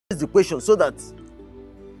the question so that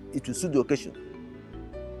it will suit the occasion.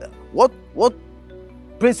 What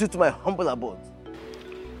brings you to my humble abode?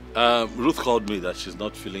 Ruth called me that she's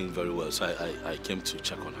not feeling very well, so I came to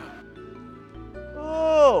check on her.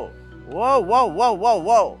 Oh,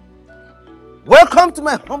 wow. Welcome to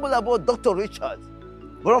my humble abode, Dr. Richard.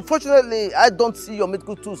 But unfortunately, I don't see your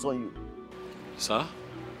medical tools on you. Sir?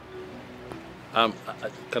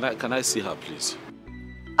 Can I see her, please?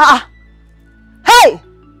 Hey!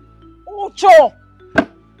 Ojo!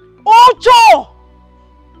 What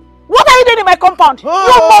are you doing in my compound? Oh,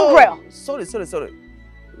 you mongrel! Sorry.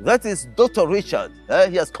 That is Dr. Richard.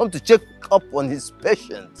 He has come to check up on his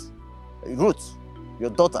patient. Ruth,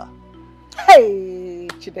 your daughter. Hey,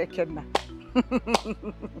 Chidekenna.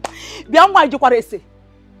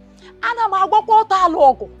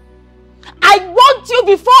 I want you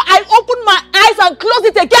before I open my eyes and close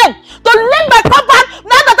it again to leave my compound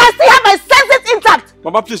now that I still have my senses intact.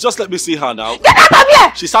 Mama, please just let me see her now. Get out of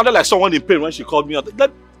here! She sounded like someone in pain when she called me out.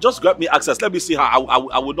 Just grab me access. Let me see her. I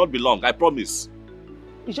will not be long. I promise.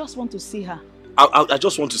 You just want to see her? I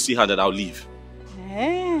just want to see her, then I'll leave.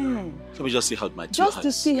 Hey. Let me just see her with my 2 eyes. Just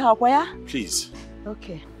to see her where? Please.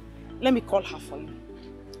 Okay. Let me call her for you.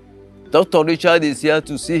 Dr. Richard is here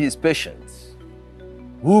to see his patient,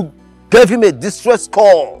 who gave him a distress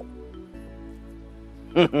call.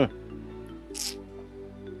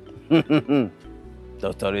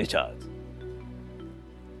 Dr. Richard.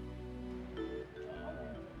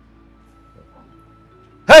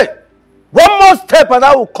 Hey! One more step and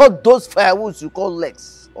I will cut those firewoods you call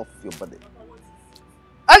legs off your body.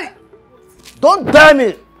 Hey! Don't dare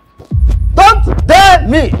me! Don't dare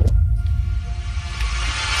me!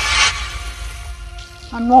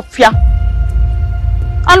 Anofia!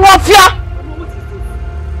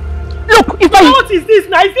 Look, if what is this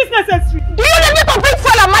now? Is this necessary? Do you need me to bring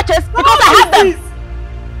fuel and matches? Because I have them.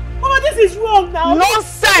 Mama, this is wrong now.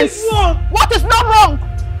 Nonsense! This is wrong. What is not wrong?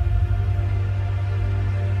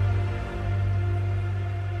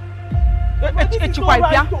 Mama, this is not right,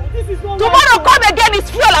 this is not Tomorrow right, come again, it's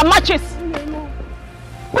fuel and matches.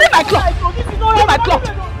 Bring my cloth. Bring my cloth.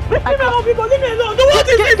 Bring my cloth. Leave me alone. No, what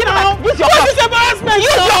is this now? Use your What cloth. is embarrassment?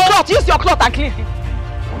 Use your cloth and clean it.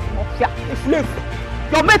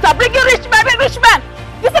 Your mates are bringing rich men.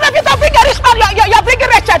 Instead of you to bring a rich man, you're bringing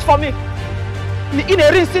wretched for me. In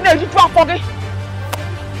a ring, in a ritual for me.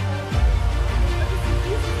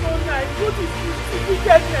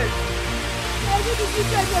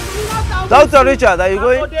 Dr. Richard, are you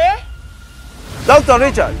going? Dr.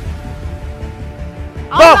 Richard!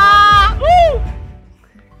 Bob!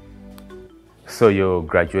 So you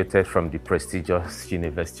graduated from the prestigious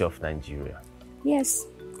University of Nigeria? Yes,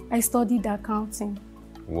 I studied accounting.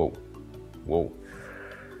 Whoa.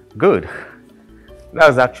 Good. That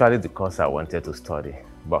was actually the course I wanted to study,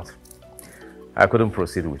 but I couldn't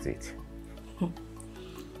proceed with it.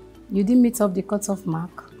 You didn't meet up the cut-off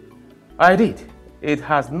mark? I did. It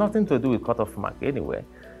has nothing to do with cut-off mark anyway.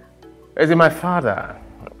 As in, my father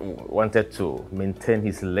wanted to maintain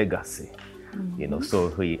his legacy, you know, so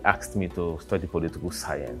he asked me to study political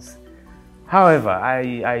science. However,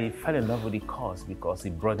 I fell in love with the course because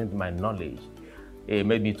it broadened my knowledge. It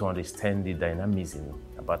made me to understand the dynamism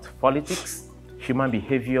about politics, human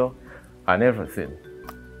behavior, and everything.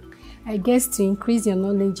 I guess to increase your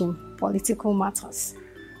knowledge in political matters.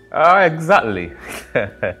 Exactly.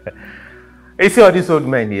 You see all these old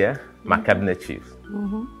men here, my cabinet chiefs.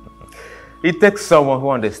 It takes someone who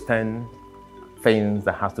understands things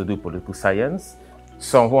that have to do with political science,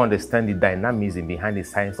 someone who understands the dynamism behind the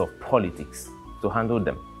science of politics to handle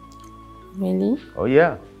them. Really? Oh,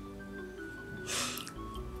 yeah.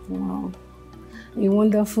 Wow. A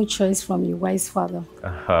wonderful choice from your wise father.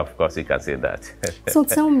 Of course, you can say that. So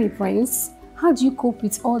tell me, Prince, how do you cope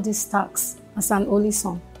with all these tasks as an only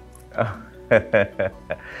son?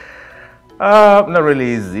 Not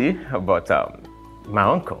really easy, but my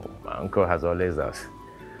uncle has always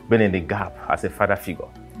been in the gap as a father figure.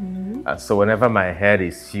 And so whenever my head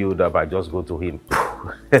is filled up, I just go to him.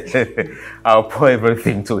 I'll pour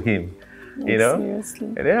everything to him, you know? Seriously?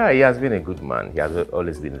 And yeah, he has been a good man. He has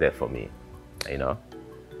always been there for me, you know?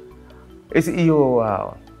 It's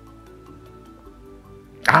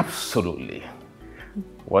absolutely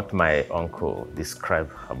what my uncle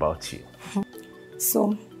described about you.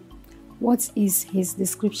 So, what is his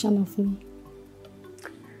description of me?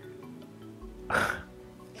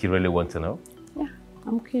 You really want to know? Yeah,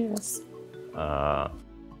 I'm curious.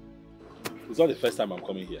 It's not the first time I'm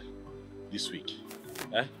coming here this week.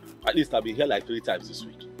 At least I've been here like 3 times this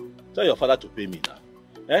week. Tell your father to pay me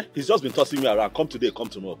now. He's just been tossing me around. Come today, come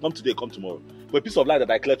tomorrow. Come today, come tomorrow. For a piece of land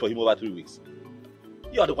that I cleared for him over 3 weeks.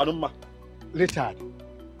 You are the one. Richard,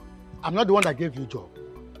 I'm not the one that gave you a job.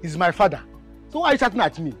 He's my father. So why are you shouting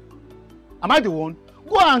at me? Am I the one?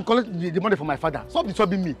 Go and collect the money from my father. Stop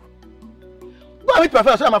disturbing me. Go and meet my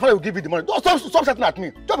father so that my father will give you the money. Don't stop shouting at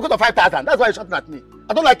me. Just because of 5,000. That's why you're shouting at me.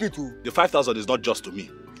 I don't like it too. The 5,000 is not just to me.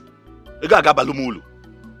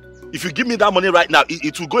 If you give me that money right now,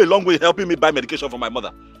 it will go a long way helping me buy medication for my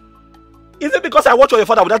mother. Is it because I watch your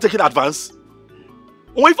father without taking advance?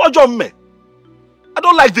 I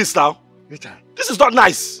don't like this now. Richard, this is not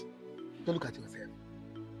nice. Don't look at yourself.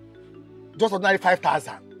 Just ordinary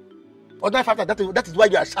 5,000. Ordinary 5,000, that is why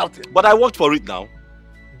you are shouting. But I worked for it now.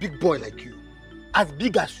 Big boy like you, as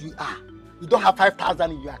big as you are, you don't have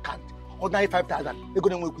 5,000 in your account. Ordinary 5,000, you're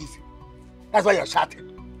going to work with you. That's why you're shouting.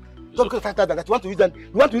 Just because of 5,000, that you want to use them,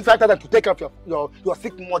 you want to use 5,000 to take care of your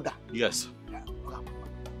sick mother. Yes. Yeah.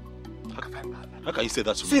 How can you say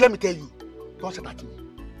that to me? See, let me tell you, don't shout at me.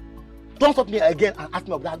 Don't stop me again and ask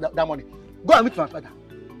me of that money. Go and meet my father.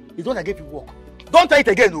 He's the one that gave you work. Don't try it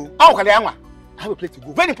again, no. I have a place to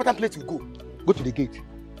go. Very important place to go. Go to the gate.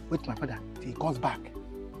 Wait for my father till he comes back.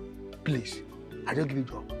 Please. I don't give you a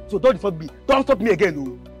job. So don't stop me. Don't stop me again,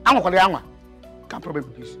 no. Can't problem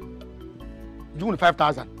with this. You want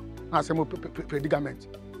 5,000. Now say more predicament.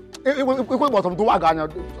 It was bottom to work.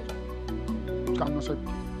 You cannot say.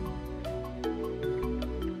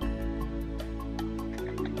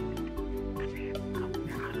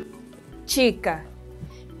 Chika,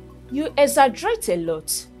 you exaggerate a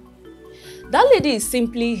lot. That lady is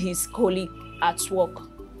simply his colleague at work.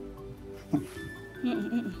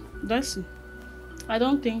 Darcy, I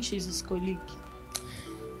don't think she's his colleague.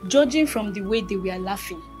 Judging from the way they were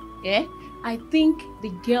laughing, I think the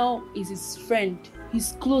girl is his friend,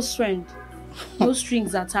 his close friend. No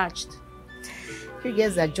strings attached. You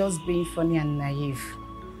guys are just being funny and naive.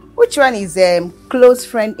 Which one is close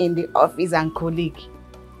friend in the office and colleague?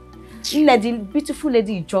 The beautiful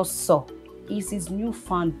lady you just saw is his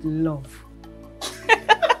newfound love.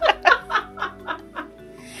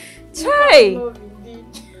 Chai!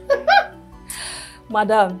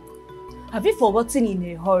 Madam, have you forgotten in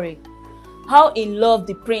a hurry how in love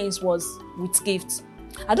the prince was with Gift?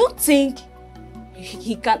 I don't think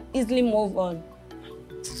he can easily move on.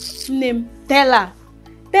 Name, tell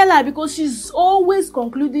her because she's always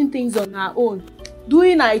concluding things on her own,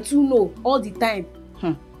 doing I too know all the time.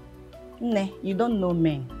 Ne, you don't know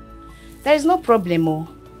men. There is no problem.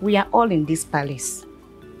 We are all in this palace.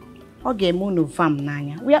 We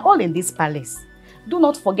are all in this palace. Do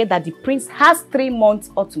not forget that the prince has 3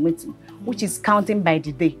 months ultimatum, which is counting by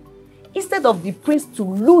the day. Instead of the prince to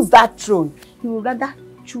lose that throne, he would rather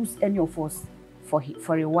choose any of us for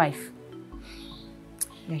a wife.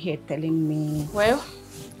 You're here telling me... Well,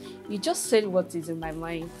 you just said what is in my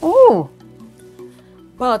mind. Oh!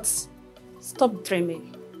 But stop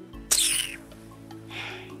dreaming.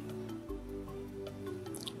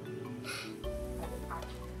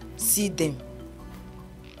 See them.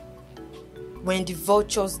 When the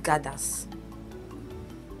vultures gathers,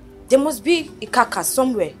 there must be a carcass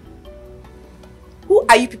somewhere. Who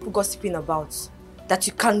are you people gossiping about that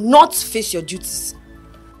you cannot face your duties?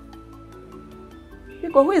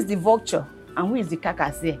 Because who is the vulture and who is the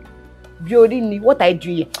carcass there? Biorini, what I do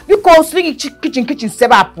here? You call swing kitchen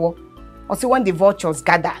sebapo. Or see when the vultures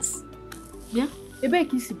gathers. Yeah,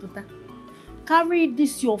 carry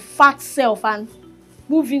this your fat self and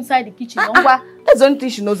move inside the kitchen. That's the only thing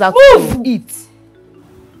she knows how to eat.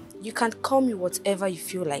 You can call me whatever you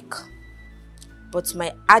feel like. But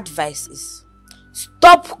my advice is,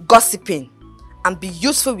 stop gossiping and be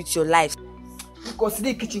useful with your life.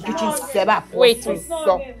 Wait,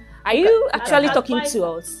 are you actually talking to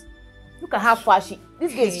us? Look at how far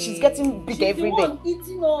this girl, she's getting big every day.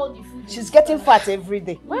 Eating all the food. She's getting fat every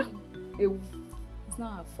day. Well, it's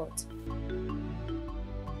not her fault.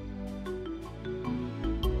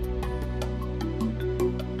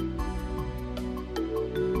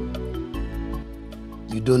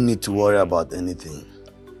 You don't need to worry about anything.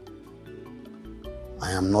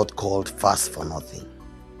 I am not called fast for nothing.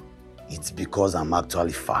 It's because I'm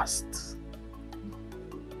actually fast.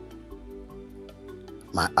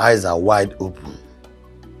 My eyes are wide open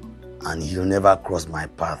and he'll never cross my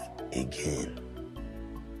path again.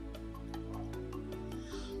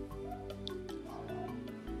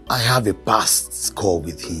 I have a past score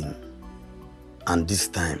with him, and this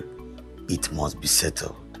time it must be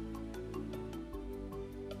settled.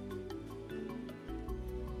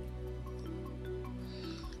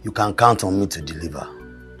 You can count on me to deliver.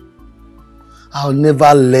 I'll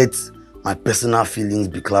never let my personal feelings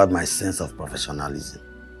becloud my sense of professionalism.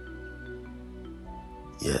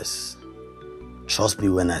 Yes, Trust me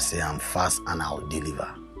when I say I'm fast and I'll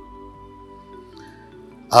deliver.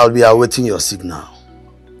 I'll be awaiting your signal.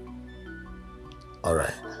 All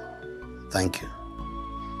right. Thank you.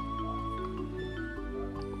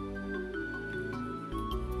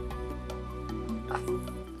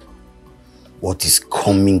 What is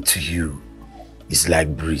coming to you is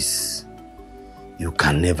like breeze. You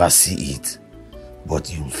can never see it,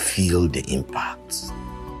 but you feel the impact.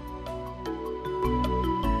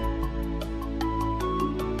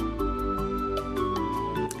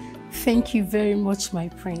 Thank you very much, my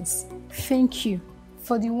prince. Thank you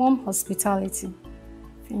for the warm hospitality.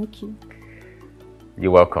 Thank you. You're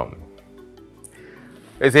welcome.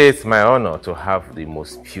 It is my honor to have the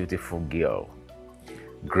most beautiful girl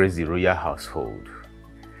grace the royal household.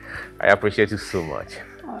 I appreciate you so much.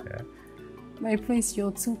 Yeah. My prince,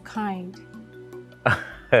 you're too kind.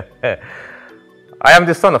 I am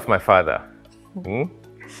the son of my father.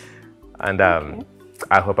 And okay.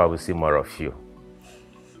 I hope I will see more of you.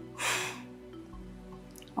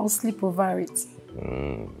 I'll sleep over it.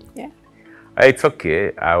 Yeah. It's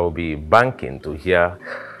okay. I will be banking to hear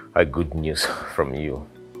a good news from you.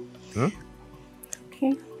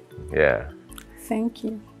 Okay. Yeah. Thank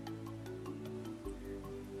you.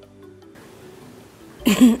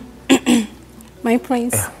 My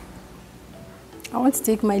prince, I want to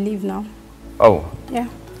take my leave now. Oh. Yeah.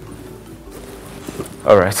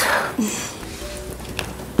 All right.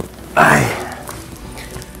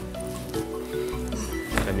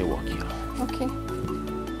 Let me walk you. Okay.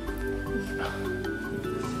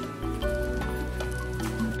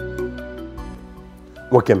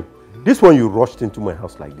 Mokem, this one you rushed into my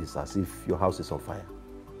house like this as if your house is on fire.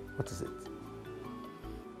 What is it?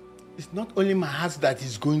 It's not only my house that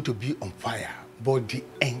is going to be on fire, but the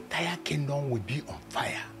entire kingdom will be on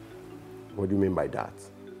fire. What do you mean by that?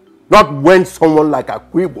 Not when someone like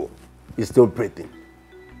Onuigbo is still breathing.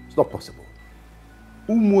 It's not possible.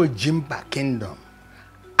 Jimba kingdom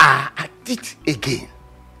are at it again.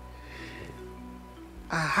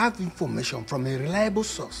 I have information from a reliable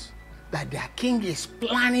source that their king is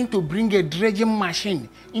planning to bring a dredging machine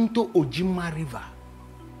into Ojima River.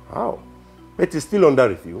 How? It is still under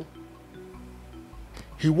review.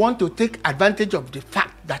 He wants to take advantage of the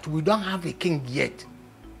fact that we don't have a king yet.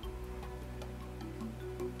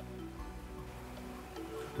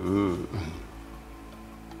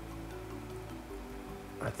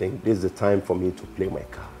 I think this is the time for me to play my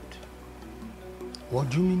card. What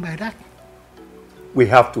do you mean by that? We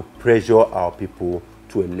have to pressure our people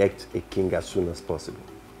to elect a king as soon as possible.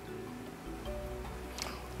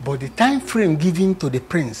 But the time frame given to the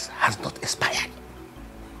prince has not expired.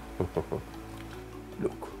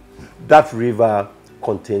 Look, that river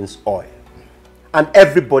contains oil and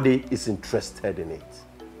everybody is interested in it.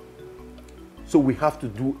 So we have to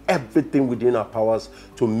do everything within our powers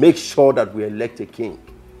to make sure that we elect a king.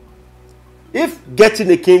 If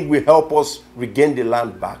getting a king will help us regain the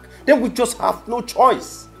land back, then we just have no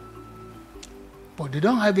choice. But they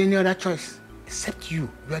don't have any other choice except you.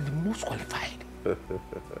 You are the most qualified.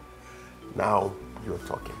 Now you're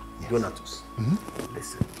talking. Yes. Donatus,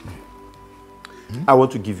 listen. I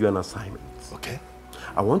want to give you an assignment. Okay.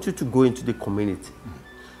 I want you to go into the community,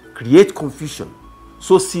 create confusion,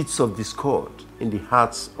 sow seeds of discord in the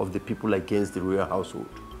hearts of the people against the royal household,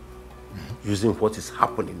 using what is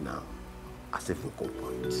happening now as a focal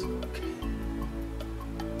point. Okay.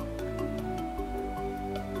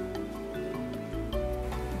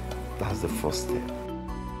 That's the first step.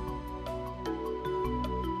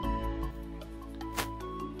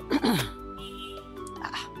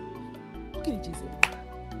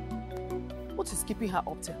 What is keeping her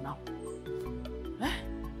up till now? Eh?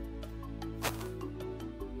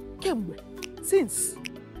 Kemwe, since?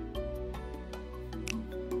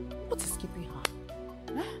 What is keeping her?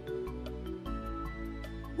 Eh?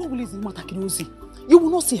 What will is the matter, Kirosi? You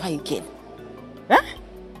will not see her again. Eh?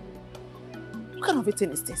 What kind of a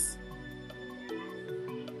thing is this?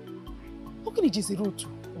 Where did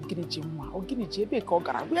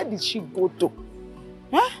she go to?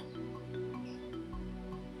 Eh?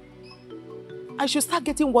 I should start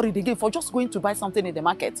getting worried again for just going to buy something in the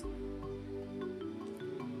market.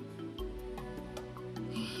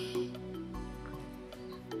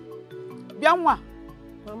 Bianwa,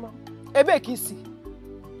 Mama, Ebe Kisi.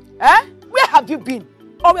 Eh? Where have you been?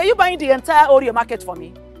 Or were you buying the entire Oreo market for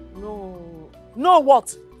me? No. No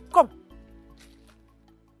what? Come.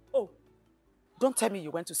 Oh, don't tell me you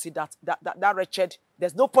went to see that wretched.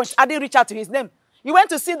 There's no point. I didn't reach out to his name. You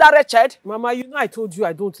went to see that wretched? Mama, you know I told you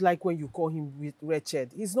I don't like when you call him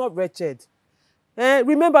wretched. He's not wretched.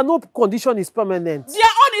 Remember, no condition is permanent. Their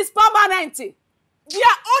own is permanent. Their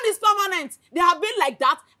own is permanent. They have been like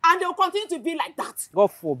that, and they will continue to be like that.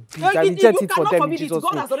 God forbid. I reject it for them in Jesus'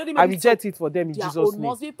 name. I reject it for them in Jesus' name. Their own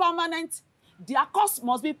must be permanent. Their curse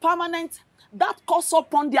must be permanent. That curse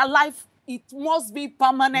upon their life, it must be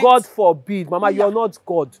permanent. God forbid. Mama, you are not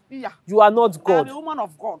God. Yeah. You are not God. I am a woman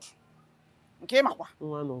of God. Okay, Makwa?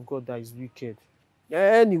 Woman of God that is wicked.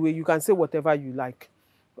 Anyway, you can say whatever you like.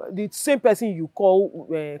 The same person you call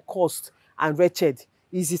cursed and wretched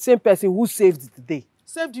is the same person who saved the day.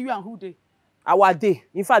 Saved you and who day? Our day.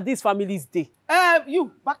 In fact, this family's day.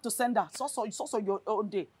 You, back to sender. So your own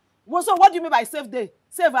day. Well, so what do you mean by save day?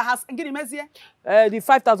 Save a house and get him here? The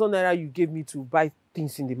 5,000 naira you gave me to buy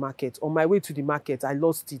things in the market. On my way to the market, I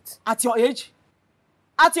lost it. At your age?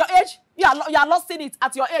 At your age? You are lost in it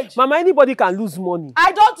at your age. Mama, anybody can lose money.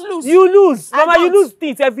 I don't lose. You lose. Mama, you lose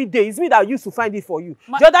things every day. It's me that used to find it for you.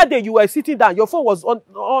 The other day, you were sitting down. Your phone was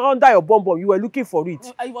under your bum. You were looking for it.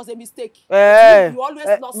 It was a mistake. You always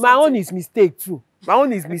lost my own is mistake too. My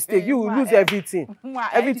own is mistake. You will lose everything.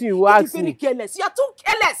 Everything you ask me. You're very careless. You're too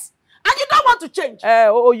careless. And you don't want to change.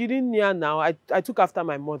 You didn't hear now. I took after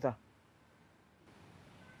my mother.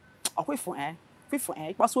 Wait for you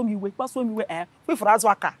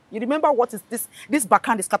remember what is this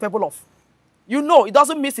backhand is capable of? You know it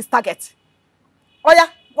doesn't miss its target. Oh yeah,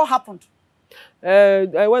 what happened?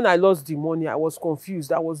 When I lost the money, I was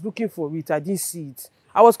confused. I was looking for it. I didn't see it.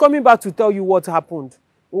 I was coming back to tell you what happened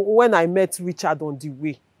when I met Richard on the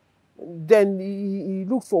way. Then he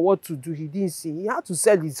looked for what to do. He didn't see. He had to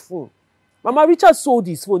sell his phone. Mama, Richard sold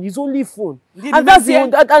his phone, his only phone. And that's the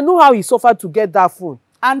one, I know how he suffered to get that phone.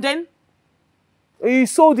 And then? He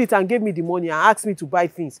sold it and gave me the money and asked me to buy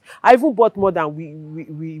things. I even bought more than we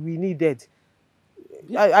needed.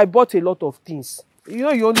 I bought a lot of things. You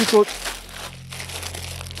know, you only told...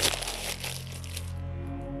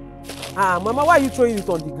 Mama, why are you throwing it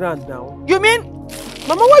on the ground now? You mean?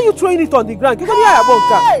 Mama, why are you throwing it on the ground? Hey!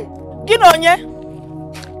 Chinenye!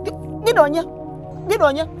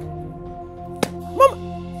 Mama!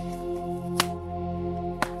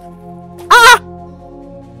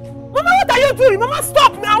 Mama, what are you doing? Mama,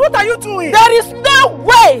 stop now! What are you doing? There is no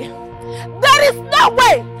way! There is no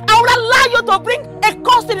way! I will allow you to bring a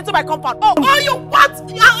cost into my compound. Oh, all you want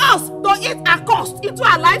us to eat a cost into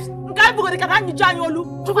our lives?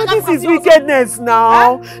 This is wickedness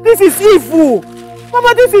now. Huh? This is evil.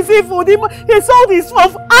 Mama, this is evil. He sold his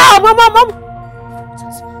phone. Mama.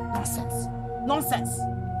 Nonsense.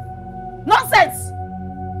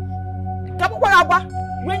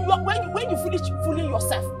 When you finish fooling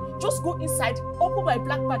yourself, just go inside, open my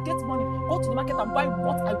black bag, get money, go to the market and buy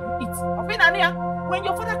what I will eat. When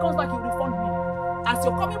your father comes back, he'll refund me. As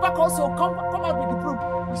you're coming back also, come out with the broom.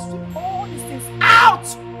 We sweep all these things out.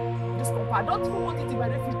 This compound, I don't even want it in my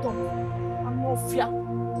refuge dog. I'm more fear. You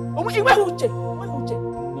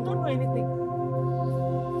don't know anything.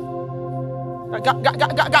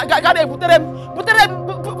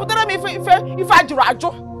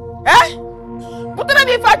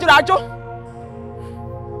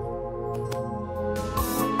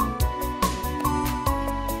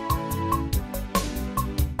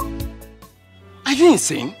 Are you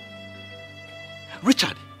insane?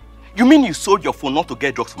 Richard, you mean you sold your phone not to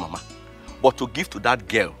get drugs for Mama, but to give to that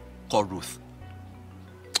girl called Ruth?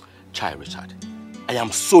 Child, Richard, I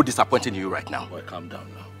am so disappointed in you right now. Boy, calm down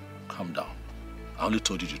now. Calm down. I only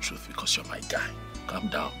told you the truth because you're my guy. Calm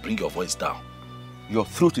down. Bring your voice down. Your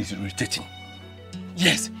throat is irritating.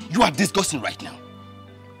 Yes, you are disgusting right now.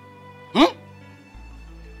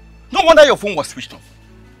 No wonder your phone was switched off.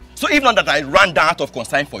 So even that I ran down out of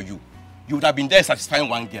concern for you, you would have been there satisfying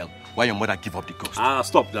one girl while your mother gave up the ghost.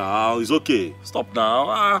 Stop now. It's okay. Stop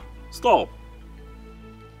now. Stop.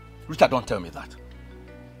 Richard, don't tell me that.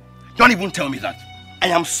 Don't even tell me that. I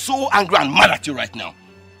am so angry and mad at you right now.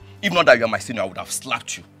 If not that you are my senior, I would have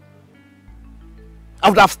slapped you. I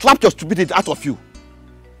would have slapped your stupidity out of you.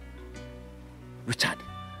 Richard,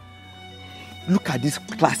 look at this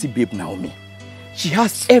classy babe Naomi. She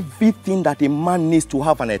has everything that a man needs to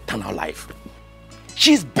have an eternal life.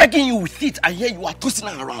 She's begging you with it, and here you are twisting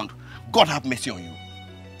her around. God have mercy on you.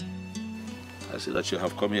 I see that you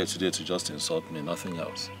have come here today to just insult me, nothing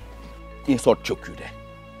else. Insult choke you there.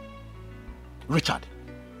 Richard,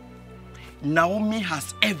 Naomi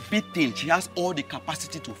has everything. She has all the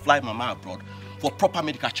capacity to fly Mama abroad for proper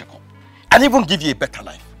medical checkup and even give you a better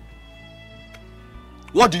life.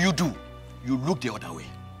 What do? You look the other way.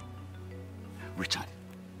 Richard,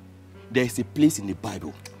 there is a place in the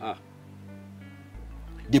Bible,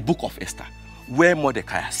 the book of Esther, where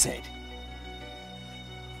Mordecai said,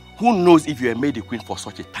 who knows if you are made a queen for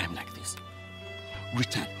such a time like this?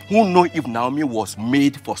 Richard, who knows if Naomi was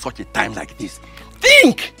made for such a time like this?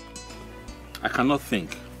 Think! I cannot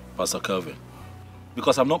think, Pastor Kelvin,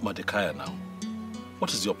 because I'm not Mordecai now.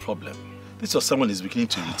 What is your problem? This your sermon is beginning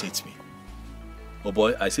to irritate me. Oh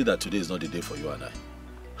boy, I see that today is not the day for you and I.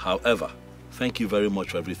 However, thank you very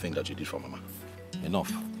much for everything that you did for Mama.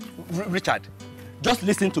 Enough. Richard, just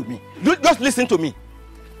listen to me. Just listen to me.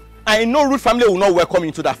 I know Ruth family will not welcome you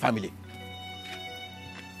into that family.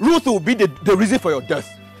 Ruth will be the reason for your death.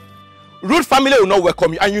 Ruth family will not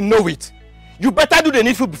welcome you, and you know it. You better do the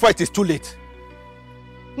needful before it is too late.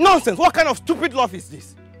 Nonsense. What kind of stupid love is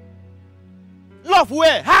this? Love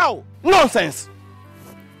where? How? Nonsense.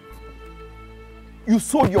 You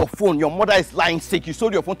sold your phone. Your mother is lying sick. You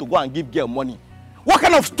sold your phone to go and give girl money. What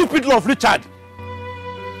kind of stupid love, Richard?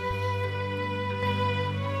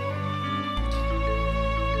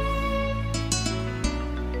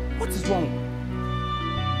 What is wrong?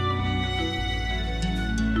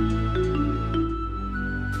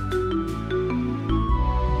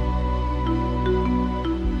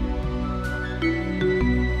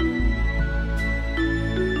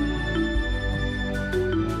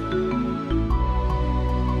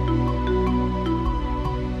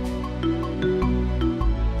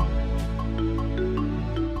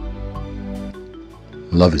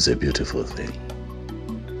 Love is a beautiful thing,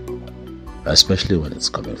 especially when it's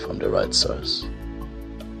coming from the right source.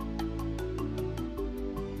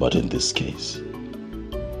 But in this case,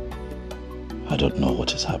 I don't know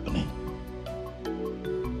what is happening.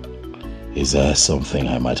 Is there something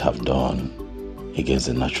I might have done against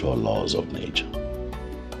the natural laws of nature?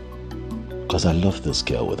 Because I love this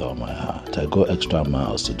girl with all my heart. I go extra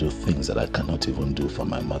miles to do things that I cannot even do for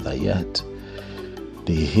my mother yet.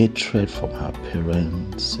 The hatred from her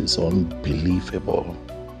parents is unbelievable.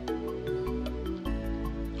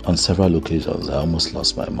 On several occasions, I almost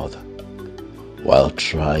lost my mother while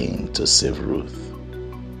trying to save Ruth.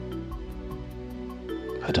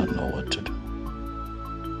 I don't know what to do.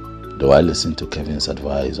 Do I listen to Kevin's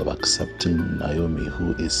advice of accepting Naomi,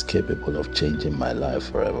 who is capable of changing my life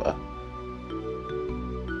forever?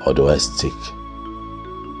 Or do I stick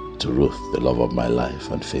to Ruth, the love of my life,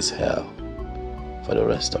 and face hell for the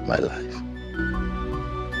rest of my life?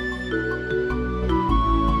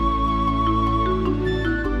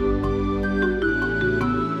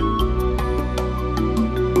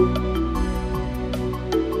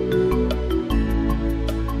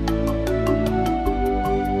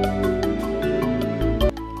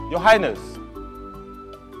 Your Highness,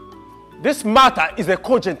 this matter is a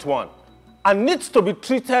cogent one and needs to be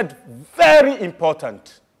treated very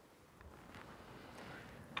important.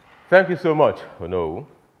 Thank you so much, Ono.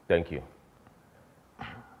 Thank you.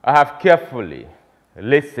 I have carefully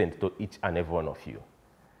listened to each and every one of you.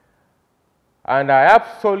 And I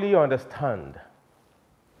absolutely understand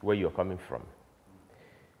where you're coming from.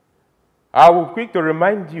 I will quick to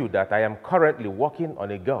remind you that I am currently working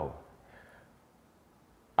on a girl.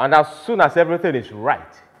 And as soon as everything is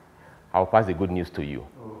right, I'll pass the good news to you.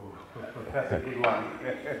 Oh, that's a good one.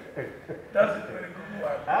 That's a very good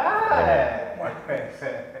one.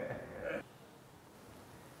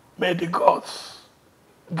 May the gods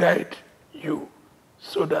guide you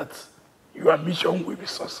so that your mission will be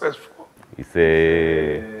successful. It's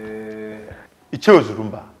a... Icheo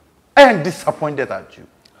Zurumba, I am disappointed at you.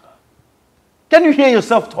 Can you hear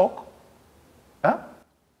yourself talk? Huh?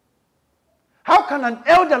 How can an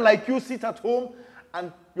elder like you sit at home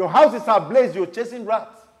and your house is ablaze, you're chasing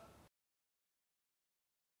rats?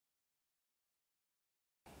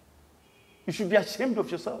 You should be ashamed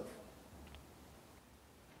of yourself.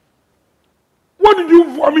 What did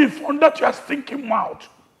you vomit from that you are thinking out?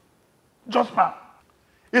 Just now.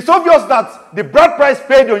 It's obvious that the bride price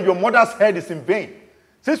paid on your mother's head is in vain,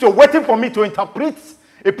 since you're waiting for me to interpret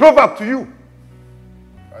a proverb to you.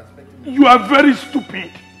 You are very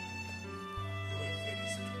stupid.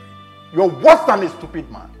 You're worse than a stupid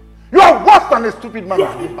man. You are worse than a stupid man.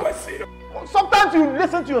 Sometimes you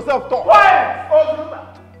listen to yourself talk. Quiet!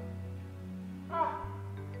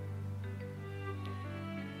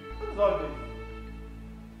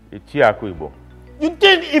 You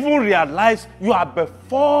didn't even realize you are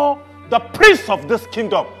before the prince of this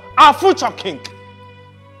kingdom, our future king.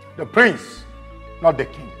 The prince, not the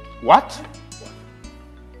king. What?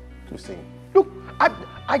 To say, look,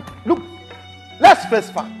 look, let's face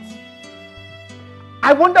facts.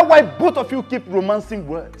 I wonder why both of you keep romancing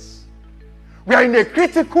words. We are in a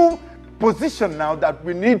critical position now that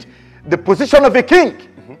we need the position of a king.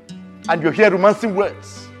 And you're here romancing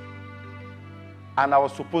words. And our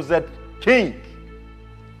supposed king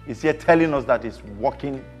is here telling us that he's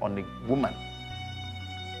working on a woman.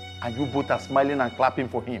 And you both are smiling and clapping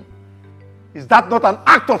for him. Is that not an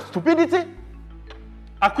act of stupidity?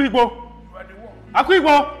 Onuigbo.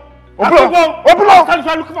 Onuigbo. Onuigbo. Onuigbo.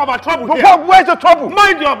 You're looking for my trouble here. Where's the trouble?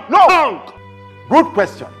 Mind your tongue. Good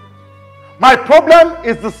question. My problem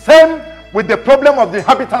is the same with the problem of the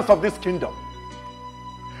inhabitants of this kingdom.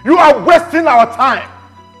 You are wasting our time.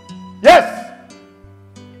 Yes.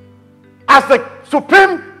 As the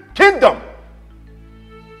supreme kingdom,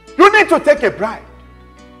 you need to take a bride.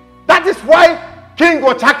 That is why King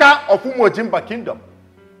Ochaka of Umojimba Kingdom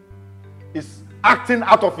is acting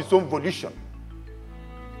out of his own volition.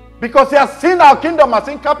 Because he has seen our kingdom as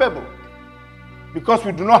incapable. Because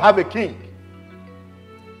we do not have a king.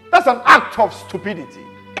 That's an act of stupidity.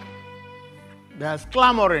 There's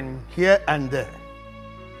clamoring here and there.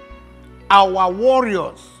 Our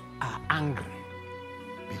warriors are angry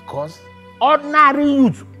because ordinary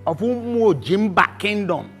youths of Umojimba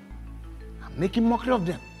Kingdom are making mockery of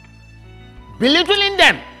them, belittling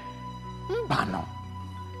them. Mbano.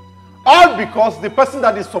 All because the person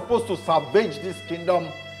that is supposed to salvage this kingdom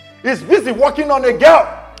is busy working on a girl.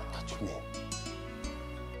 What do you mean?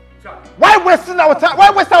 Why wasting our time?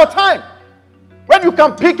 Why waste our time? When you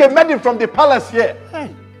can pick a maiden from the palace here.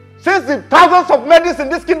 Hey. Since the thousands of maidens in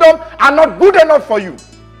this kingdom are not good enough for you.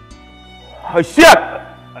 Shit!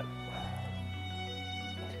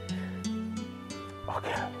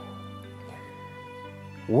 Okay.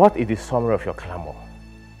 What is the summary of your clamor?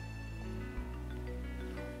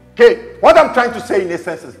 Okay, what I'm trying to say in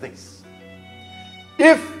essence is this.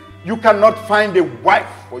 If you cannot find a wife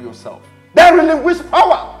for yourself, then relinquish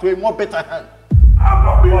power to a more better hand. I'm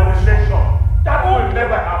not being a nation. That will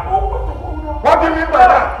never happen. What do you mean by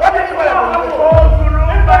that? What do you mean by that?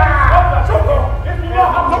 So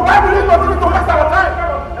why will you continue to waste our time?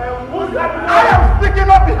 I am speaking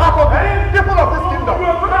on behalf of the people of this kingdom.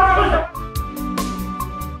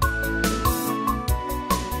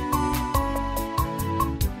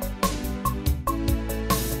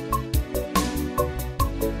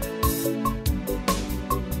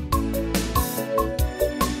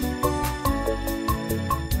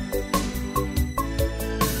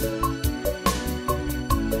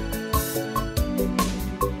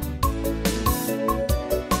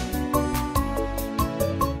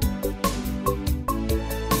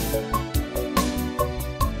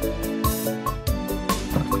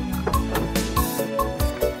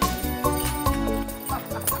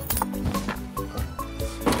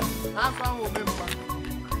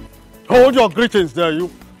 Hold your greetings there, you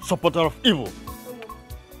supporter of evil.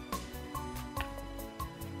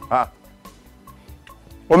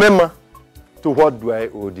 Omema, to what do I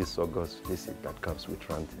owe this august visit that comes with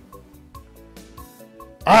ranting?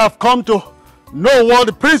 I have come to know what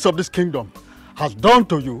the prince of this kingdom has done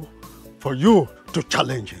to you for you to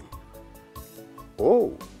challenge him.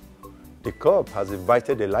 Oh, the cub has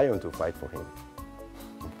invited a lion to fight for him.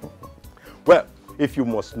 Well, if you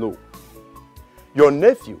must know, your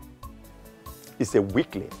nephew is a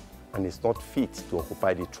weakling and is not fit to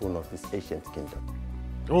occupy the throne of this ancient kingdom.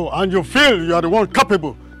 Oh, and you feel you are the one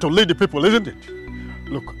capable to lead the people, isn't it?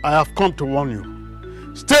 Look, I have come to warn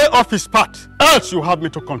you. Stay off his path, else you have me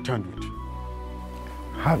to contend with.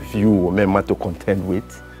 Have you, Omema, to contend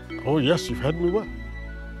with? Oh yes, you've heard me well.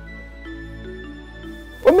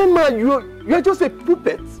 Omema, you're just a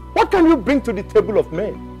puppet. What can you bring to the table of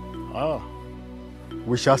men? Ah,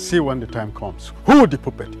 we shall see when the time comes who the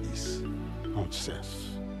puppet is. Nonsense.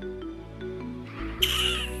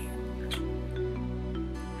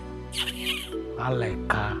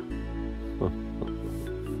 Aleka.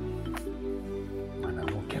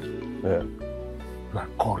 Yeah. Your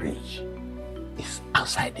courage is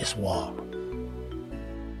outside this world.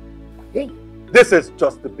 Hey. This is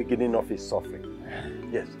just the beginning of his suffering.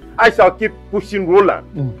 Yes. I shall keep pushing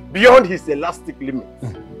Roland beyond his elastic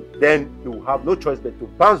limits. Then he will have no choice but to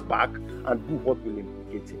bounce back and do what will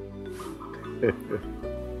implicate him.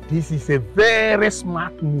 This is a very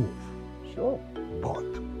smart move. Sure.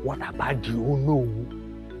 But what about you? Oh no,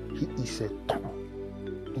 he is a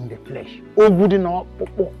thorn in the flesh. Oh, good enough.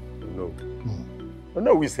 No. Oh,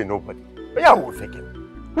 no, we say nobody. But yeah, we'll take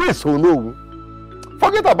him. We so no.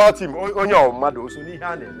 Forget about him. On your mother,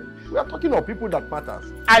 we are talking of people that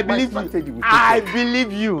matters. I believe you. I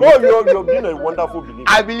believe you. Oh, you're being a wonderful believer.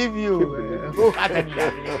 I believe you. I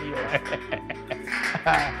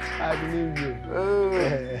believe you.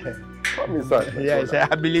 Come inside. Yes,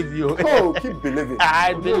 I believe you. Oh, keep believing.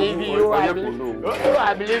 I believe you. I believe you. Oh,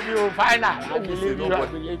 I believe you. Fine. I believe you. I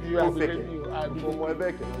believe you. I believe you. I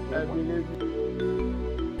believe you.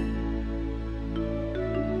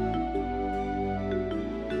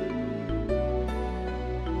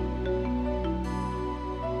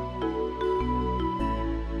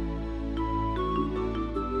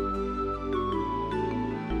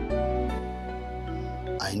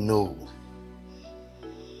 I know.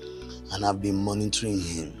 And I've been monitoring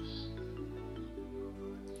him.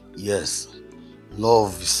 Yes,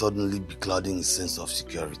 love is suddenly beclouding his sense of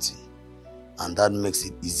security. And that makes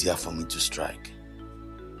it easier for me to strike.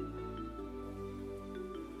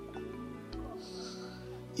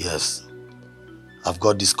 Yes, I've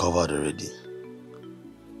got this covered already.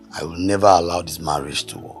 I will never allow this marriage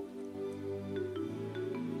to work.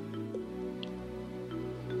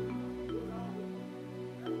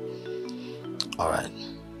 Alright,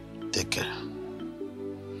 take care.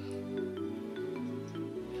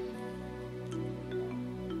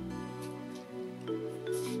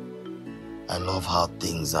 I love how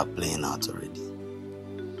things are playing out already.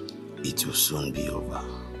 It will soon be over.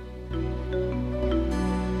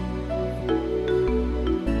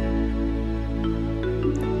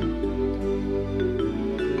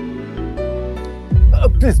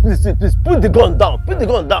 Please, put the gun down. Put the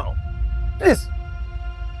gun down. Please,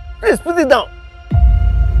 put it down.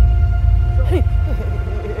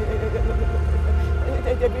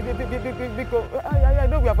 Because I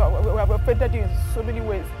know we have offended you in so many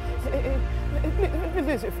ways.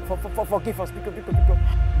 Please forgive us, because.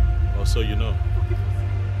 Oh, so you know.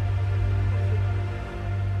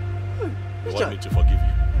 You want me to forgive you?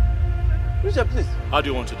 Richard, please. How do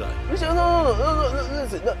you want to die? Richard, no,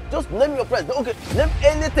 listen, no, just name your price. Okay, name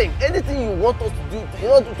anything you want us to do,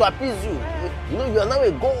 to appease you. You know, you are now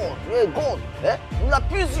a god. You're a god. Eh? We'll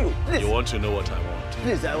appease you. Please. You want to know what I want?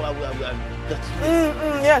 Please,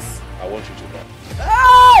 yes. I want you to die.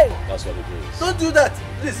 Hey! That's what it is. Don't do that,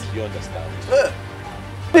 please. You understand?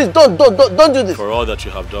 Please, don't do this. For all that you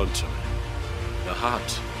have done to me, your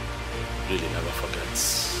heart really never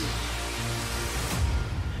forgets.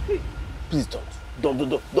 Please don't do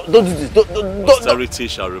this. Don't. Posterity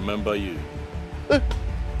shall remember you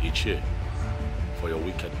each year for your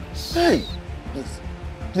wickedness. Hey, please,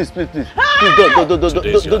 don't do this.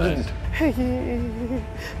 Because your end is here.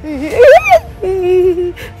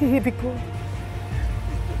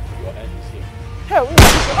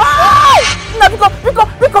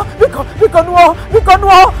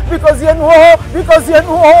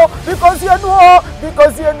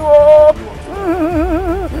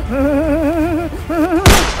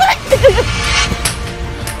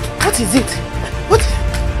 What is it? What?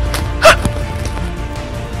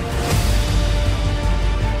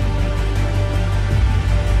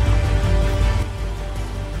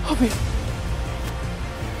 Obi.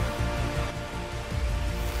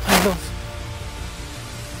 My love.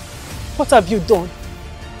 What have you done?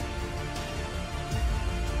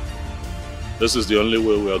 This is the only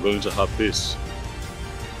way we are going to have peace.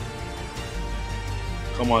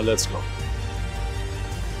 Come on, let's go.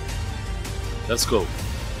 Let's go.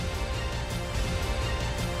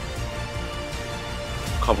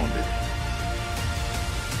 Come on, baby.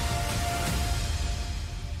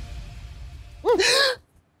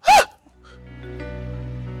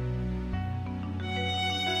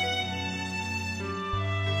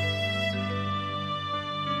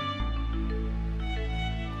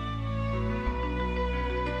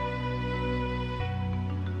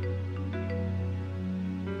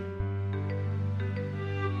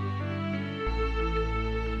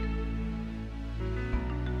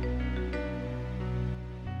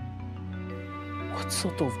 What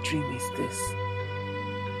sort of dream is this?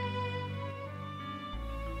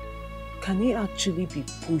 Can he actually be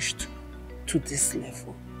pushed to this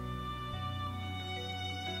level?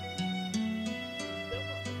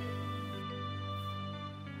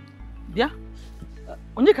 Yeah?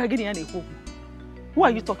 Who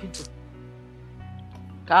are you talking to?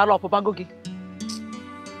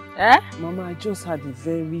 Eh? Mama, I just had a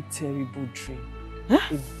very terrible dream. Huh?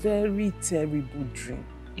 A very terrible dream.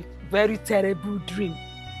 A very terrible dream.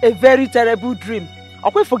 A very terrible dream.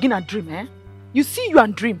 Okay, forget a dream, eh? You see you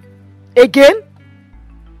and dream. Again?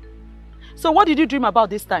 So what did you dream about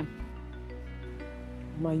this time?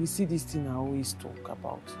 Mama, you see this thing I always talk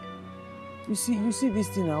about. You see this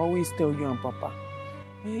thing I always tell you and Papa.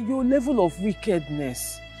 Your level of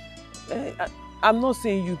wickedness. I'm not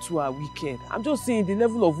saying you two are wicked. I'm just saying the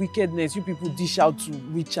level of wickedness you people dish out to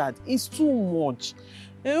Richard is too much.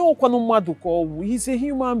 He's a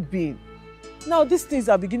human being. Now these things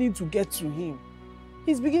are beginning to get to him.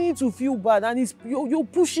 He's beginning to feel bad and you're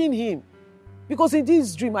pushing him. Because in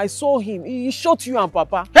this dream I saw him. He shot you and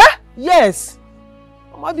Papa. Huh? Yes.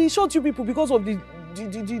 He shot you people because of the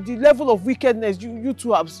level of wickedness you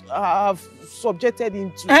two have subjected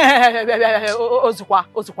into. Ozukwa,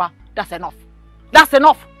 that's enough. That's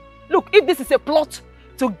enough. Look, if this is a plot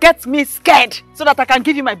to get me scared so that I can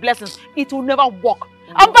give you my blessings, it will never work.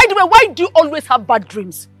 And by the way, why do you always have bad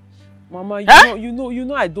dreams? Mama, you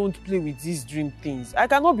know I don't play with these dream things. I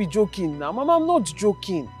cannot be joking now. Mama, I'm not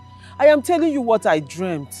joking. I am telling you what I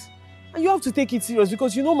dreamt. And you have to take it serious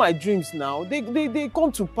because you know my dreams now. They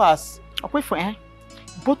come to pass. Wait for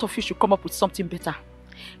both of you should come up with something better.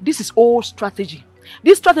 This is all strategy.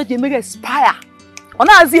 This strategy may expire.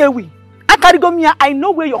 I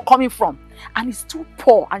know where you're coming from. And it's too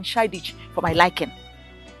poor and childish for my liking.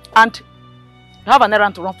 And you have an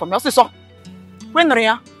errand to run from me. So, when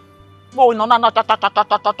Ria, oh no,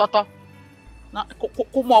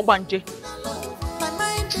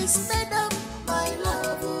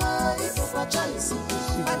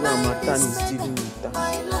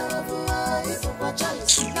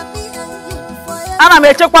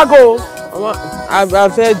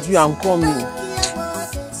 I've heard you, I'm coming.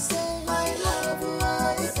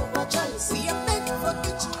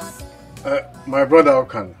 My brother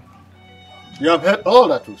Okan, you have heard all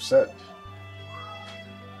that we've said.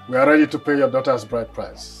 We are ready to pay your daughter's bride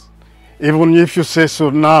price. Even if you say so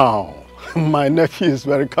now, my nephew is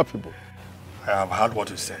very capable. I have heard what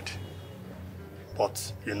you said.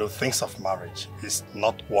 But, you know, things of marriage is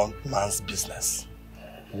not one man's business.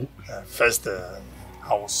 First, I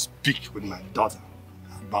will speak with my daughter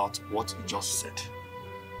about what you just said.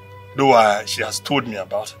 Though she has told me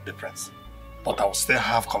about the prince, but I will still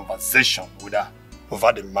have conversation with her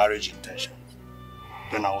over the marriage intention.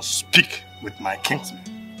 Then I will speak with my kinsman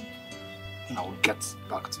and I will get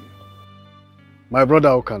back to you. My brother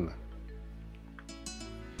Okan,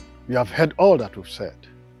 you have heard all that we've said.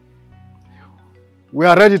 We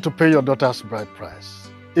are ready to pay your daughter's bride price,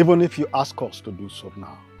 even if you ask us to do so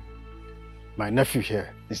now. My nephew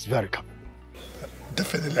here is very capable.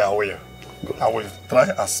 Definitely I will. I will try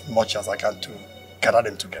as much as I can to gather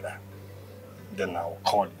them together. Then I will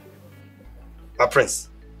call you. My prince,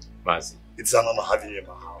 Mazi, it's an honor having you in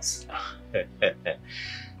my house.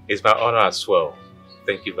 It's my honor as well.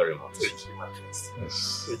 Thank you very much. Thank you, my prince.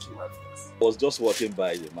 Yes. Thank you, my prince. I was just walking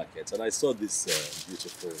by the market and I saw this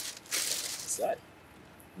beautiful side.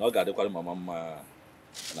 Now got to call my mama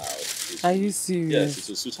now. Are you serious? Yes, it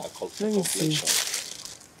will suit her complexion.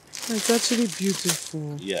 It's actually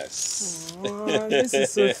beautiful. Yes. Oh, this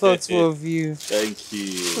is so thoughtful of you. Thank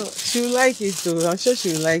you. She'll like it too. I'm sure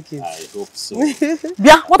she'll like it. I hope so.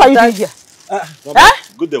 Bia, what are you doing here? Mama,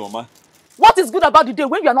 good day, Mama. What is good about the day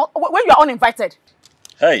when you are uninvited?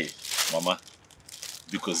 Hey, Mama.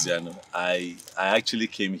 Because you know, I actually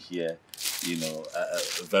came here, you know,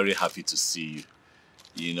 very happy to see you.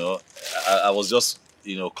 You know, I was just,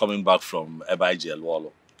 you know, coming back from Ebaiji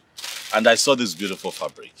Elwalo. And I saw this beautiful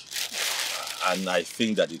fabric. And I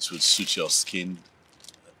think that it would suit your skin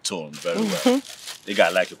tone very well. I think I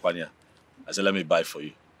like it, Panya. I said, let me buy for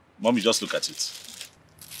you. Mommy, just look at it.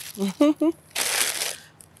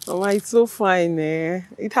 Oh, it's so fine, eh?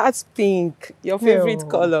 It has pink, your favorite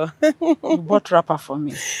color. You bought wrapper for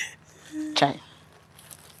me. Chai.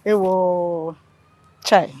 Ewo.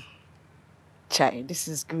 Chai. Chai, this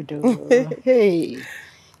is good. Hey.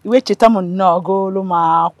 Iwe cheta mo no go lo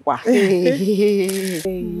ma kwa. Yeah.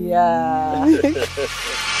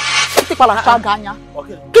 Kita la ganya.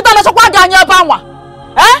 Okay. Kita la so kwa ganya ba nwa.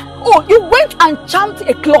 Eh? Oh, you went and charmed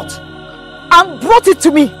a cloth and brought it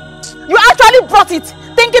to me. You actually brought it,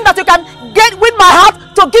 thinking that you can win my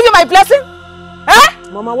heart to give you my blessing? Eh?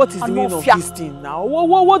 Mama, what is the meaning of this thing now?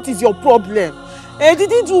 What is your problem? He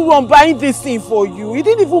didn't do wrong buying this thing for you. He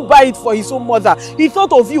didn't even buy it for his own mother. He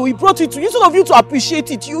thought of you. He brought it to you. Instead of you to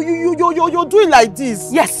appreciate it, you're doing like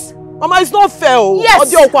this. Yes. Mama, it's not fair.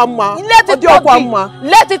 Yes. Let it not be.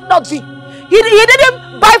 Let it not be. He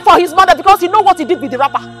didn't buy for his mother because he knows what he did with the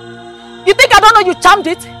wrapper. You think I don't know you charmed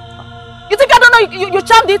it? You think I don't know you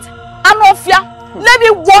charmed it? Anofia, let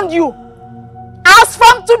me warn you. As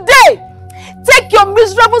from today, take your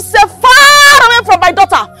miserable self far away from my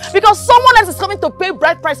daughter because someone else is coming to pay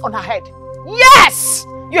bride price on her head. Yes!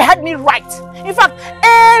 You heard me right. In fact,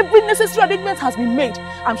 every necessary arrangement has been made.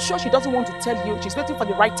 I'm sure she doesn't want to tell you. She's waiting for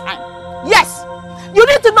the right time. Yes! You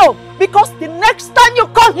need to know because the next time you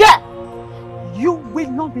come here, you will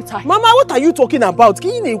not be tired. Mama, what are you talking about?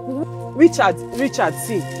 Richard,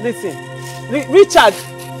 see, listen. Richard,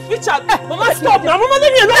 Mama, stop now. Mama,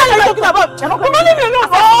 leave me alone. What are you talking about? Mama, leave me alone.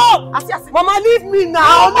 Oh! Mama, leave me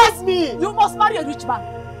now. Leave me. You must marry a rich man.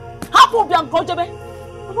 How will be back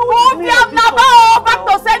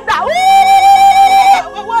to sender.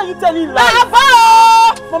 Why are you telling lies?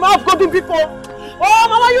 Mama, I've gotten people. Oh,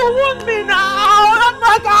 Mama, you wound me now.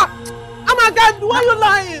 Amaka, why are you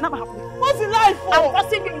lying? What's the lie for? I'm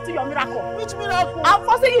forcing you into your miracle. Which miracle? I'm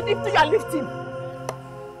forcing you into your lifting.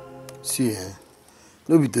 See,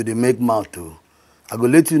 no be to the make mouth too. I go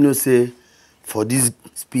let you know say for this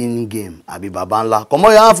spinning game. I be Babanla. Come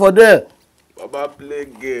on, you for there. Baba play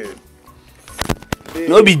game.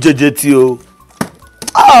 No be JJT.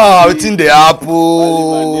 Ah, what's in the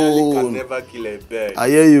apple? Can never kill a bird. I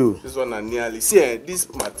hear you. This one I nearly see.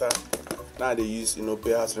 This matter now they use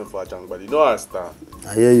pay house rent for a junk, but you don't understand.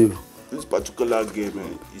 I hear you. This particular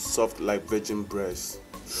game is soft like virgin breast.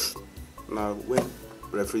 Now when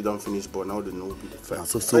referee don't finish, but now they know be the fair.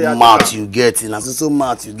 So much you get in. So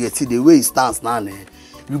much you get. See the way it stands now.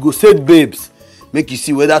 You go set babes. Make you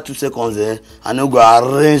see whether 2 seconds and then go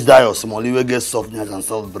arrange that your small. You will get softness and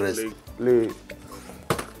soft breast. Play.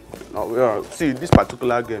 Now see this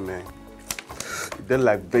particular game, they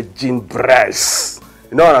like virgin breast.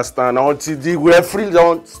 You don't understand? Until the referee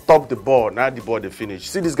don't stop the ball, now the ball they finish.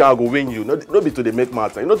 See this guy go win you. No be to they make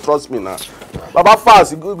matter. You don't trust me now. Baba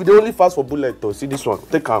fast. They only fast for bullet though. See this one.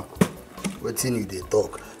 Take him. What you they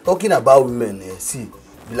talk? Talking about women, see,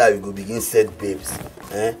 be like we go begin set babes.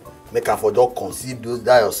 Make her for just conceive those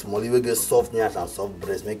that your small, you will get softness and soft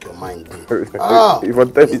breast. Make your mind day. If I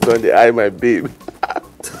tell you on the eye, my babe.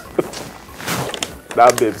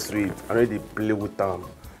 That babe sweet. I know they play with them.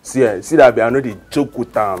 See that babe, I know they joke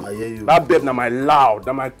with them. I hear you. That babe, now my loud,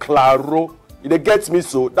 now my claro. It gets me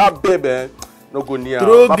so. That babe, no go near.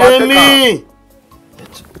 Trogeni!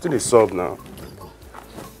 What do they solve now?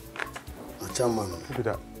 Chairman. Look at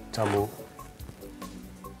that. Chamo.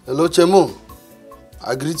 Hello, Chemo.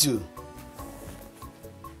 I greet you.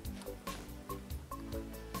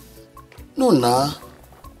 No, nah.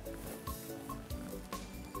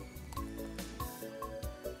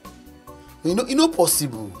 You know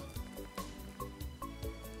possible.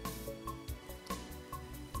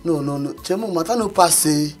 No. Chemo, matter no pass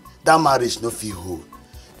say that marriage no feel hold.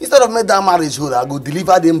 Instead of make that marriage hold, I go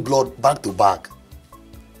deliver them blood back to back.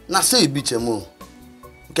 Now say it be Chemo.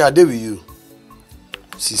 Okay, I deal with you.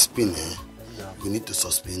 See spin, we need to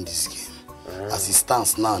suspend this game. As it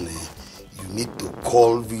stands now, you need to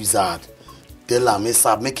call Wizard. Tell her,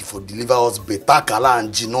 make it for deliver us better Kala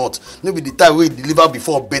and Ginot. Maybe the time we deliver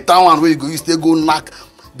before, better one where you go, you still go knock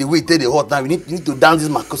the way take the hot now. You need to dance this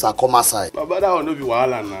Marcus and come outside. But that will not be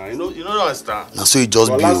wahala now. You don't understand. Now so it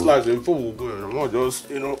just be. Last before we go, I'm not just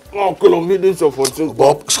call on minutes of 14.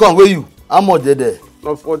 Bob, come where you? How much there?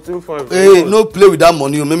 No 14.5. Hey, no play with that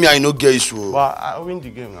money. Maybe I no get issue. But I win the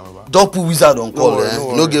game now, Baba. Don't put Wizard on call,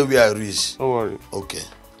 No get where I reach. Don't worry. Okay.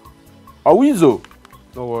 A Wizo?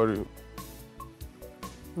 Don't worry.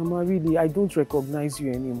 Mama, really, I don't recognize you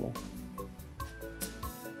anymore.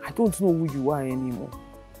 I don't know who you are anymore.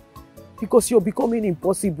 Because you're becoming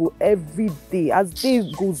impossible every day as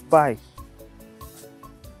days goes by.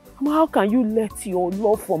 Mama, how can you let your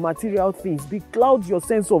love for material things becloud your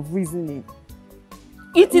sense of reasoning?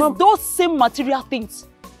 It is those same material things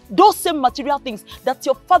that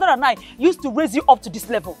your father and I used to raise you up to this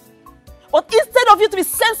level. But instead of you to be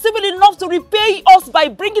sensible enough to repay us by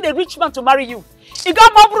bringing a rich man to marry you, you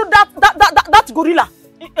got that gorilla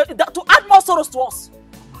to add more sorrows to us.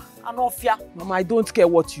 Anofia. Mama, I don't care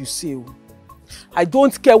what you say. I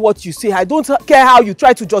don't care what you say. I don't care how you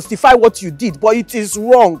try to justify what you did, but it is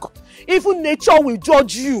wrong. Even nature will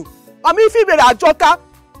judge you. I mean, if you made a joker,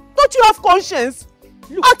 don't you have conscience?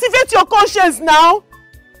 Look. Activate your conscience now.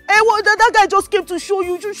 Hey, well, that guy just came to show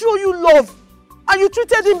you love. And you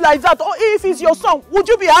treated him like that. Or if he's your son, would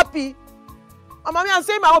you be happy? Mama, I'm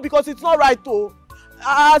saying my own because it's not right though.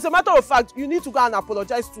 As a matter of fact, you need to go and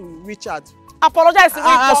apologize to Richard. Apologize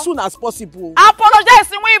as soon as possible.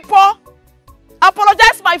 Apologize,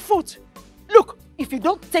 apologize my foot. Look, if you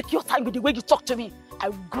don't take your time with the way you talk to me, I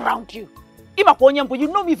will ground you. But you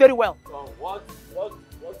know me very well. What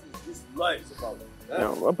is this noise about?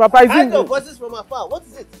 Yeah, Papa, is it your voices from afar? What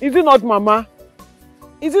is it? Is it not Mama?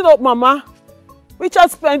 Is it not Mama?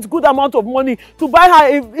 Richard spent good amount of money to buy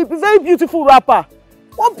her a very beautiful wrapper.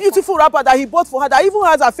 One beautiful wrapper that he bought for her that even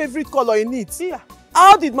has her favorite color in it. See,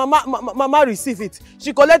 how did Mama receive it?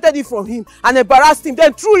 She collected it from him and embarrassed him,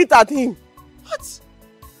 then threw it at him. What?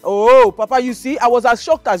 Oh, Papa, you see, I was as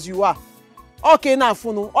shocked as you are. Okay, now,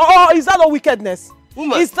 Funu. Oh, is that not wickedness?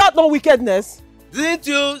 Woman. Is that not wickedness? Didn't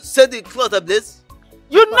you set the cloth ablaze?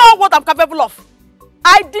 You know what I'm capable of.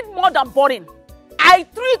 I did more than burning. I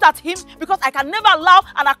threw it at him because I can never allow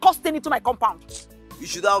an accursed stain into my compound. You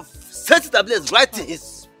should have set it ablaze right in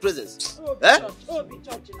his presence.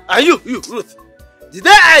 And you, Ruth, did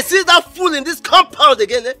I see that fool in this compound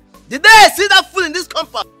again? Did I see that fool in this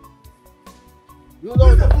compound? You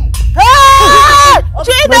know the fool. Hey!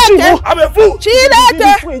 Chineke! I'm a fool!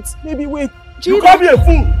 Chineke! Maybe wait. You call me a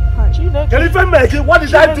fool? Can you make it? What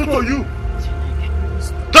did I do to you?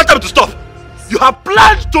 Don't tell me to stop! You have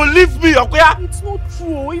planned to leave me, Okoye? It's not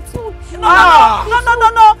true. It's not true.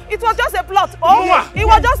 No. It was just a plot. Oh, it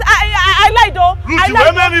was just I lied though. Ruth, you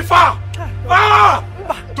made me far.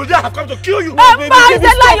 Today I have come to kill you. It's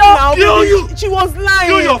a lie. Kill you. She was lying.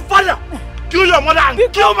 Kill your father. Kill your mother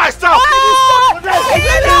and kill myself.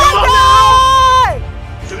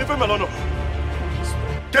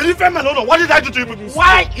 Can you leave me alone? What did I do to you people?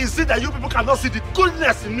 Why is it that you people cannot see the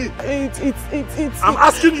goodness in me? I'm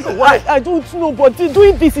asking you why. I don't know, but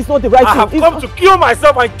doing this is not the right thing. I have come to kill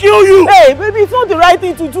myself and kill you. Hey, baby, it's not the right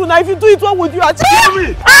thing to do. Now, if you do it, what would you achieve? Kill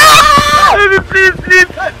me. Baby, please.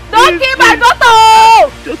 Don't kill my daughter.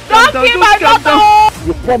 Don't kill my daughter.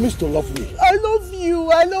 You promised to love me. I love you.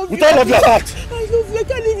 I love you. With all of your heart. I love you. I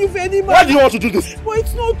can't leave you for any man. Why do you want to do this? But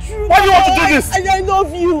it's not true. Why do you want to do this? I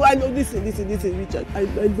love you. I know. Listen, Richard. I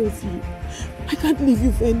love you. I can't leave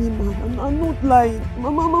you for any man. I'm not lying.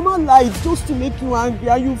 Mama lied just to make you angry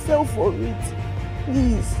and you fell for it.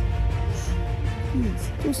 Please,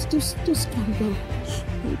 just calm down.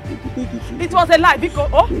 It was a lie, Biko.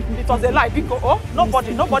 Oh, it was a lie, Biko. Oh,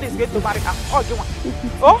 nobody is going to marry her. Oh, you want?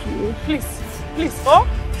 Oh, please. Oh,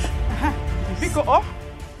 Biko. Oh.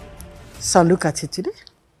 So look at it today.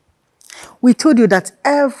 We told you that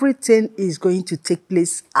everything is going to take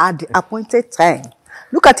place at the appointed time.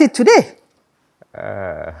 Look at it today.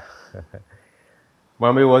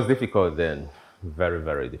 Mommy, it was difficult then. Very,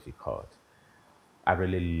 very difficult. I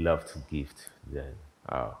really loved gift then.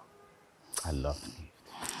 Oh, I loved gift.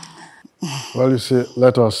 Well, you see,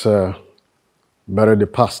 let us bury the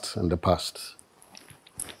past in the past.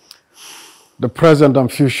 The present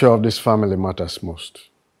and future of this family matters most.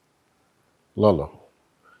 Lolo,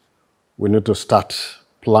 we need to start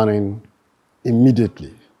planning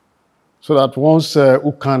immediately so that once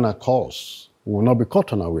Uchenna calls, we will not be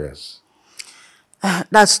caught unawares.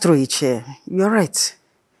 That's true, Iche. You're right.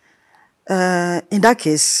 In that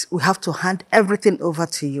case, we have to hand everything over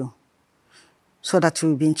to you so that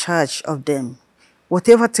you'll be in charge of them.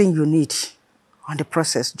 Whatever thing you need on the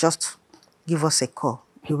process, just give us a call.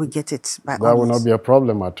 You will get it by all means. That will not be a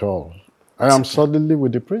problem at all. I am suddenly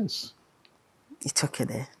with the prince. It's okay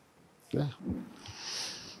there. Yeah.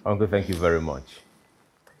 Uncle, thank you very much.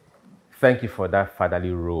 Thank you for that fatherly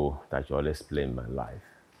role that you always play in my life.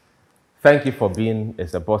 Thank you for being a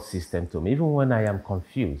support system to me, even when I am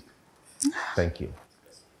confused. Thank you.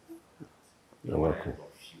 You're welcome.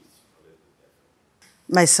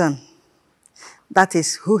 My son, that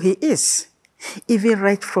is who he is. Even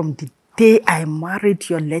right from the day I married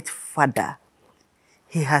your late father,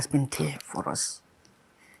 he has been there for us.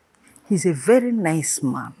 He's a very nice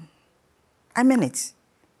man. I mean it.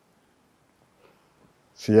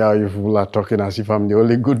 See how you people are talking as if I'm the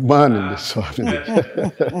only good man in this family.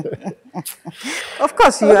 Of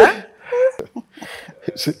course you are.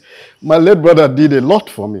 See, my late brother did a lot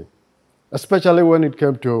for me, especially when it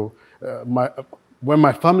came to when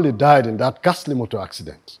my family died in that ghastly motor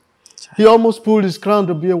accident. He almost pulled his crown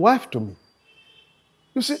to be a wife to me.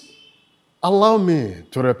 You see, allow me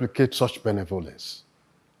to replicate such benevolence.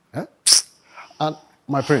 Eh? And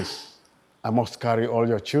my prince, I must carry all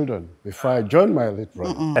your children before I join my late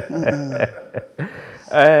brother.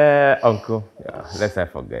 Uncle, lest I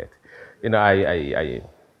forget. You know,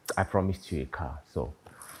 I promised you a car, so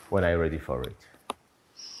when are you ready for it?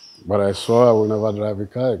 But I swore I will never drive a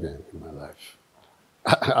car again in my life.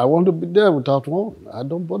 I want to be there without one. I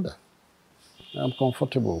don't bother. I'm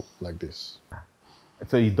comfortable like this.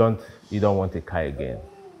 So you don't want a car again?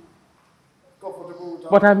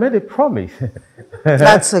 But I made a promise.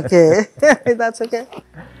 That's okay. That's okay.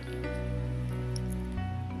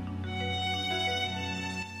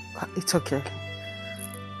 It's okay.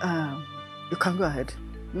 You can go ahead.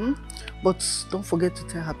 But don't forget to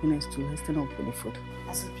tell Happiness to hasten up for the food.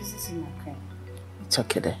 As a pieces in my cream. It's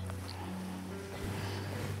okay there.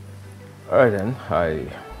 All right then,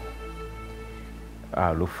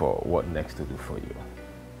 I'll look for what next to do for you.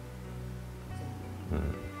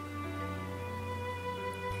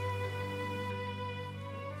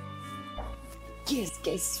 Yes,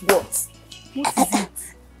 guess what? What is it?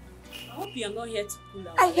 I hope you are not here to pull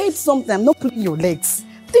out. I hate something. I'm not pulling your legs.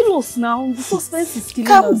 Tell us now. The suspense is killing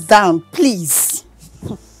Calm us. down, please.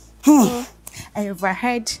 I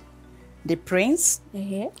overheard the prince,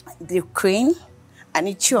 the queen, and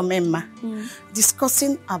Ichiomema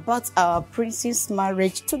discussing about our prince's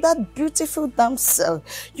marriage to that beautiful damsel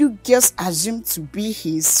you just assumed to be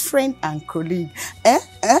his friend and colleague.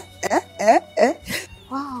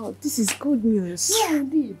 Wow, this is good news. Yeah,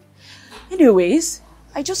 indeed. Anyways,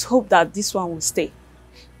 I just hope that this one will stay.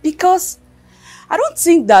 Because I don't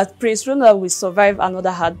think that Prince Ronald will survive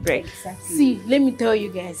another heartbreak. Exactly. See, let me tell you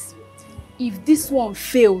guys. if this one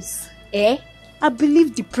fails, I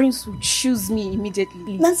believe the prince will choose me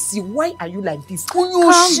immediately. Nancy, why are you like this? Calm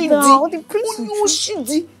down. The prince will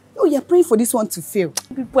choose. Oh, you're praying for this one to fail.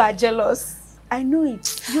 People are jealous. I know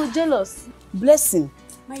it. You're jealous. Blessing.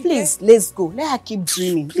 Please, let's go. Let her keep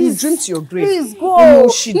dreaming. Please dream to your grave. Please go.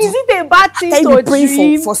 Is it a bad thing to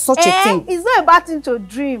dream? For such a thing. It's not a bad thing to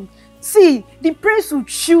dream. See, the prince will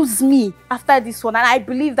choose me after this one, and I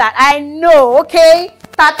believe that. I know, okay?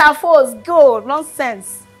 Tata force, go.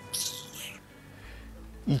 Nonsense.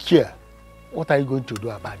 Ichia, what are you going to do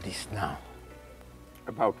about this now?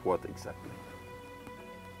 About what exactly?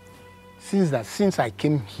 Since I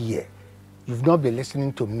came here, you've not been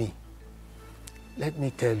listening to me. Let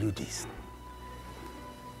me tell you this.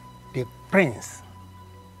 The prince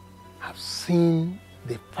have seen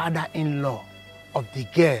the father-in-law of the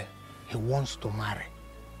girl he wants to marry.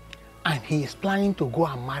 And he is planning to go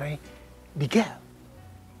and marry the girl.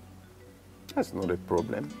 That's not a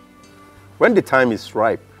problem. When the time is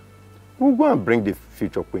ripe, we'll go and bring the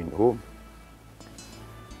future queen home.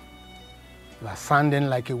 You are sounding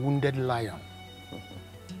like a wounded lion.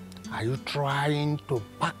 Are you trying to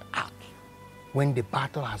back out when the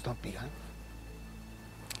battle has not begun?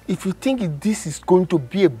 If you think this is going to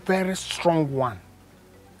be a very strong one,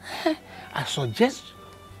 I suggest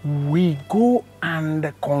we go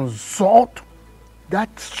and consult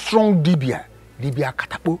that strong Dibia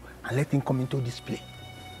Katapo, and let him come into this play.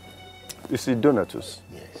 You see, Donatus,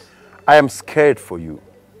 yes. I am scared for you.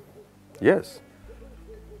 Yes.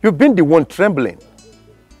 You've been the one trembling.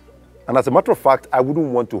 And as a matter of fact, I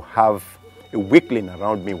wouldn't want to have a weakling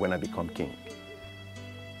around me when I become king.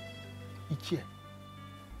 Ichie, you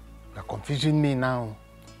are confusing me now.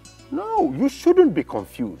 No, you shouldn't be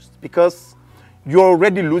confused because you're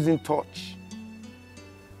already losing touch.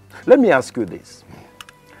 Let me ask you this.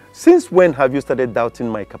 Since when have you started doubting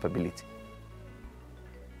my capability?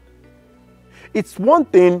 It's one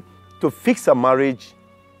thing to fix a marriage,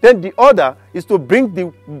 then the other is to bring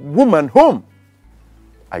the woman home.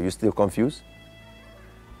 Are you still confused?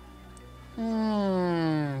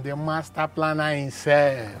 The master planner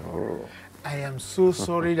himself. Oh. I am so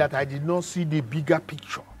sorry that I did not see the bigger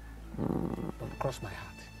picture. But cross my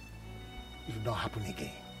heart, it will not happen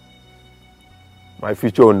again. My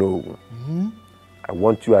future, no. I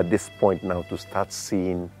want you at this point now to start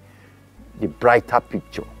seeing the brighter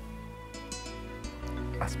picture.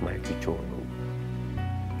 As my future, no.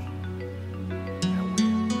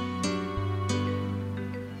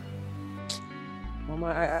 Mama,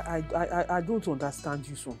 I don't understand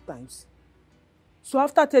you sometimes. So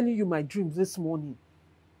after telling you my dreams this morning,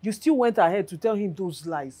 you still went ahead to tell him those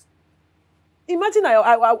lies. Imagine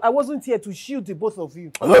I wasn't here to shield the both of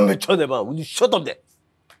you. Let me turn them out. Will you shut up there?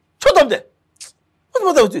 Shut up there! What's the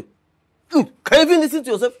matter with you? Can you even listen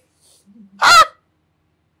to yourself? Ah!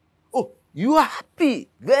 Oh, you are happy.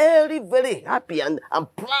 Very, very happy. And I'm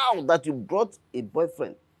proud that you brought a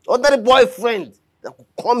boyfriend. Other boyfriend that could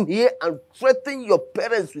come here and threaten your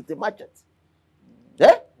parents with a machete.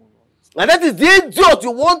 Yeah? And that is the idiot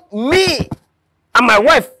you want me and my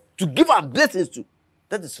wife to give our blessings to.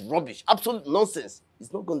 That is rubbish. Absolute nonsense.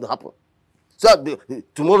 It's not going to happen. So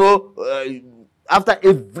tomorrow, after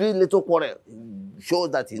every little quarrel, he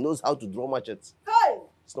shows that he knows how to draw machetes. Hey!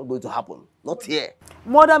 It's not going to happen. Not here.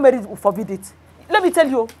 Mother Mary will forbid it. Let me tell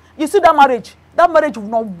you, you see that marriage will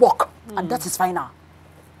not work. And that is final.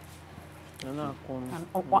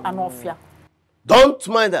 Don't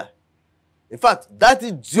mind her. In fact, that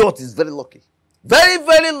idiot is very lucky. Very,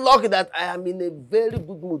 very lucky that I am in a very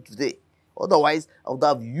good mood today. Otherwise, I would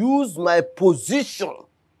have used my position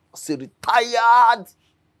as a retired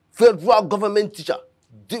federal government teacher to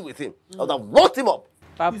deal with him. I would have locked him up.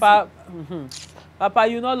 Papa, Papa,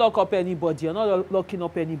 you're not lock up anybody. You're not locking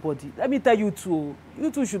up anybody. Let me tell you two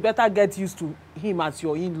should better get used to him as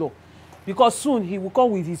your in-law. Because soon he will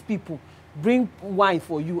come with his people, bring wine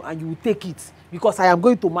for you, and you will take it. Because I am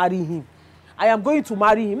going to marry him. I am going to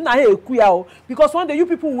marry him. Because one day you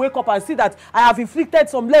people will wake up and see that I have inflicted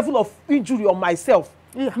some level of injury on myself.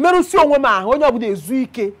 I've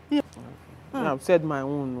said my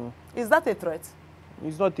own. Is that a threat?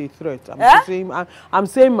 It's not a threat. I'm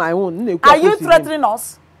saying my own. Are you threatening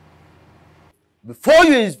us? Before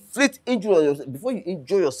you inflict injury on yourself, before you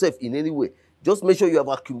injure yourself in any way, just make sure you have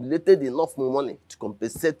accumulated enough money to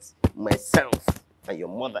compensate myself and your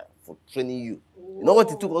mother for training you. You know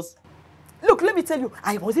what it took us? Look, let me tell you,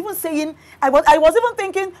 I was even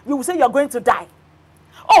thinking you will say you're going to die.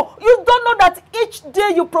 Oh, you don't know that each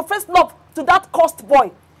day you profess love to that cursed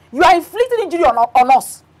boy, you are inflicting injury on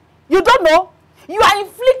us. You don't know? You are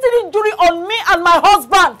inflicting injury on me and my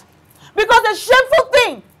husband. Because the shameful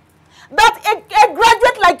thing, that a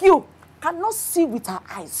graduate like you cannot see with her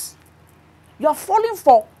eyes. You are falling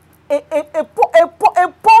for a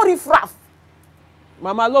poor riffraff.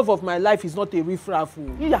 Mama, love of my life is not a riffraff.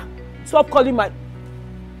 Yeah. Stop calling my...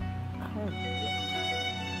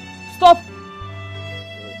 Stop.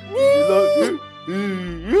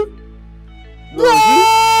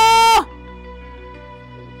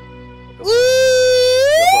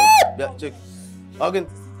 Yeah, check. Again.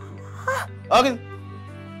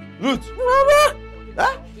 Ruth. Mama.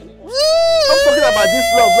 Huh? I'm talking about this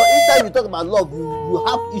love. Anytime you talk about love, you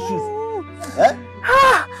have issues. Eh?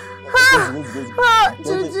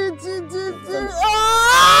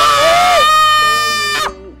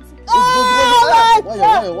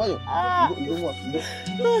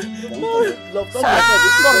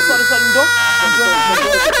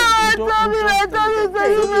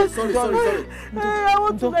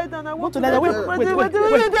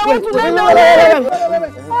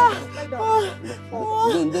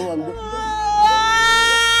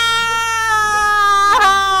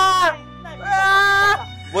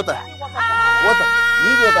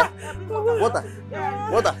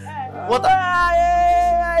 Water.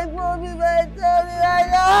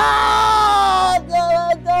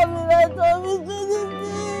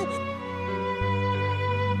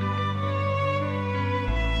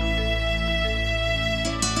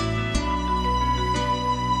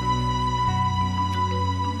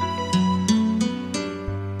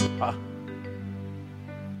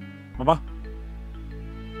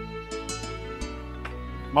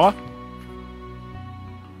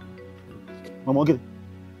 Mama, get it.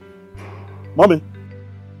 Mommy.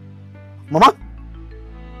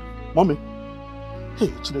 Hey,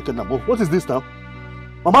 Chinenye Nnebe, what is this now?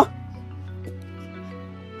 Mama.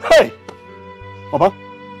 Hey. Mama,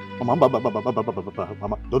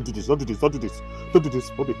 don't do this.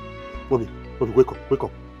 Bobby, wake up.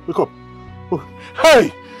 Oh.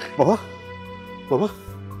 Hey. Mama.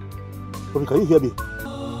 Bobby, can you hear me?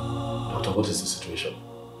 Doctor, what is the situation?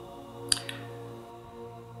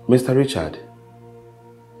 Mr. Richard,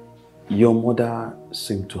 your mother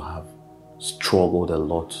seemed to have struggled a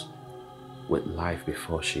lot with life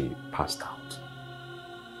before she passed out.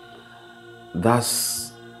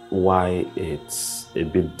 That's why it's a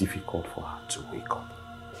bit difficult for her to wake up.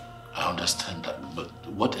 I understand that, but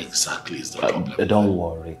what exactly is the problem? Don't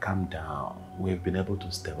worry, calm down. We've been able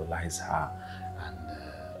to stabilize her and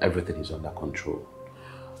everything is under control.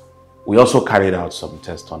 We also carried out some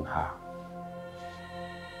tests on her.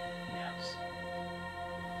 Yes.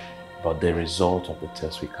 But the result of the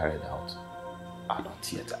tests we carried out are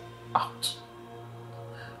not yet out.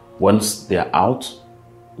 Once they are out,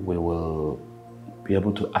 we will be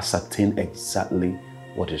able to ascertain exactly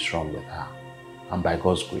what is wrong with her. And by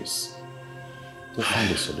God's grace, we'll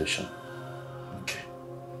find a solution. Okay.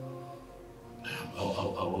 I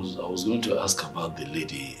was going to ask about the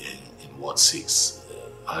lady in Ward 6.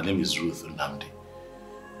 Her name is Ruth Nnebe.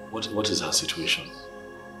 What is her situation?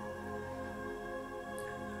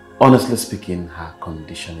 Honestly speaking, her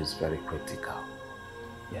condition is very critical.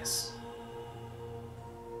 Yes.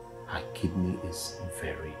 Her kidney is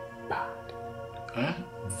very bad. Huh?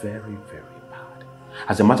 Very, very bad.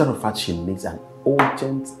 As a matter of fact, she needs an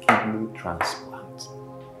urgent kidney transplant.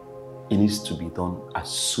 It needs to be done as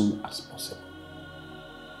soon as possible.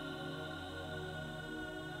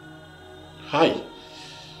 Hi.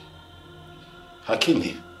 Her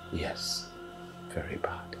kidney? Yes. Very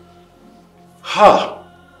bad. Ha!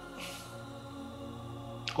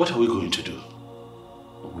 What are we going to do?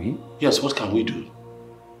 We? Yes, what can we do?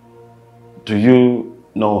 Do you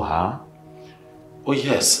know her? Oh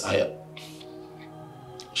yes,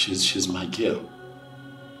 she's my girl.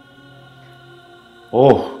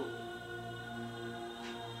 Oh.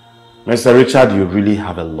 Mr. Richard, you really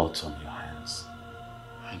have a lot on your hands.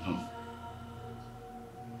 I know.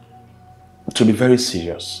 To be very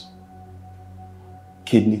serious,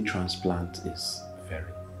 kidney transplant is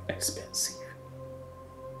very expensive.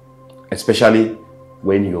 Especially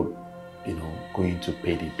when you're, going to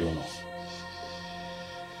pay the donor.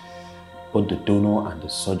 But the donor and the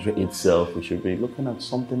surgery itself, we should be looking at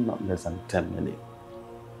something not less than 10 million.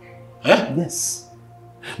 Eh? Yes.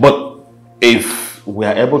 But if we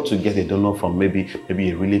are able to get a donor from maybe a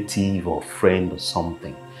relative or friend or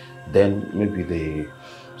something, then maybe the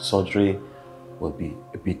surgery will be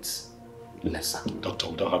a bit lesser. Doctor,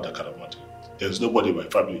 we don't have that kind of money. There's nobody in my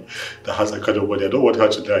family that has that kind of money. I don't want her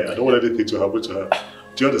to die. I don't want anything to happen to her.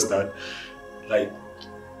 Do you understand? Like,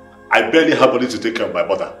 I barely have money to take care of my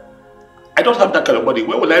mother. I don't have that kind of money.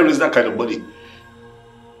 Where will I raise that kind of money?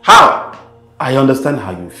 How? I understand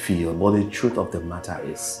how you feel, but the truth of the matter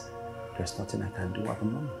is, there's nothing I can do at the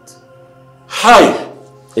moment. Hi!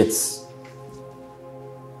 It's...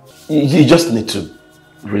 You just need to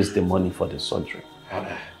raise the money for the surgery.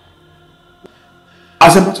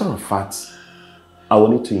 As a matter of fact, I will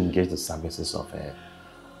need to engage the services of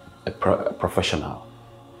a professional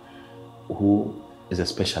who is a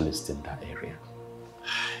specialist in that area.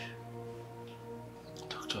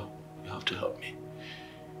 Doctor, you have to help me.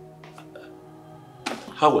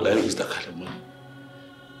 How will I raise that kind of money?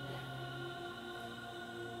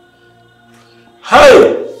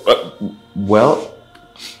 Hi! Well,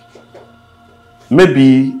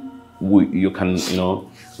 maybe you can,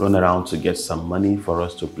 run around to get some money for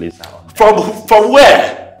us to place her on. From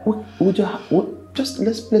where?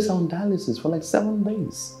 Let's place her on dialysis for like 7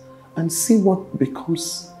 days and see what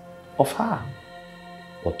becomes of her.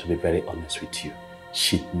 But to be very honest with you,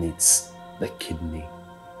 she needs the kidney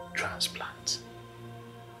transplant.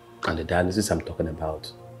 And the dialysis I'm talking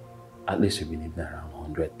about, at least you'll be needing around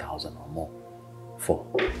 100,000 or more for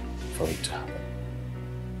it to happen.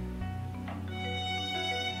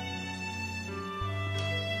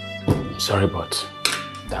 I'm sorry, but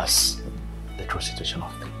that's the true situation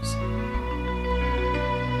of things.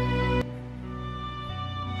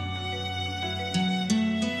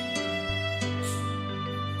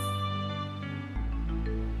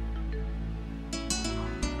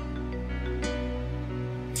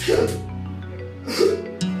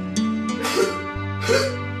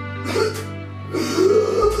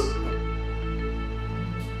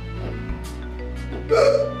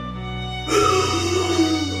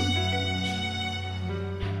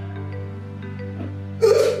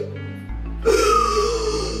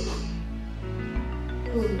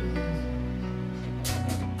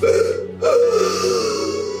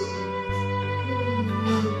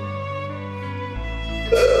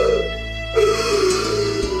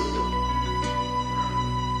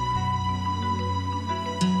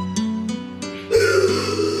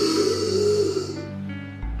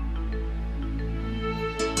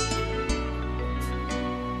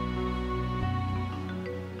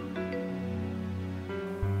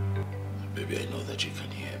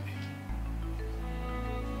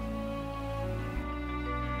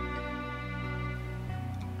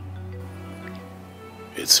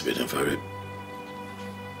 It's been a very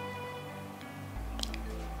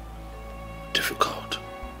difficult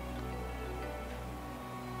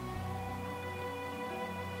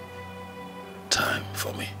time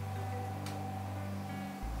for me.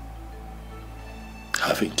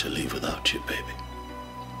 Having to live without you, baby.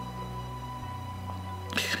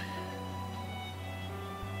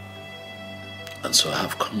 And so I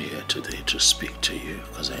have come here today to speak to you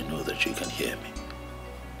because I know that you can hear me.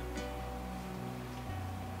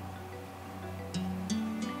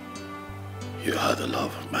 You are the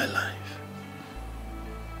love of my life,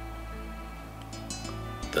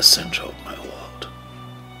 the center of my world.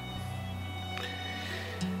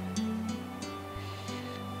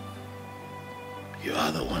 You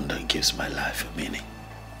are the one that gives my life a meaning.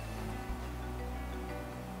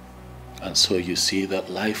 And so you see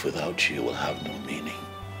that life without you will have no meaning.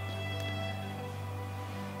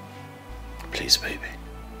 Please, baby,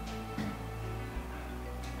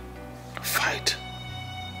 fight.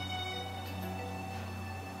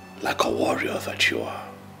 Like a warrior that you are.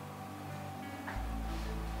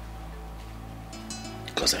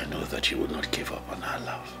 Because I know that you will not give up on our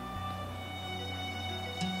love.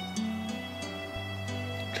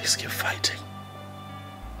 Please keep fighting.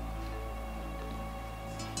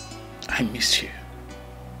 I miss you.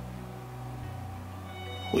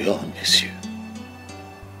 We all miss you.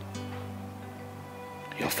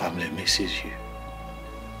 Your family misses you.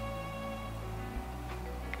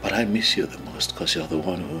 But I miss you the most because you're the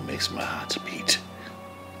one who makes my heart beat.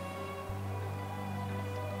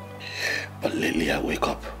 But lately I wake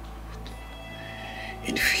up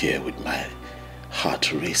in fear with my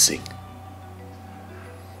heart racing.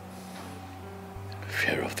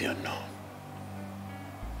 Fear of the unknown.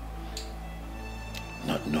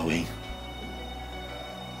 Not knowing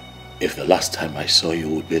if the last time I saw you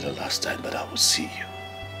would be the last time that I will see you.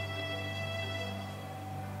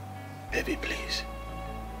 Baby, please.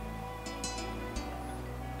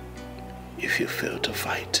 If you fail to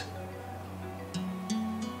fight,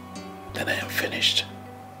 then I am finished.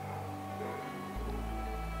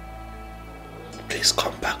 Please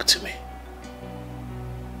come back to me.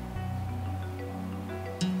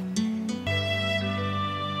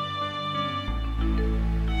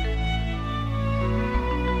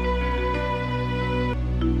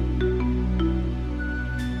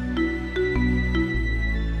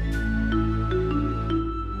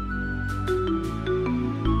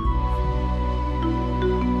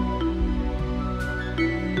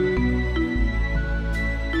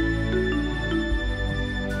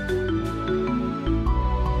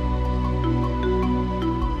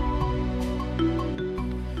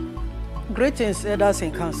 Greetings, elders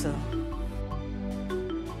in council.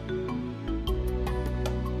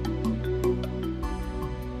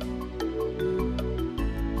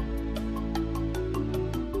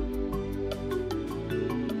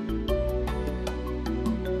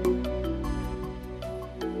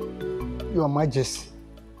 Your Majesty,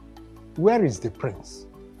 where is the prince?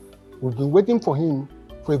 We've been waiting for him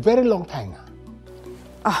for a very long time now.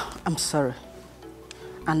 I'm sorry.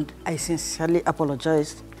 And I sincerely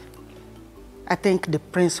apologize. I think the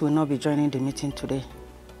prince will not be joining the meeting today.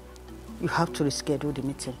 You have to reschedule the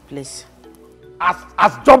meeting, please.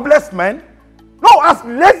 As jobless men? No, as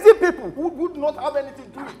lazy people who would not have anything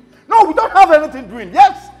doing. No, we don't have anything doing.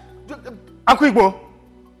 Yes. Onuigbo,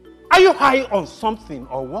 are you high on something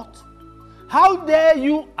or what? How dare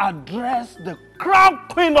you address the crown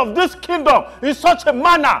queen of this kingdom in such a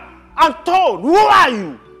manner and tone? Who are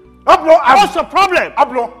you? What's your problem?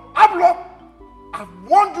 Ablo, I've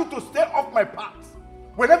warned you to stay off my path.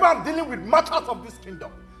 Whenever I'm dealing with matters of this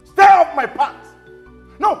kingdom, stay off my path.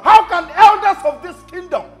 No, how can elders of this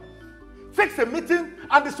kingdom fix a meeting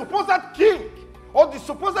and the supposed king or the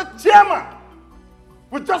supposed chairman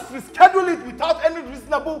will just reschedule it without any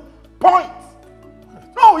reasonable point?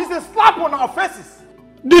 No, it's a slap on our faces.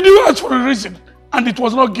 Did you ask for a reason and it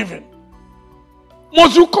was not given?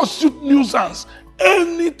 Must you constitute nuisance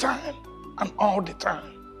anytime and all the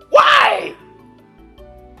time? Why?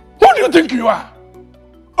 Who do you think you are?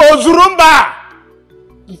 Ozurumba!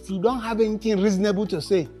 If you don't have anything reasonable to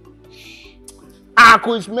say,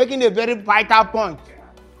 Aku is making a very vital point.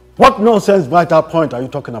 What nonsense vital point are you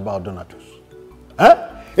talking about, Donatus?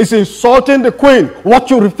 It's insulting the queen,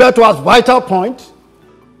 what you refer to as vital point?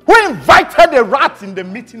 Who invited a rat in the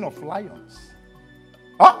meeting of lions?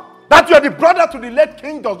 Huh? That you are the brother to the late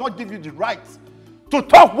king does not give you the right to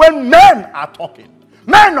talk when men are talking.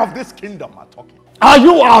 Men of this kingdom are talking. Are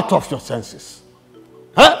you out of your senses?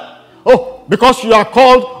 Oh, because you are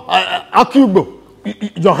called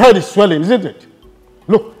Onuigbo, your head is swelling, isn't it?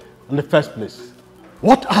 Look, in the first place,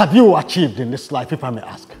 what have you achieved in this life, if I may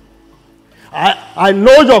ask? I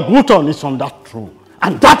know your gluten is on that throne,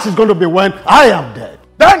 and that is going to be when I am dead.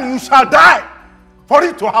 Then you shall die for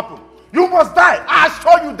it to happen. You must die. I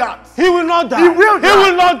assure you that. He will not die. He will die. He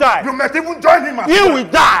will not die. You might even join him as He will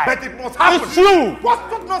die. But it must happen. It's you.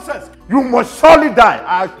 What's that nonsense? You must surely die.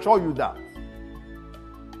 I assure you that.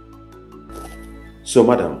 So,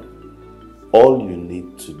 madam, all you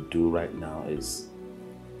need to do right now is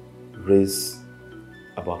raise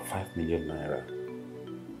about 5 million naira.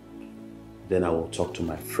 Then I will talk to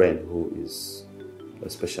my friend who is a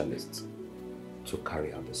specialist to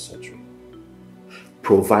carry out the surgery,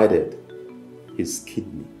 provided his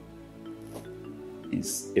kidney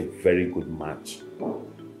is a very good match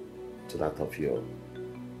to that of your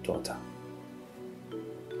daughter.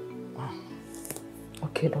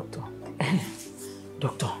 Okay, doctor.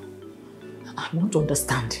 Doctor, I want to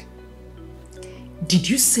understand. Did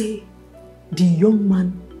you say the young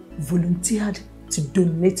man volunteered to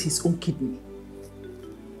donate his own kidney?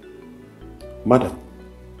 Madam,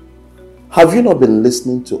 have you not been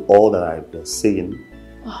listening to all that I've been saying?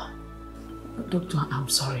 Doctor, I'm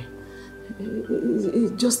sorry.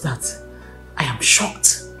 It's just that I am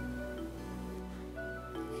shocked.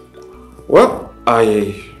 Well,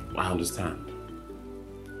 I understand.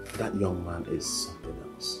 That young man is something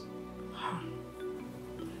else.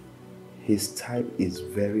 His type is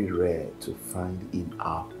very rare to find in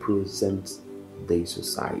our present day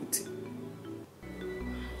society.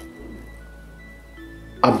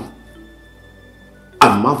 I'm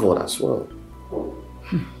marveled as well.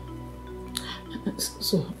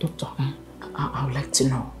 So, doctor, I would like to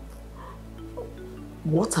know,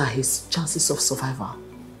 what are his chances of survival?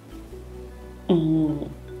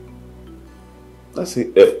 That's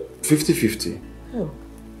it. 50-50. Oh.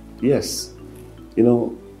 Yes. You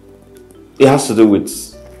know, it has to do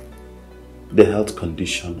with the health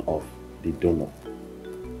condition of the donor.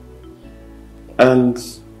 And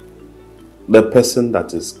the person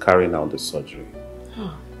that is carrying out the surgery.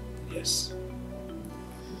 Oh. Yes.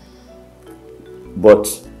 But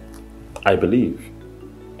I believe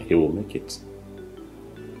he will make it.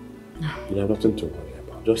 You have nothing to worry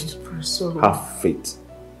about. Just have faith.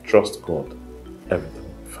 Trust God. Everything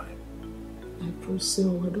will be fine. I pray so.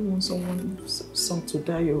 I don't want someone to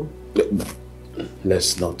die.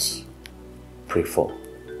 Let's not pray for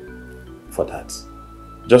that.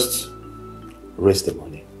 Just raise the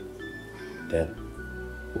money. Then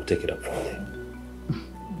we'll take it up from there.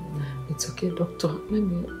 It's okay, doctor. Let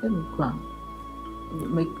me go and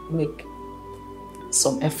make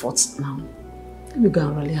some efforts now. Let me go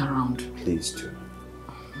and rally around. Please do.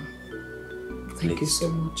 Thank you so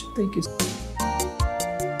much. Thank you.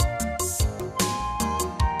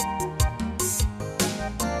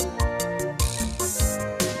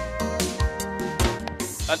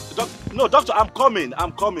 No, doctor, I'm coming.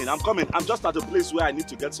 I'm just at a place where I need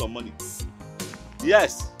to get some money.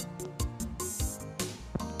 Yes.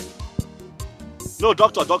 No,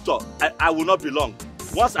 doctor, I will not be long.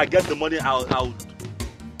 Once I get the money, I'll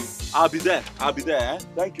be there. Eh?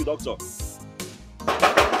 Thank you, doctor.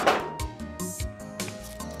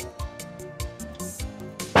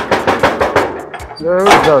 Yeah,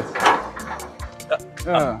 who's that?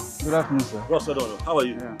 Yeah, good afternoon, sir. Ross, how are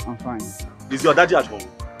you? Yeah, I'm fine. Is your daddy at home?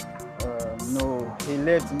 No, he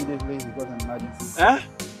left immediately. He got an emergency. Eh?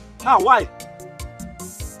 Why?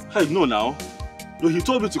 Hey, no now. No, he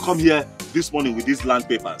told me to come here this morning with these land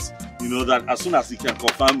papers. You know, that as soon as he can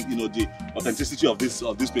confirm, the authenticity of these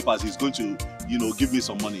papers, he's going to, give me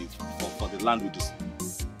some money for the land with this.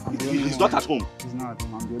 He's not at home. He's not at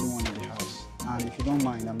home. I'm the only one in the house. And if you don't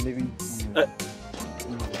mind, I'm leaving somewhere.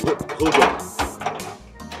 Hold on.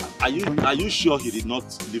 Are you sure he did not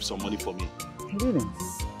leave some money for me? He didn't.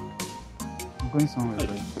 I'm going somewhere.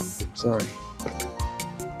 Sorry.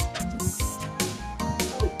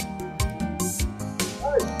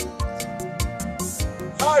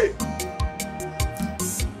 Hi.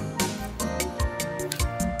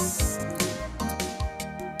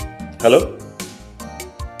 Hello?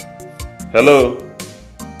 Hello?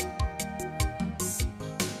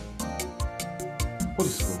 What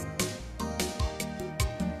is wrong?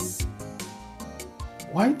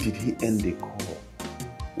 Why did he end the call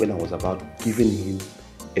when I was about giving him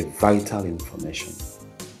a vital information?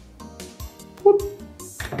 What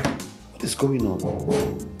is going on?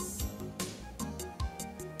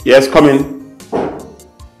 Yes, come in.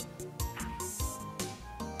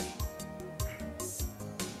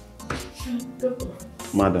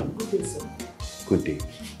 Madam. Good day, sir. Good day.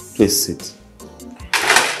 Please sit.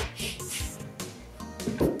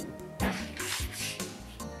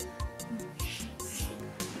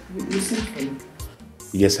 You sent for me?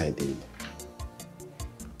 Yes, I did.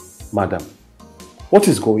 Madam, what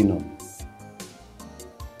is going on?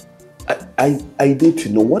 I need to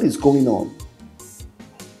know what is going on.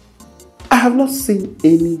 I have not seen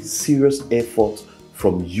any serious effort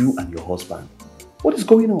from you and your husband. What is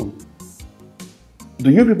going on? Do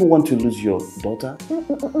you people want to lose your daughter? No.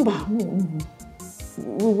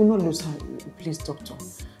 We will not lose her. Please, doctor.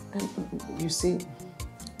 You see,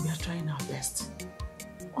 we are trying our best.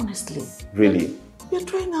 Honestly. Really? We are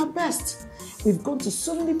trying our best. We've gone to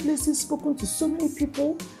so many places, spoken to so many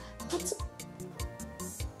people, but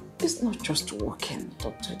it's not just working,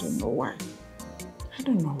 doctor. I don't know why.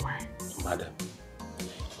 Madam,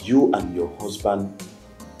 you and your husband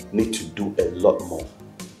need to do a lot more.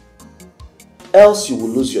 Else you will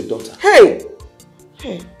lose your daughter. Hey!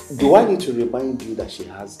 Do I need to remind you that she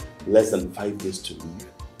has less than 5 days to live?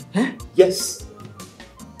 Huh? Yes.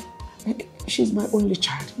 She's my only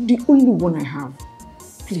child, the only one I have.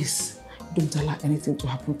 Please, don't allow anything to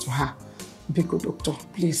happen to her. Be good, doctor,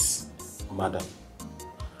 please. Madam,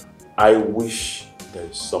 I wish there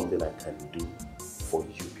is something I can do for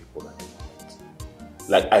you people at the moment.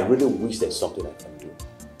 Like, I really wish there's something I can do.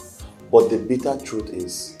 But the bitter truth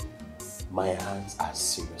is, my hands are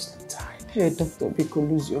seriously tied. Hey, doctor, we could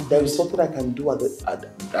lose your hands. There is something I can do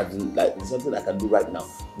something I can do right now.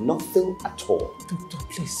 Nothing at all. Doctor,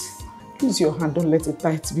 please. Use your hand, don't let it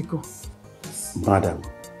tight, Biko. Madam,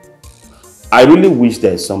 I really wish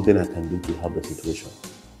there is something I can do to help the situation.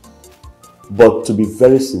 But to be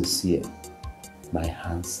very sincere, my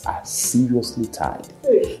hands are seriously tied.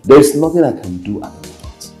 Hey. There is nothing I can do at the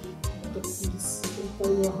moment. Please, don't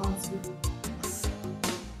tie your hands, Biko.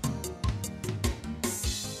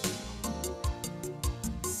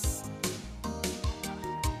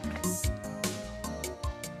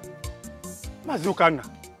 Mazukana,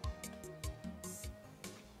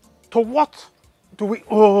 to what do we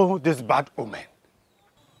owe this bad omen?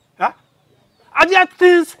 Huh? Are there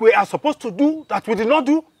things we are supposed to do that we did not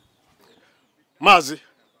do? Mazi,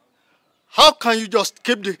 how can you just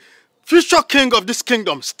keep the future king of this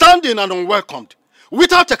kingdom standing and unwelcomed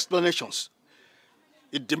without explanations?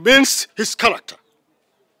 It demeans his character.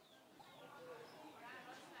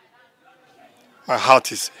 My heart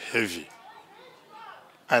is heavy.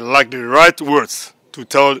 I lack the right words to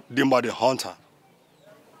tell Dimba the hunter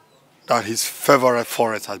that his favorite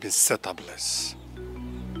forest has been set ablaze.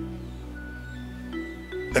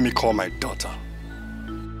 Let me call my daughter.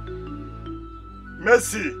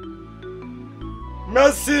 Mercy!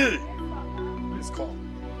 Mercy! Please call.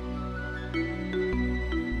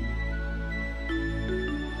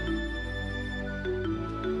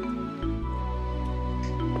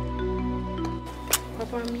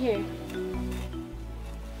 Papa, I'm here.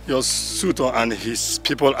 Your suitor and his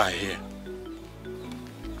people are here.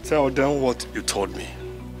 Tell them what you told me.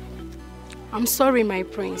 I'm sorry, my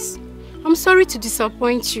prince. I'm sorry to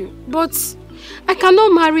disappoint you, but I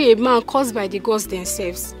cannot marry a man caused by the gods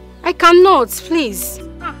themselves. I cannot, please.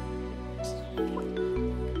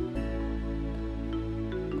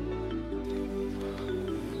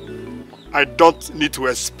 I don't need to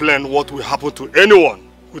explain what will happen to anyone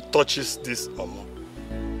who touches this Omo.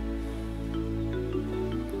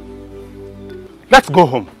 Let's go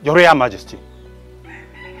home, Your Royal Majesty.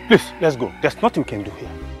 Please, let's go. There's nothing we can do here.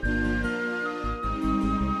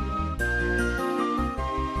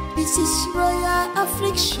 This is royal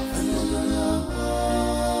affliction.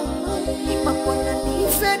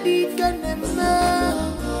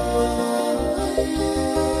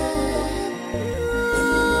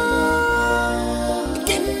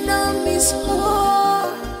 Kingdom is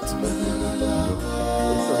hot.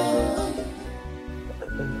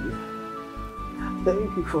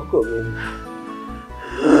 Thank you for coming.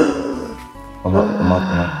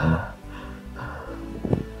 Mama.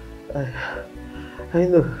 I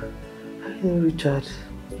know Richard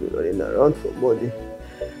has been running around for money.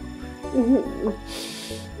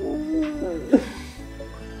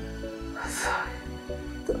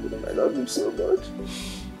 I love him so much.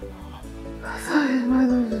 I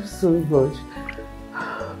love him so much.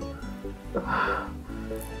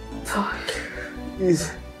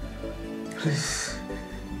 Please,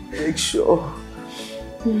 make sure.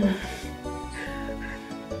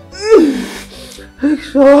 Make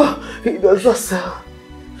sure he does not sell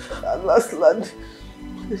that last land.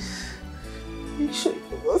 Please, make sure he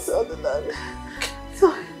does not sell the land.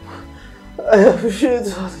 Sorry. I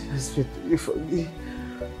appreciate all you have been doing for me.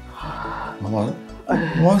 Mama,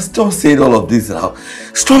 stop saying all of this now.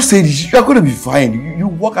 Stop saying this. You are going to be fine. You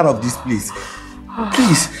walk out of this place.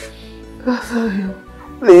 Please.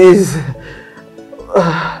 Please.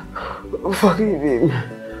 Forgive him.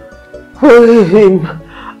 Forgive him.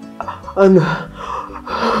 And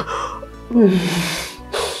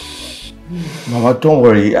Mama, don't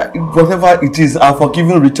worry. Whatever it is, I've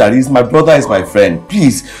forgiven Richard. He's my brother, he's my friend.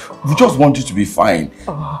 Please, we just want you to be fine.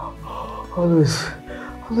 Always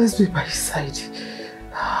be by his side.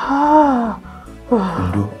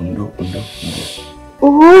 Undo.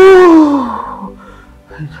 Oh,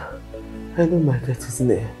 I know my death is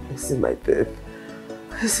near. I see my death.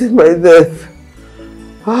 It's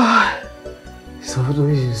of no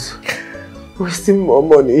use wasting more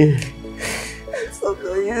money. It's of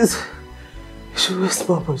no use. You should waste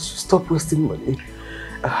more money. You should stop wasting money.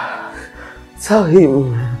 Tell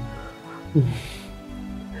him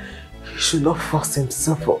he should not force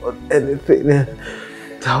himself on anything.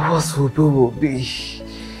 That will be.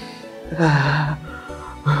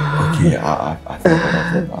 Okay, I've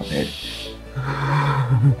heard.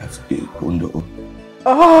 Undo.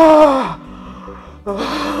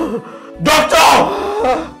 Doctor!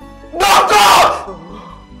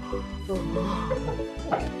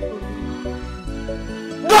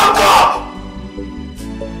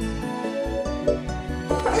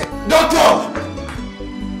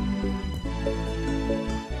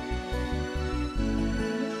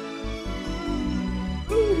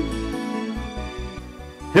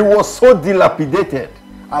 He was so dilapidated,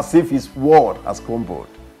 as if his world has crumbled.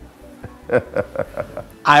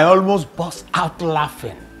 I almost burst out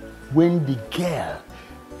laughing when the girl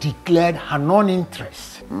declared her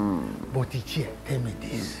non-interest. But Ichie, tell me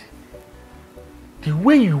this. The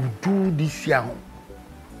way you do this young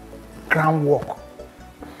groundwork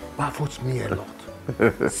baffles me a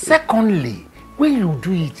lot. Secondly, when you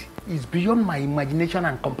do it, it's beyond my imagination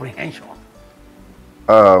and comprehension.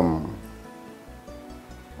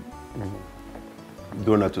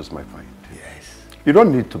 Donatus, my friend. Yes. You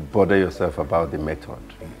don't need to bother yourself about the method.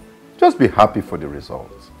 Just be happy for the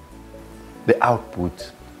results. The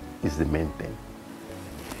output is the main thing.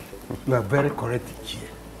 You are very correct, Ichie.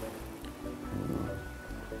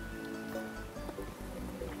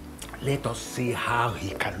 Let us see how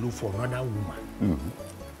he can look for another woman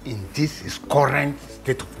in this his current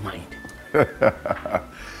state of mind.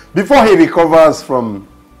 Before he recovers from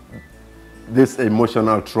this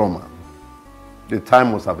emotional trauma, the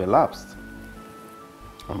time must have elapsed.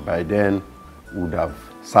 And by then, would have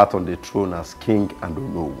sat on the throne as king and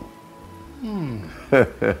Onowu.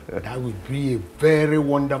 That would be a very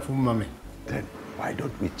wonderful moment. Then why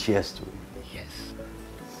don't we cheers to it? Yes.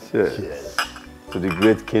 Cheers. To the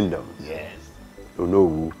great kingdom. Yes.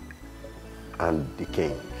 Onowu and the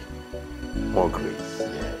king. More grace.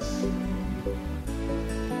 Yes.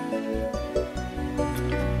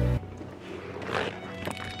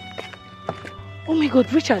 Oh my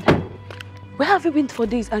God, Richard. Where have you been for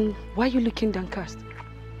days and why are you looking downcast?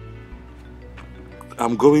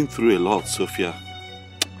 I'm going through a lot, Sophia.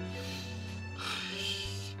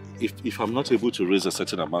 If I'm not able to raise a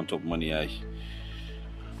certain amount of money,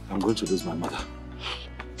 I'm going to lose my mother.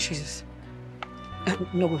 Jesus.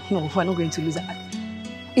 No, we're not going to lose that.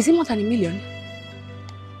 Is it more than $1 million?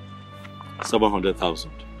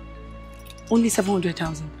 700,000. Only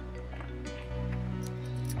 700,000.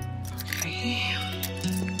 Okay.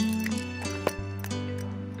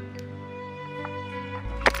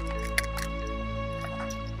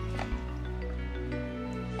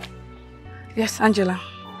 Yes, Angela.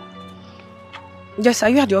 Yes, are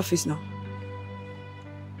you at the office now?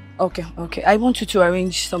 Okay. I want you to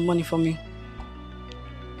arrange some money for me.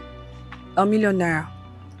 ₦1 million.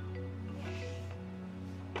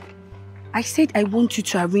 I said I want you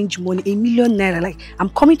to arrange money, ₦1 million. Like, I'm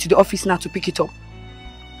coming to the office now to pick it up.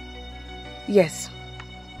 Yes.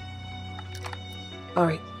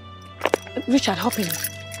 Alright. Richard, hop in.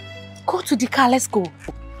 Go to the car, let's go.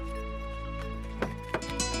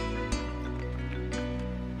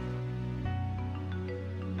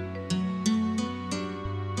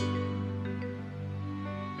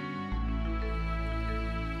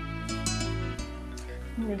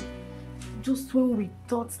 Just when we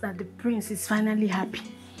thought that the prince is finally happy,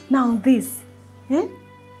 now this, eh?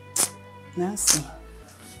 Nancy,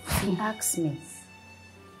 if you ask me,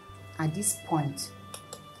 at this point,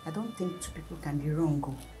 I don't think two people can be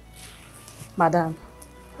wrong. Madam,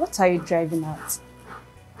 what are you driving at?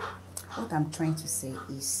 What I'm trying to say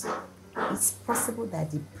is, it's possible that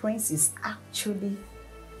the prince is actually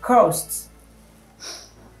cursed.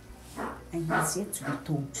 And he's yet to be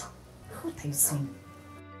told. What are you saying?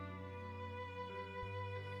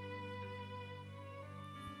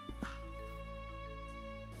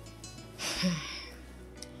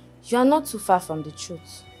 You are not too far from the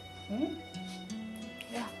truth.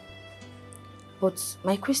 Yeah. But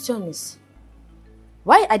my question is,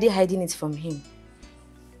 why are they hiding it from him?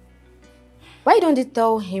 Why don't they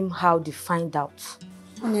tell him how they find out?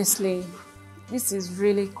 Honestly, this is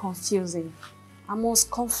really confusing. I must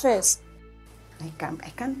confess. I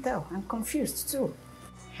can't tell. I'm confused too.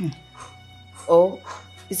 Or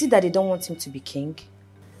is it that they don't want him to be king?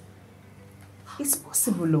 It's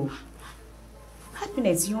possible, though.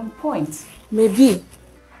 Happiness, you're on point. Maybe.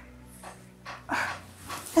 I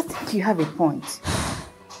think you have a point.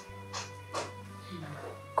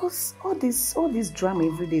 Because all this drama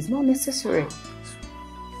every day is not necessary.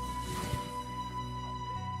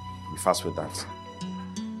 Be fast with that.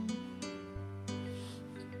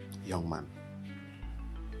 Young man,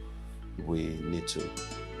 we need to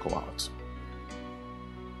go out.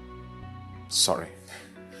 Sorry.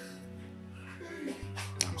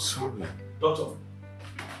 I'm sorry. Doctor,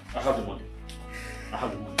 I have the money.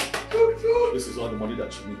 This is all the money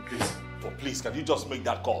that you need, please. Oh, please, can you just make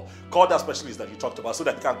that call? Call that specialist that you talked about so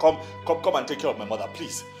that he can come and take care of my mother,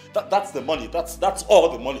 please. That's the money. That's all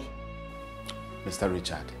the money. Mr.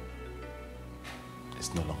 Richard,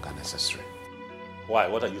 it's no longer necessary. Why?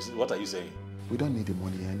 What are you saying? We don't need the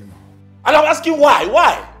money anymore. And I'm asking why?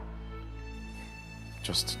 Why?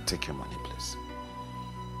 Just take your money, please.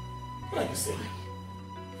 What are you saying?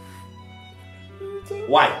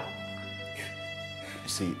 Why? You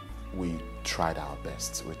see, we tried our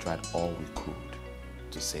best. We tried all we could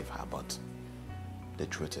to save her, but the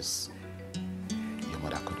truth is, your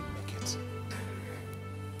mother couldn't make it.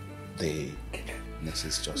 The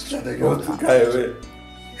nurses just rolled her out.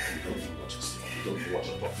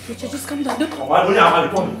 Richard, just calm down. Don't come.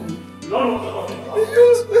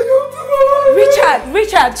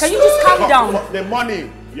 Richard, can you just calm down? The money,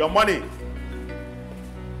 your money.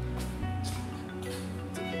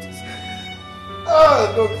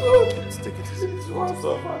 Doctor. Take it easy. This one's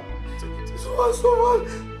so bad. Take it easy. This one's so bad.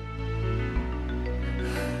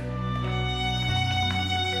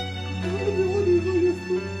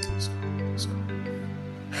 Let's go.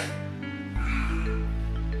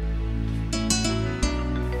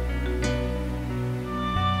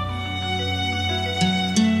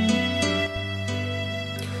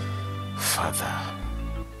 Father,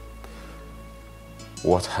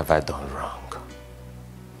 what have I done wrong?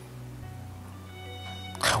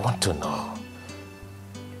 I want to know,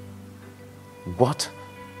 what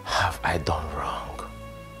have I done wrong?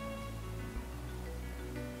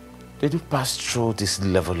 Did you pass through this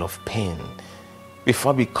level of pain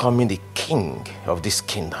before becoming the king of this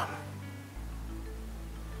kingdom?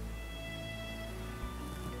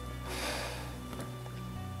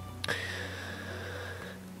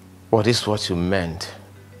 What is what you meant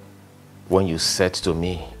when you said to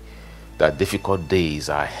me that difficult days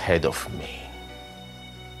are ahead of me?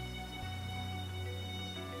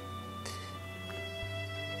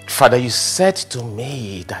 Father, you said to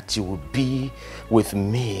me that you would be with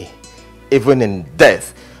me even in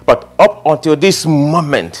death. But up until this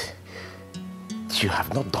moment, you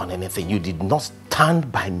have not done anything. You did not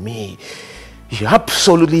stand by me. You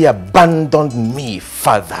absolutely abandoned me,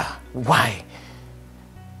 Father. Why?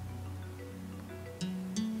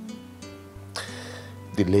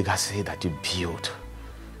 The legacy that you built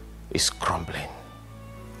is crumbling.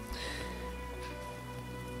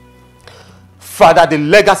 Father, the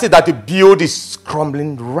legacy that you build is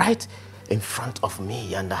crumbling right in front of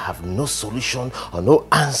me, and I have no solution or no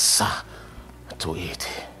answer to it.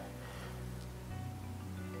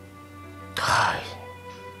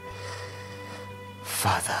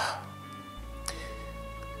 Father,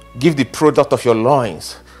 give the product of your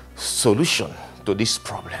loins solution to this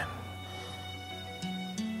problem.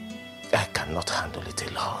 I cannot handle it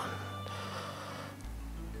alone.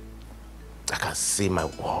 I can see my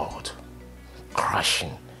world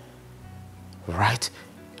crashing right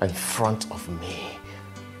in front of me,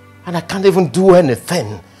 and I can't even do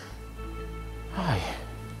anything.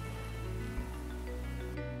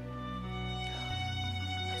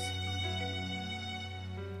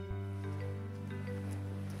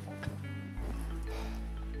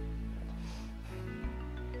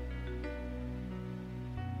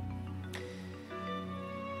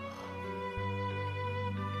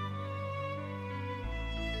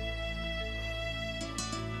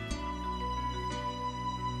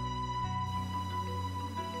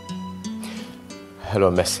 Hello,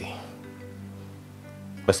 Mercy.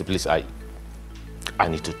 Mercy, please, I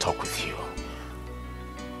need to talk with you.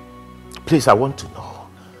 Please, I want to know.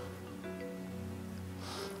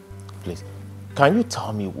 Please, can you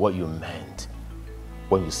tell me what you meant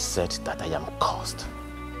when you said that I am cursed?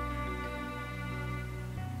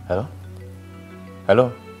 Hello?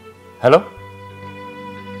 Hello? Hello?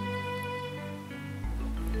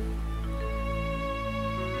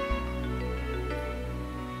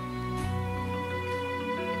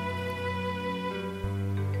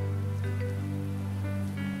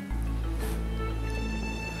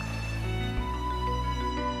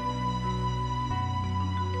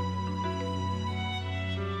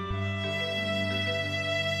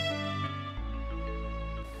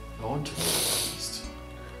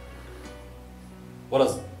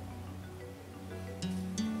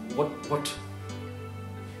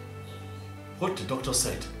 What the doctor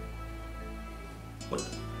said?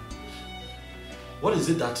 What is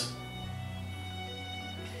it that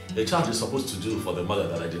a child is supposed to do for the mother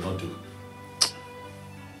that I did not do?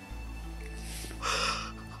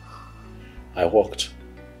 I worked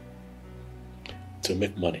to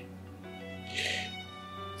make money,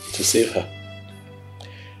 to save her.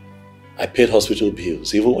 I paid hospital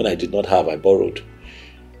bills. Even when I did not have, I borrowed.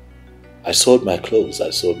 I sold my clothes,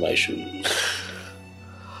 I sold my shoes.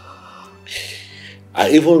 I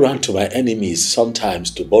even ran to my enemies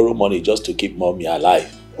sometimes to borrow money just to keep mommy alive.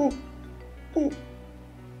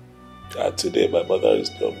 And today my mother is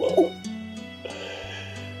no more.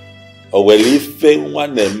 Oh, well, if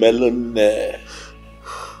one melon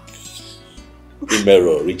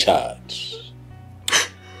Imero, Richard.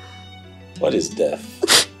 What is death?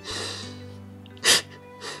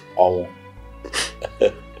 Oh.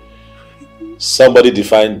 Somebody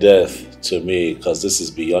define death to me, because this is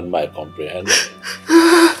beyond my comprehension.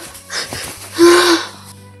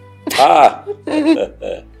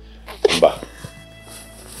 Mba.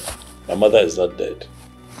 My mother is not dead.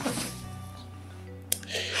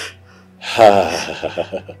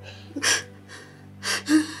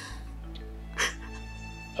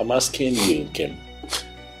 I'm asking you, Kim.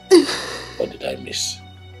 What did I miss?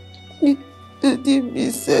 You didn't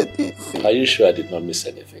miss anything. Are you sure I did not miss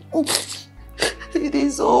anything? It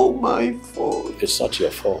is all my fault. It's not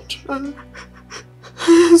your fault.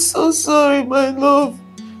 I'm so sorry, my love.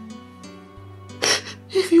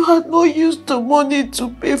 If you had not used the money to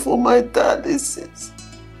pay for my dialysis,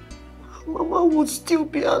 Mama would still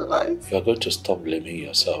be alive. You are going to stop blaming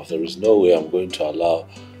yourself. There is no way I'm going to allow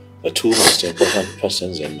the two most important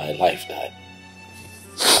persons in my life die.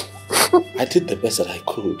 I did the best that I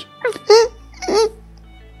could.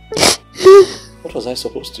 What was I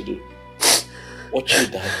supposed to do? Watch you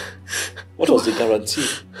die? What was the guarantee?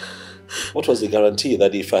 What was the guarantee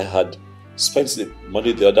that if I had spent the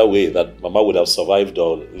money the other way, that Mama would have survived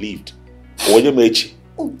or lived? She would have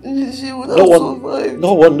survived.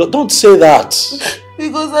 No one, don't say that.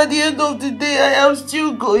 Because at the end of the day, I am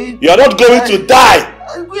still going to You are not going to die.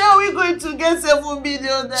 Where are we going to get 7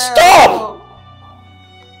 million naira? Stop!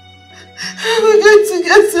 We're going to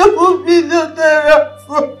get 7 million naira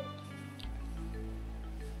from...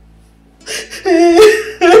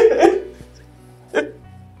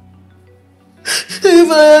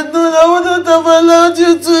 I had known, I wouldn't have allowed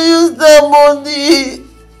you to use that money.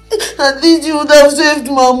 At least you would have saved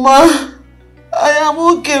Mama. I am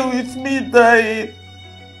okay with me dying.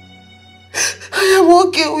 I am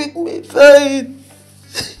okay with me dying.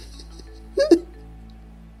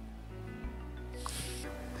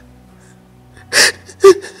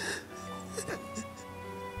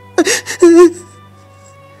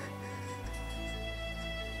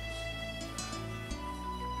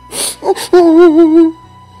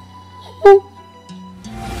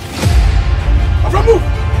 Afra, move!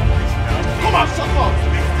 Come on, shut up!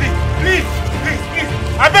 Please!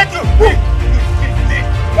 I beg you! Please!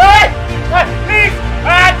 Hey! Hey! Please!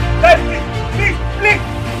 Hey! Please!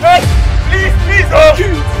 Hey! Please! Oh!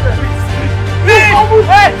 Please!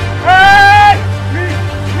 Hey! Hey! Please!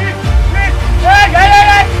 Hey!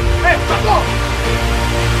 Hey! Shut up!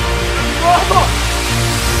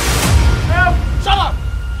 Shut up!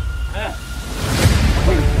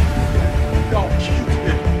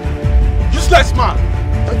 Useless man!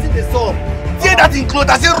 That's in the song. Tear that in clothes,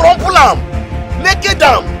 I say rumple am. Naked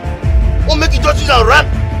am. Or make you just use and run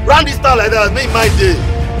this town like that, make my day.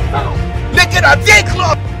 Naked am, tear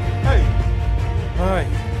clothes. Hey!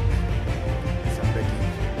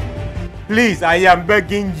 Please, I am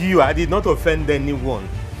begging you. I did not offend anyone.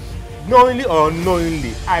 Knowingly or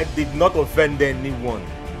unknowingly, I did not offend anyone.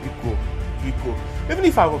 You go. Even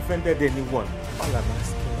if I've offended anyone, all I'm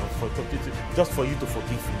asking just for you to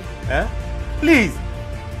forgive me. Eh? Please,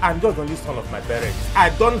 I'm just the only son of my parents. I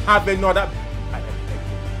don't have any other. I am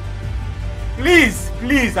begging you.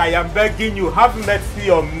 Please, I am begging you. Have mercy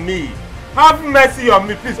on me. Have mercy on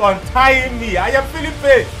me, please. Untie me. I am feeling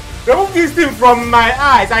pain. Remove this thing from my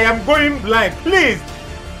eyes. I am going blind. Please.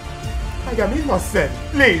 I am innocent.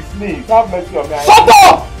 Please, have mercy on me. Shut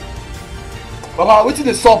up! Baba, what's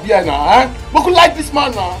the stop here now, eh? But you like this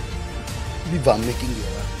man now? Leave am making the rant.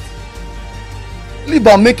 Leave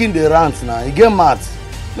am making the rant now. You get mad.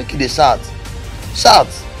 Make it a shout. Shout.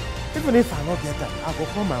 Even if I don't get that, I go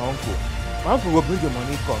call my uncle. My uncle will bring the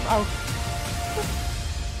money come.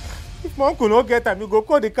 If my uncle don't get them, you go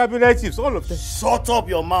call the cabinet chiefs, all of them. Shut up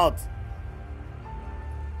your mouth.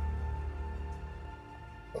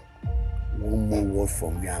 One more word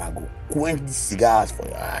from me and I go quench these cigars for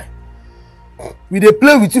your eye. We dey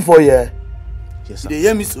play with you for here. Yes, sir. You dey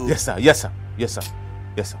hear me so? Yes, sir.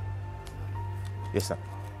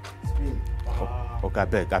 Oga,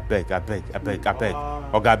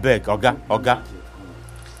 beg. Oga.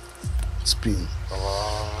 Spin.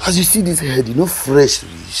 As you see this head, you know fresh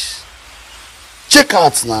reach. Check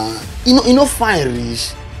out now. You know fine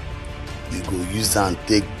reach. You go use and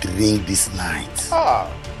take drink this night.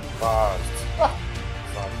 Fast.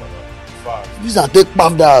 Use and take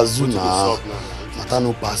puff that azul now. Matter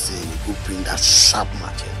no pass you go bring that sharp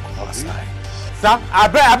machete come outside. Sir, I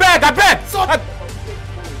beg.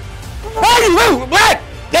 Wait!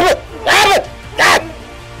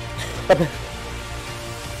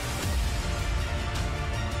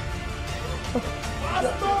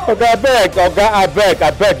 Oga, I beg, I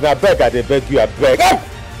dey beg you, I beg.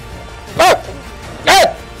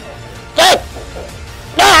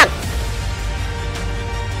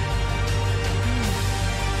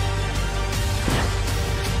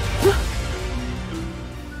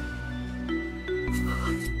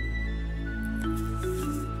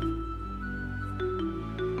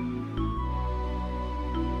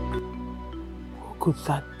 Who could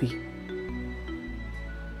that be?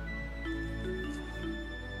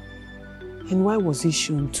 And why was he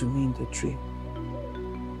shown to me in the dream?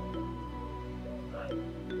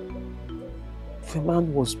 The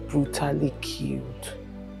man was brutally killed.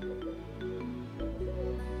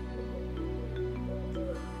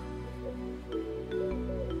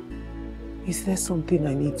 Is there something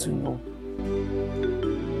I need to know?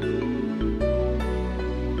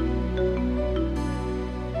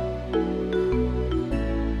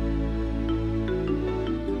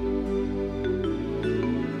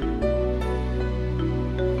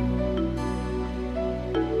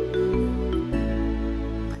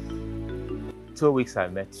 2 weeks I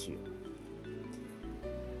met you.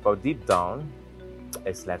 But deep down,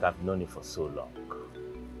 it's like I've known you for so long.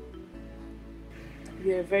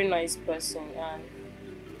 You're a very nice person, and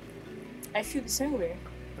I feel the same way.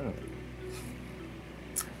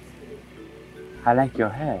 I like your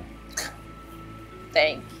hair.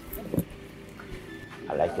 Thank you.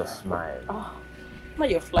 I like your smile. Oh, now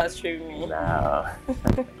you're flattering me. No.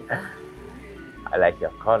 I like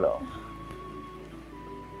your color.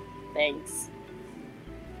 Thanks.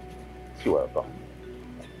 You're welcome.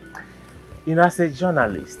 You know, as a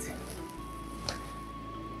journalist,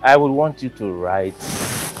 I would want you to write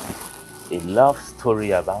a love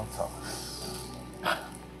story about us.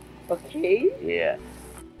 Okay. Yeah.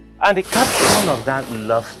 And the caption of that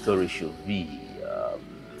love story should be,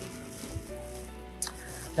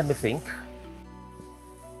 let me think.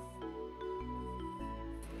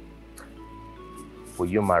 Will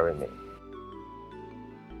you marry me?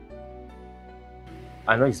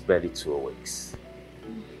 I know it's barely 2 weeks,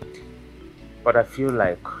 but I feel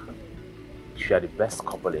like you are the best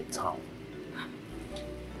couple in town.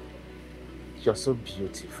 You're so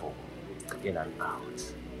beautiful in and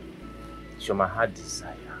out. You're my heart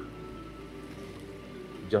desire.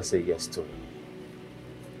 Just say yes to me.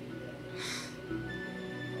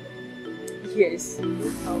 Yes.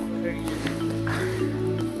 It's so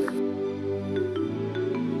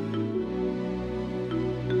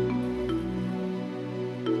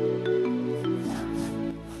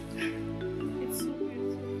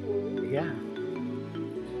beautiful. Yeah.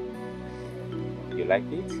 You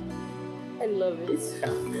like it? I love it.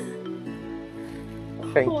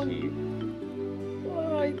 Thank you.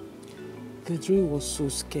 The dream was so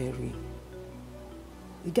scary.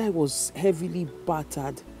 The guy was heavily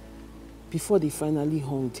battered before they finally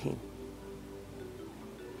hanged him.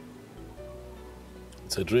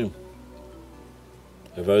 It's a dream.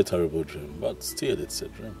 A very terrible dream, but still it's a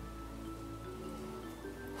dream.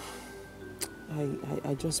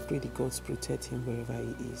 I just pray the gods protect him wherever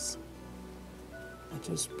he is. I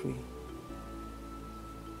just pray.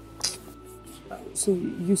 So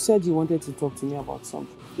you said you wanted to talk to me about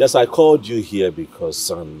something? Yes, I called you here because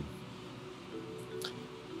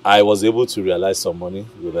I was able to realize some money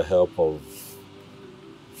with the help of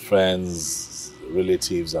friends,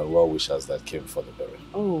 relatives, and well-wishers that came for the burial.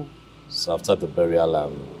 Oh. So after the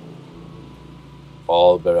burial,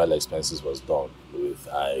 all burial expenses was done with,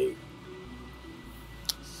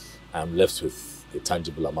 I'm left with a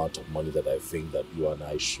tangible amount of money that I think that you and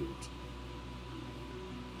I should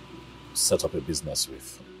set up a business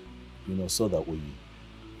with, so that we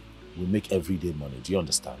make everyday money. Do you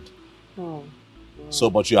understand? Oh. So,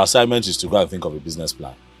 but your assignment is to go and think of a business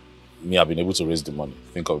plan. Me, I've been able to raise the money.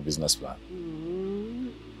 Think of a business plan.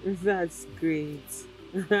 That's great.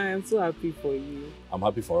 I'm so happy for you. I'm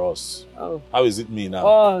happy for us. Oh. How is it me now?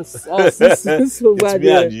 Us. So it's bad. me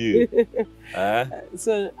and you.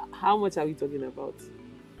 So, how much are we talking about?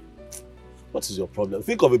 What is your problem?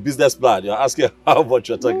 Think of a business plan. You're asking how much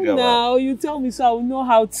you're talking about. Now you tell me so I will know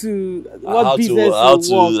how to How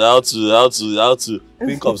to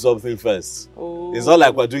think of something first. Oh. It's not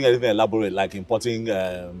like we're doing anything elaborate, like importing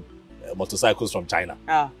motorcycles from China.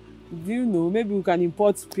 Do you know? Maybe we can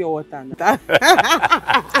import pure water.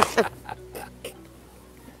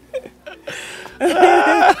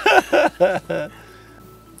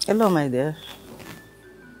 Hello, my dear.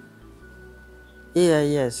 Yeah,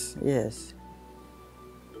 yes.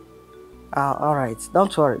 All right.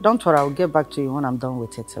 Don't worry. I'll get back to you when I'm done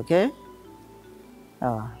with it, okay?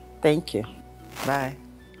 Thank you. Bye.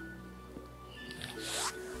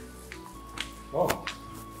 Oh.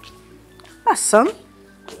 Son.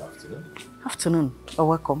 Good afternoon. Afternoon.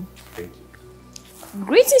 Welcome. Thank you.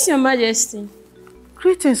 Greetings, Your Majesty.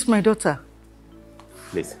 Greetings, my daughter.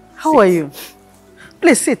 Please. How are you?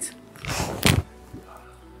 Please sit.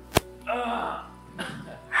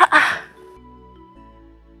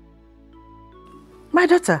 My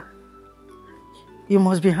daughter, you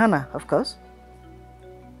must be Hannah, of course.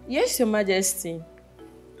 Yes, Your Majesty.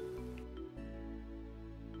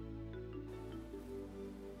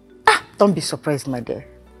 Don't be surprised, my dear.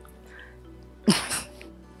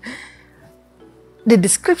 The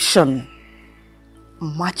description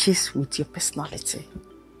matches with your personality.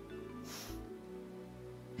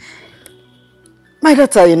 My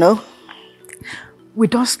daughter, we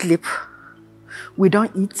don't sleep, we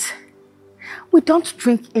don't eat, we don't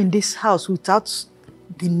drink in this house without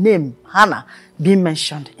the name Hannah being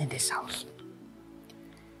mentioned in this house.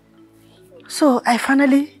 So I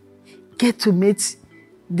finally get to meet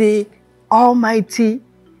the almighty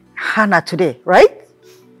Hannah today, right?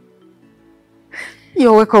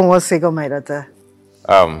 You're welcome once again, my daughter.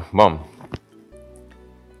 Mom,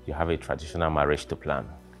 you have a traditional marriage to plan.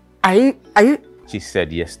 Are you? She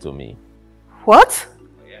said yes to me. What?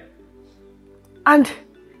 Yeah. And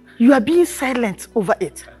you are being silent over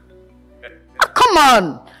it. Come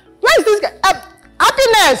on! Where is this guy?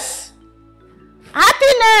 Happiness!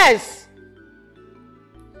 Happiness!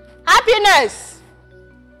 Happiness!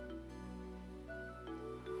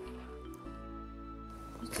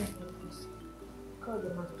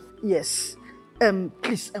 Yes.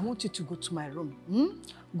 Please, I want you to go to my room.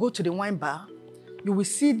 Go to the wine bar. You will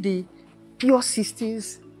see the pure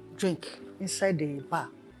 60s drink inside the bar.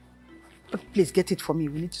 Please get it for me.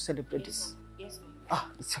 We need to celebrate this. Yes, ma'am. Ah,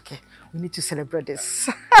 it's okay. We need to celebrate this.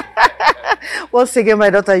 Once again, my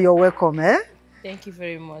daughter, you're welcome, eh? Thank you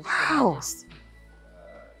very much. Wow.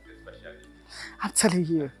 I'm telling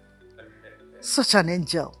you, such an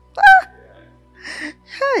angel.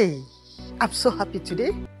 Hey, I'm so happy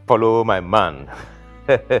today. Follow my man.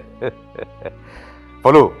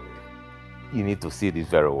 Follow. You need to see this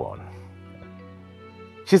very one.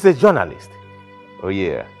 She's a journalist. Oh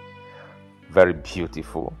yeah. Very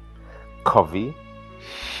beautiful, curvy,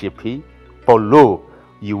 shapy. Follow.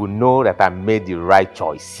 You will know that I made the right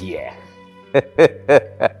choice here.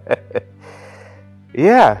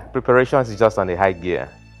 Yeah, preparations is just on the high gear.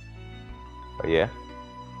 Oh yeah.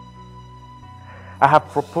 I have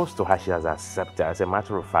proposed to her. She has accepted. As a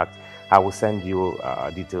matter of fact, I will send you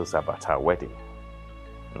details about her wedding.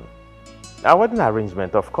 Our wedding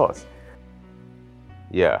arrangement, of course.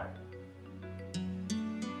 Yeah.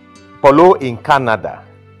 Polo in Canada.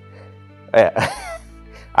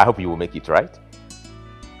 I hope you will make it, right?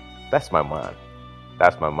 That's my man.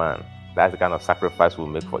 That's my man. That's the kind of sacrifice we'll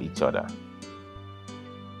make for each other.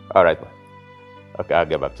 All right, man. Okay, I'll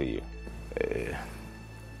get back to you.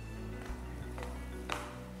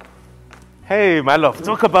 Hey, my love,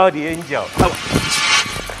 talk about the angel.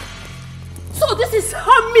 So this is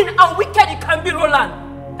how mean and wicked you can be, Roland?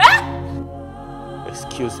 Eh?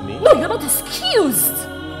 Excuse me? No, you're not excused.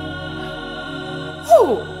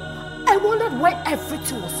 Oh, I wondered why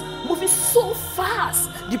everything was moving so fast.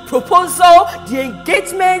 The proposal, the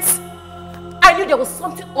engagements. I knew there was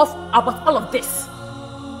something off about all of this.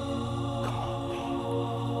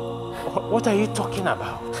 What are you talking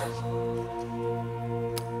about?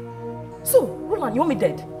 So, Roland, you want me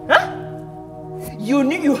dead? Huh? You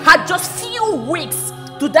knew you had just few weeks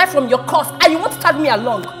to die from your cause and you want to tag me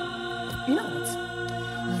along. You know what?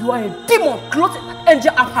 You are a demon clothed in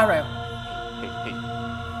angel apparel. Hey,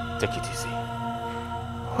 take it easy.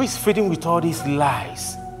 Who is feeding with all these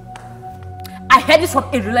lies? I heard this from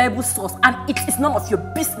a reliable source and it is none of your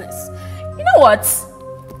business. You know what?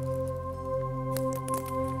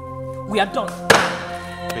 We are done.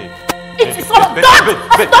 Babe. It is all done!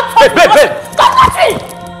 Stop nothing!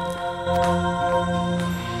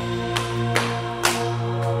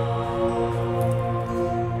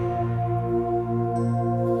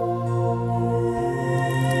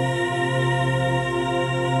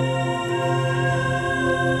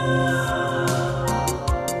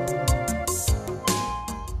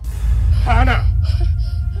 Hannah!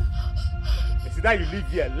 It's either you live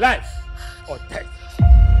here life or death.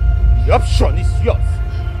 The option is yours.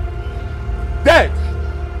 Dead!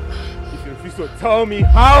 If you refuse to tell me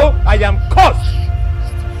how I am cursed.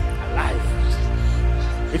 Alive.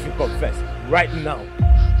 If you confess right now.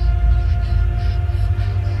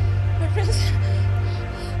 My friends,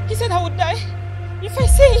 he said I would die if I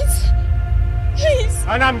say it. Please.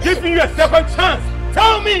 And I'm giving you a second chance.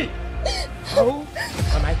 Tell me! How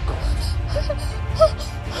am I cursed?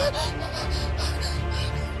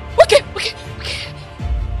 Okay.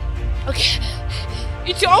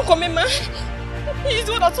 It's your uncle, man. He's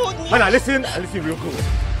the one that told me. Hannah, listen real good.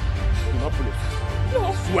 Do not pull it. No.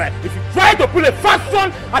 I swear, if you try to pull a fast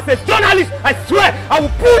one as a journalist, I swear I will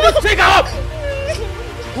pull this trigger up.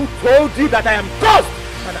 Who told you that I am cursed?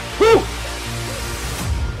 Hannah, who?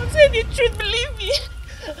 I'm saying the truth, believe me.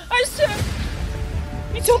 I swear.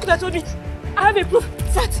 It's your uncle that told me. I have a proof.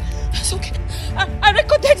 Fact. It's okay. I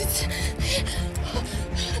recorded it.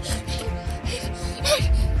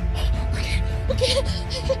 Okay.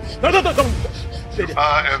 No. You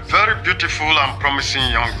are a very beautiful and promising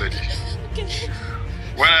young lady. Okay.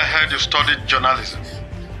 When I heard you studied journalism,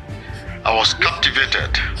 I was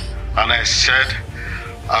captivated and I said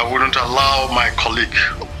I wouldn't allow my colleague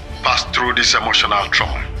pass through this emotional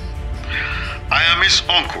trauma. I am his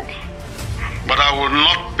uncle, but I will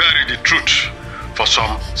not bury the truth for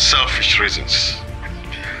some selfish reasons.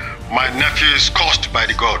 My nephew is cursed by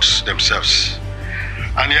the gods themselves,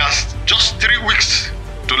 and he has just 3 weeks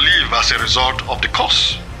to live as a result of the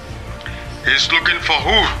curse. He is looking for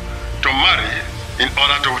who to marry in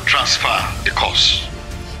order to transfer the curse.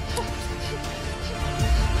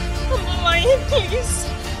 I'm not lying, please.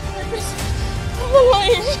 I'm not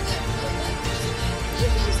lying.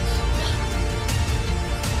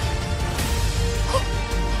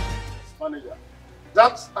 Manager,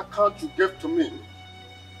 that account you gave to me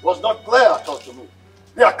was not clear at all to me.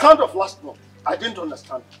 The account of last month, I didn't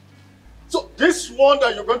understand. So this one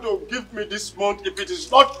that you're going to give me this month, if it is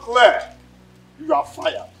not clear, you are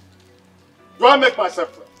fired. Do I make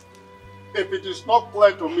myself clear? If it is not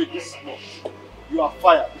clear to me this month, you are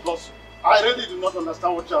fired because I really do not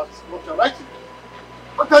understand what you're writing.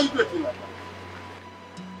 How can you do a thing like that?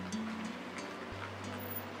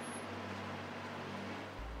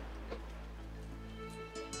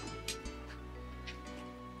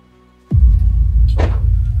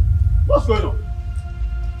 What's going on?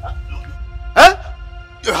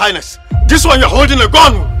 Your Highness, this one you're holding a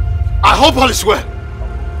gun. I hope all is well.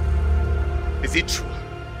 Is it true?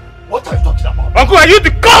 What are you talking about? Uncle, are you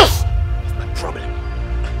the cause? That's my problem.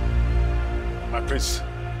 My prince,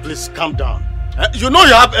 please calm down. You know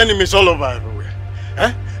you have enemies all over everywhere.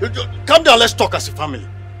 Calm down, let's talk as a family.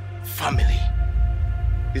 Family?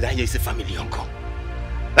 Did I hear you say family, Uncle?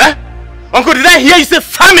 Uncle, did I hear you say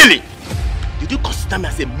family? Did you consider me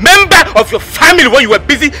as a member of your family when you were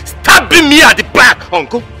busy stabbing me at the back,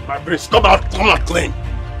 Uncle? My prince, come out clean.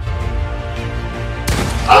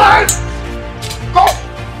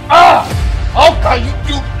 How can you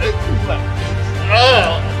do anything like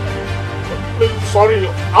this? Sorry,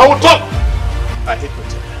 I will talk. I hate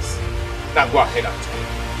pretenders. Now go ahead and talk.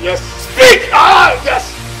 Yes. Speak!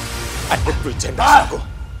 Yes. I hate pretenders, Uncle.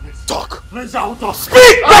 Talk. Please, I will talk. Speak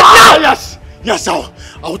right now! Yes, I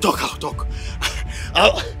will talk.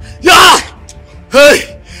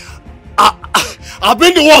 Hey! I've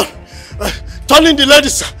been the one turning the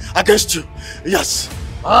ladies against you. Yes.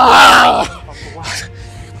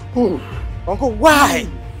 Uncle, why?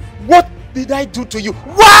 What did I do to you?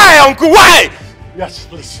 Why, Uncle? Why? Yes,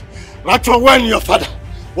 please. Right from when your father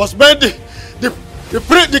was made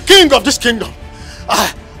the king of this kingdom,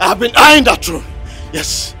 I have been eyeing that throne.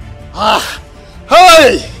 Yes.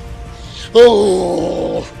 Hey!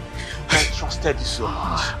 Oh! I trusted you so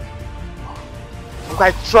much. Uncle,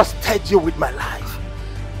 I trusted you with my life.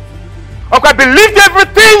 Uncle, I believed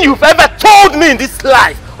everything you've ever told me in this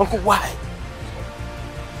life. Uncle, why?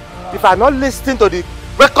 If I had not listened to the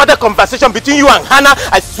recorded conversation between you and Hannah,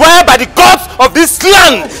 I swear by the gods of this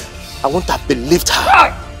land, I wouldn't have believed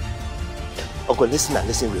her. Uncle, listen and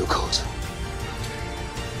listen real good.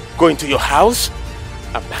 Go into your house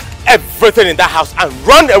and pack everything in that house and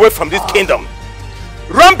run away from this kingdom.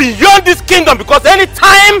 Run beyond this kingdom, because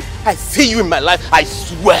anytime I see you in my life, I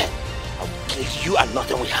swear I will kill you and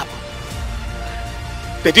nothing will happen.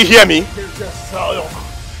 Did you hear me?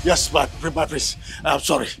 Yes, my prince. I'm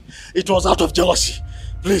sorry. It was out of jealousy.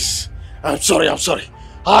 Please. I'm sorry.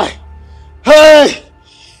 Hi. Hey!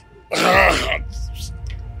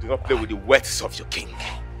 Do not play with the words of your king.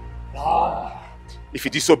 If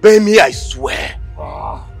you disobey me, I swear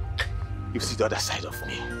you'll see the other side of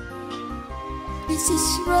me. This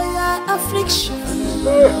is royal affliction.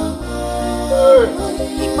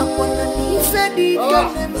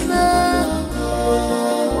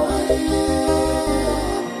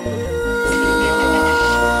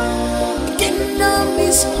 Kingdom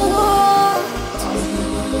is hot.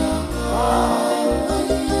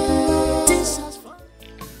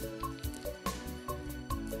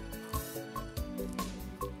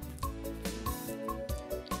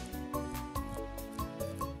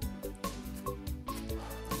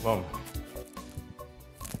 Mom,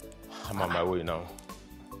 I'm on my way now.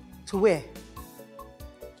 To where?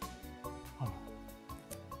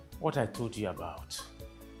 What I told you about.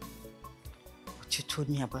 What you told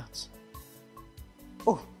me about?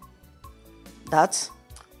 Oh, that?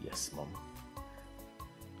 Yes, Mom.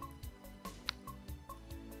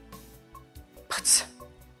 But,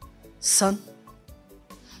 son,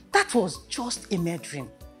 that was just a mere dream.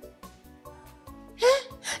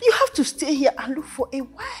 You have to stay here and look for a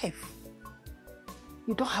wife.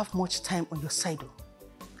 You don't have much time on your side, though.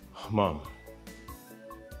 Mom,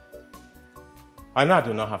 I know I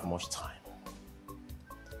do not have much time.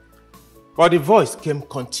 But the voice came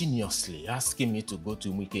continuously asking me to go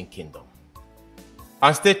to Wicked Kingdom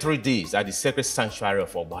and stay 3 days at the sacred sanctuary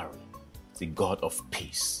of Okwara, the god of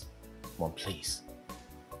peace. Mom, please,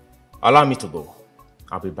 allow me to go.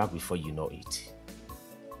 I'll be back before you know it.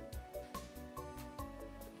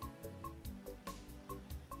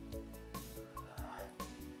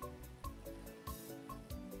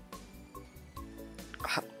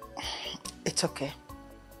 It's okay.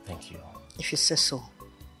 Thank you. If you say so.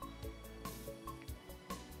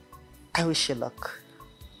 I wish you luck.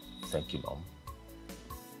 Thank you, Mom.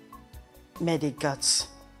 May the gods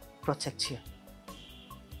protect you.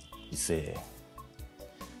 You say,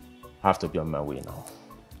 I have to be on my way now.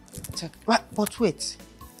 But wait.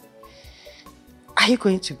 Are you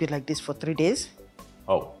going to be like this for 3 days?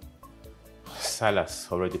 Oh, Silas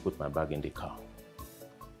already put my bag in the car.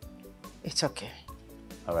 It's okay.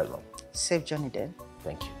 All right, Mom. Safe journey then.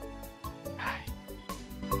 Thank you. Bye.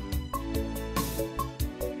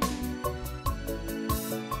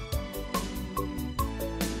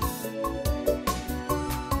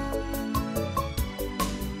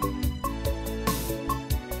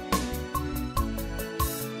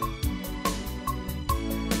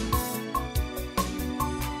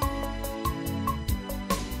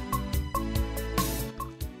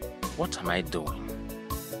 What am I doing?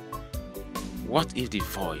 What if the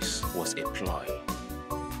voice was a ploy?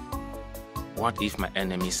 What if my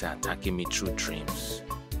enemies are attacking me through dreams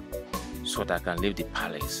so that I can leave the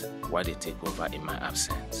palace while they take over in my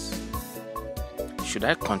absence? Should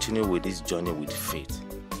I continue with this journey with faith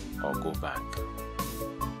or go back?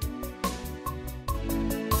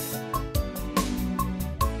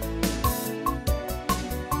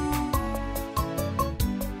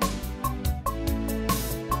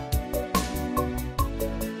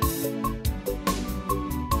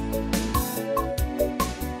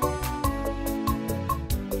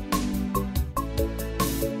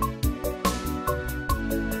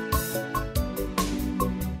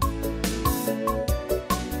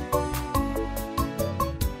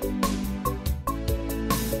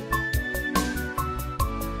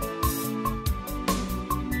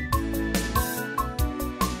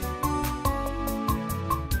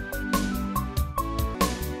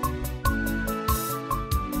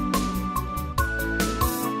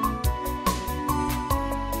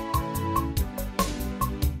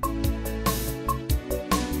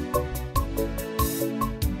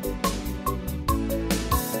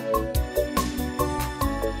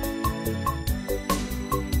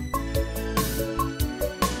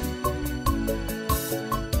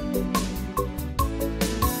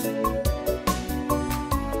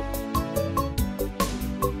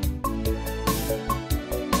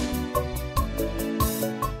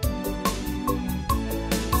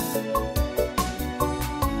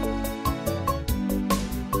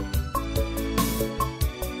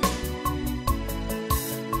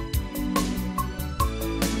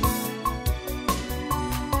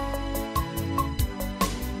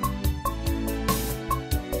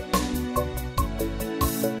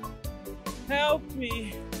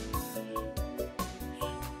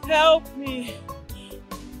 Help me.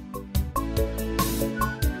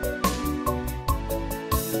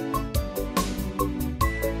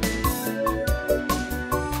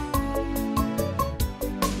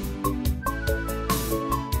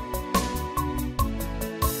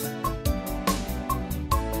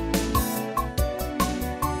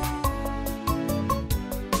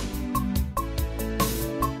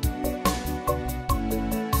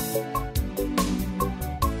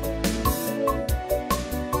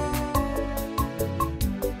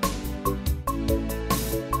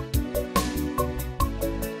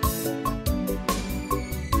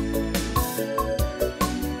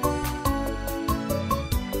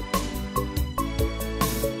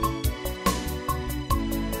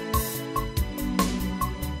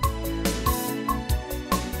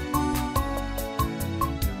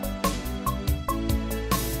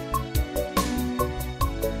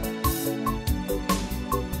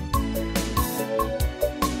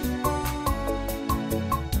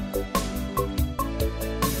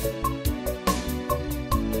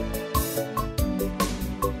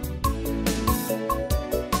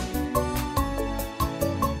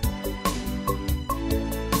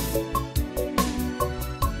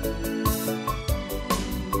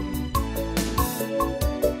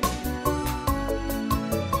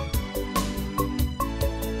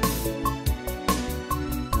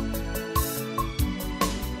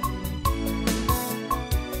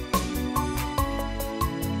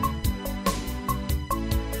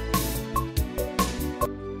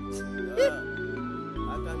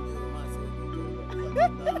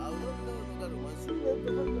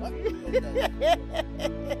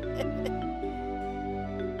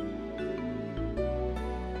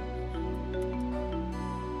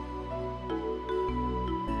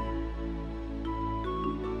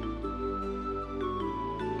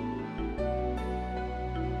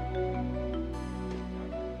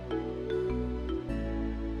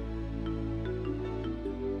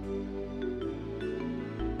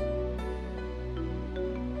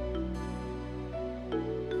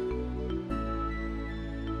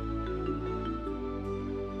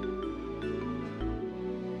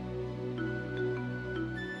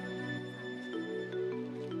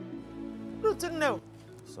 No.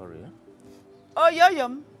 Sorry. Oh,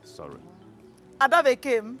 Yoyom. Sorry. Adabe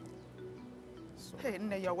came. Hey,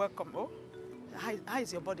 Nne, you're welcome. Oh, how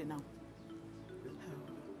is your body now?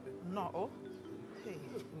 No. Oh, hey,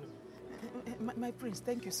 my prince.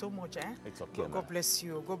 Thank you so much. It's okay. God bless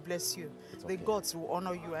you. God bless you. It's the okay. gods will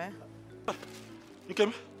honor you. You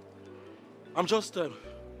came? I'm just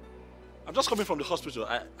coming from the hospital.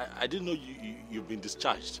 I didn't know you've been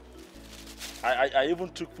discharged. I even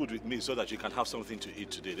took food with me so that you can have something to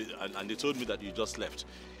eat today. And they told me that you just left.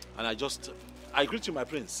 And I greet you, my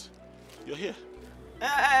prince. You're here.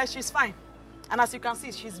 She's fine. And as you can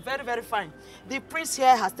see, she's very, very fine. The prince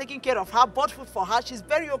here has taken care of her, bought food for her. She's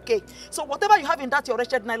very okay. So whatever you have in that your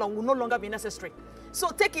wretched nylon will no longer be necessary. So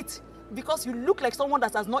take it, because you look like someone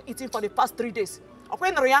that has not eaten for the past 3 days.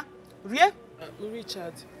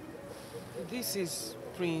 Richard, this is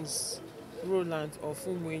Prince Roland of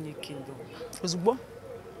Umuenyi Kingdom.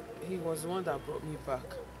 He was the one that brought me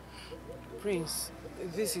back. Prince,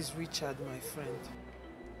 this is Richard, my friend.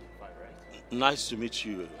 Nice to meet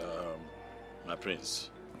you, my prince.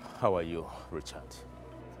 How are you, Richard?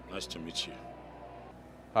 Nice to meet you.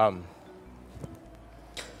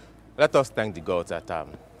 Let us thank the gods that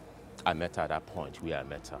I met her at that point where I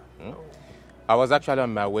met her. I was actually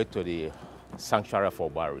on my way to the sanctuary for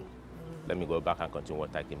Barry. Let me go back and continue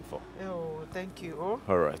what I came for. Oh, thank you. Oh.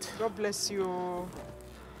 All right. God bless you.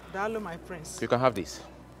 Dalo, my prince. You can have this.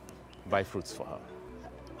 Buy fruits for her.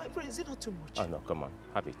 My prince, is it not too much? Oh, no, come on.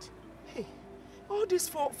 Have it. Hey, all this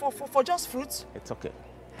for just fruits? It's okay.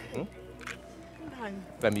 Nine.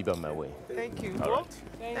 Let me be on my way. Thank you. All right.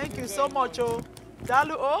 Thank you so much. Oh.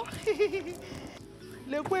 Dalo, oh.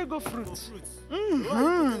 Let's go fruits.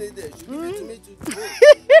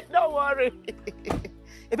 Don't worry.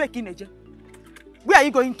 Where are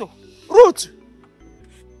you going to? Ruth!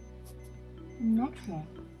 Not here.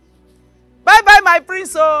 Bye-bye, my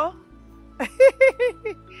prince. Oh.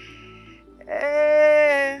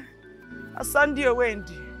 I'll send you away.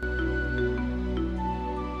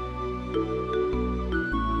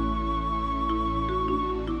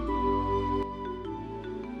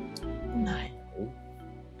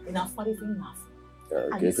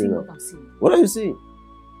 What are you seeing?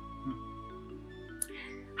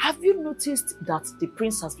 Have you noticed that the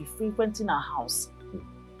prince has been frequenting our house?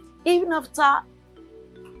 Even after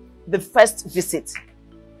the first visit,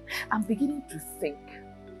 I'm beginning to think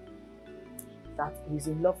that he's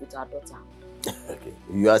in love with our daughter. Okay,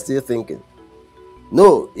 you are still thinking.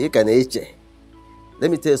 No, you can eat.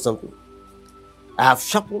 Let me tell you something. I have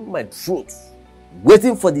sharpened my throat,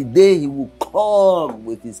 waiting for the day he will come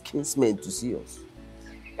with his kinsmen to see us.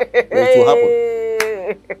 It will happen.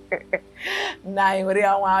 Nah, where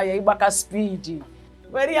are you? Ibaka speedy.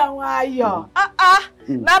 Where are you? No,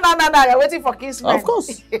 you're waiting for kinsmen. Of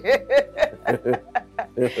course.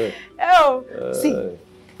 Oh, see,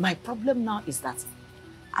 my problem now is that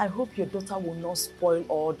I hope your daughter will not spoil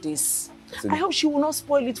all this. I hope she will not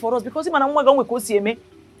spoil it for us, because if I'm going to see me,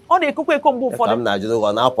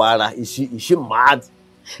 is she mad?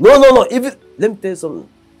 No. Let me tell you something.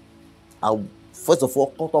 I'll first of all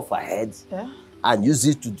cut off her head and use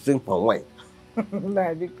it to drink palm wine.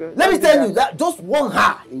 Let me tell you that just warn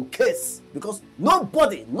her in case, because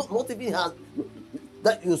nobody, not even her,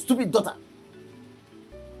 that your stupid daughter,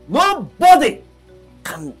 nobody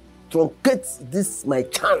can truncate this my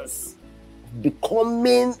chance of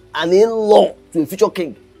becoming an in-law to a future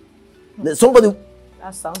king. Somebody.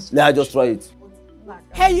 That sounds. Let her just try it.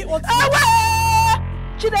 Hey, you old.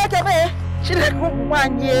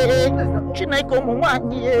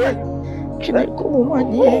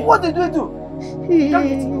 What did you do?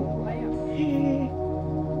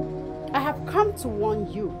 I have come to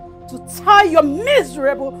warn you to tell your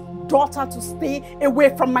miserable daughter to stay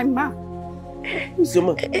away from my man. Who's your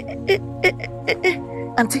man?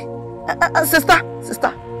 Auntie, sister,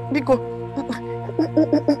 Biko.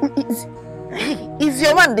 Is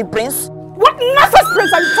your man the prince? What nonsense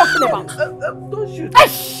prince are you talking about? Don't shoot.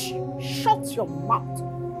 Shut your mouth.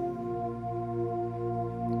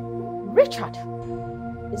 Richard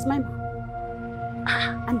is my man.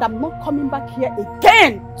 And I'm not coming back here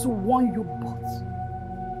again to warn you both.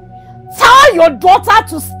 Tell your daughter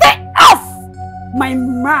to stay off my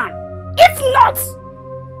man. If not,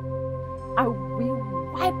 I will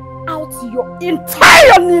wipe out your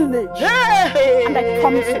entire lineage. Hey. And I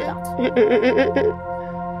promise you that.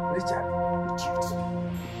 Richard.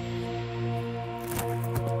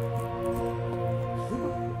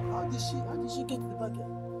 How did she get to the back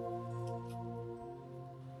end?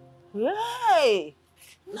 Hey!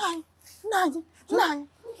 Nine.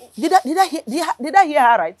 Did I hear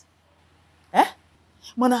her right?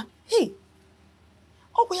 Mana, hey.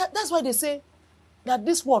 Oh, yeah, that's why they say that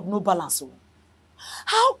this world no balance.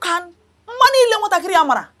 How can money le want to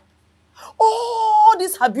amara? Oh,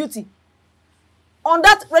 this her beauty on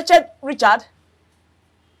that wretched Richard?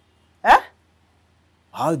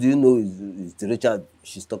 How do you know it's the Richard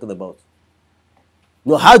she's talking about?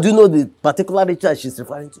 No, how do you know the particular Richard she's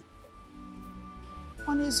referring to?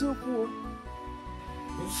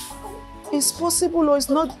 It's possible, or it's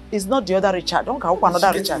not the other Richard. Don't go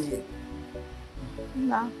another Richard.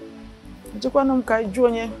 Nah.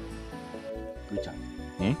 Richard,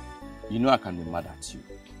 you know I can be mad at you.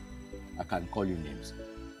 I can call you names.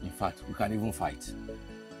 In fact, we can even fight.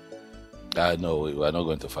 No, we're not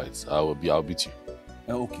going to fight. I'll beat you.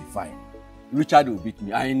 Okay, fine. Richard will beat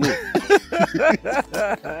me, I know.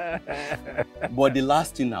 But the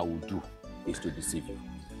last thing I will do is to deceive you.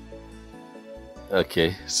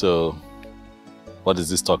 Okay, so what is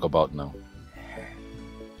this talk about now?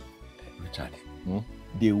 Richard,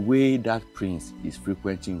 the way that prince is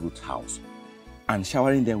frequenting Ruth's house and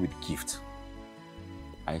showering them with gifts,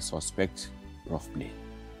 I suspect rough play.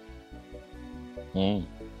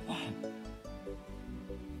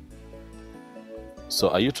 So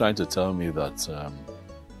are you trying to tell me that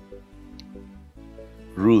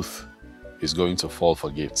Ruth is going to fall for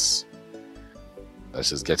gifts that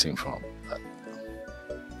she's getting from?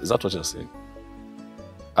 Is that what you're saying?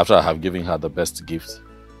 After I have given her the best gift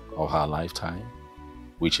of her lifetime,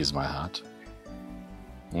 which is my heart?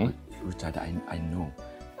 Richard, I know.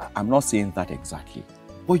 I'm not saying that exactly.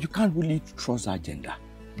 But you can't really trust her gender.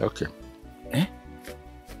 Okay.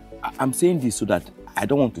 I'm saying this so that I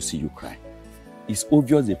don't want to see you cry. It's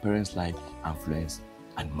obvious the parents like influence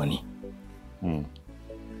and money.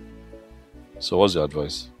 So what's your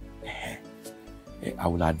advice? I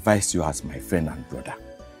will advise you as my friend and brother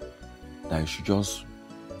that you should just,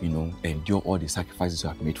 endure all the sacrifices you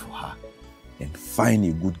have made for her and find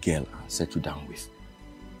a good girl and settle down with.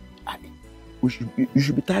 You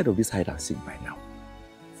should be tired of this hide and seek by now.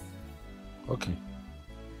 Okay.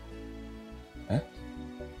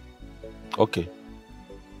 Okay.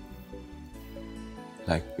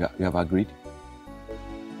 Like, you have agreed?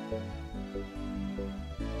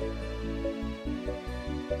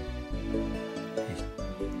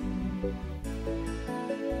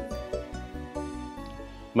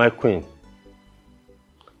 My queen,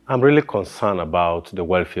 I'm really concerned about the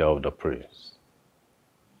welfare of the prince.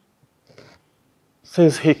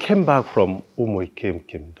 Since he came back from Umuikem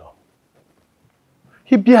Kingdom,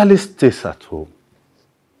 he barely stays at home.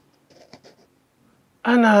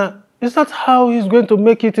 And is that how he's going to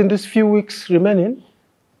make it in these few weeks remaining?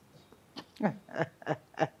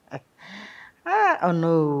 Oh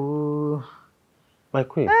no. My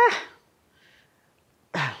queen.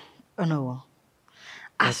 Oh no.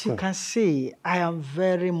 As you can see, I am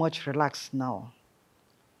very much relaxed now.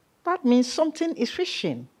 That means something is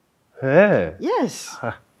fishing. Hey. Yes.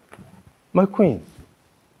 My queen,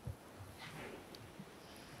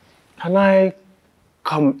 can I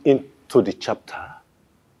come into the chapter?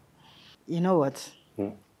 You know what?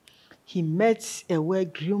 He met a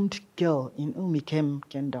well-groomed girl in Umuikem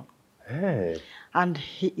Kingdom. Hey. And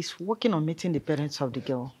he is working on meeting the parents of the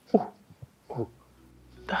girl. Oh,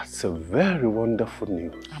 that's a very wonderful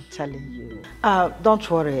news. I'm telling you. Don't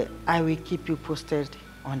worry, I will keep you posted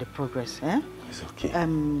on the progress. It's okay.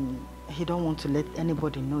 He don't want to let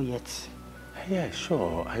anybody know yet. Yeah,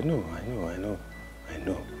 sure. I know.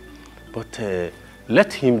 But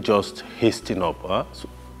let him just hasten up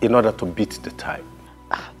in order to beat the time.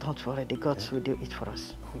 Don't worry, the gods will do it for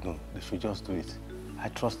us. No, they should just do it. I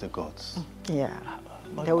trust the gods. Yeah,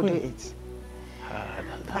 they will do it.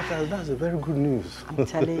 That's a very good news. I'm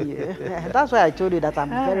telling you. That's why I told you that I'm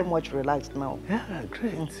very much relaxed now. Yeah,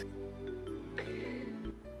 great.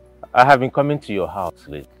 I have been coming to your house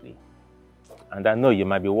lately. And I know you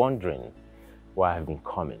might be wondering why I've been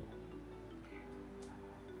coming.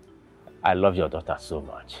 I love your daughter so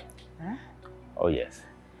much. Huh? Oh, yes.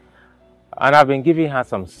 And I've been giving her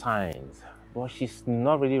some signs, but she's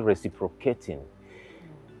not really reciprocating.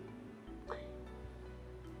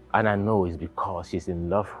 And I know it's because she's in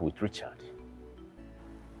love with Richard.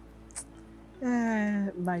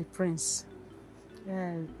 My prince,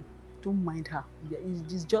 don't mind her.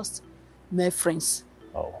 It's just mere friends.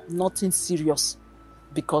 Oh. Nothing serious,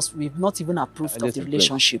 because we've not even approved of the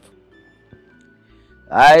relationship.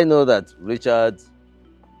 I know that Richard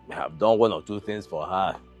may have done one or two things for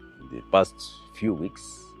her in the past few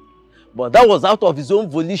weeks, but that was out of his own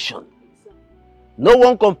volition. No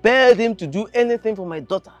one compelled him to do anything for my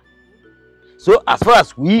daughter. So as far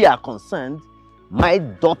as we are concerned, my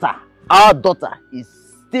daughter, our daughter, is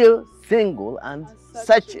still single and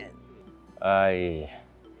searching.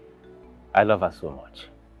 I love her so much.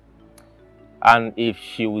 And if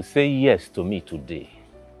she will say yes to me today,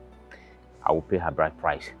 I will pay her bride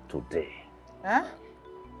price today. Huh?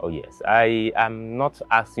 Oh yes, I am not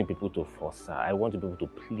asking people to force her. I want people to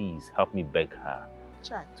please help me beg her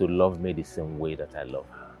to love me the same way that I love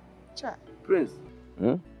her. Prince,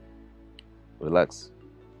 relax.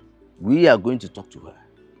 We are going to talk to her.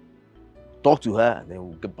 Talk to her and then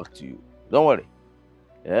we'll get back to you. Don't worry.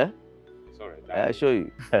 Yeah? Sorry. I assure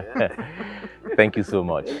you. Thank you so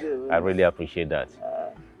much. I really appreciate that.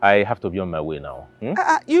 I have to be on my way now.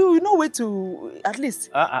 You know where to, at least.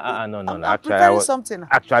 No. I'm Actually, I preparing was something.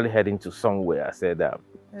 actually heading to somewhere. I said,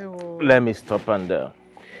 let me stop and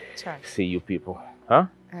see you people. Huh?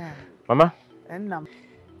 Mama?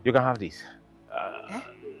 You can have this.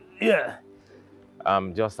 Yeah.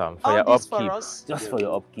 Just for your upkeep. Just for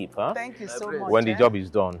your upkeep, huh? Thank you so much. When the job is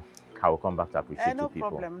done, I will come back to appreciate no you people.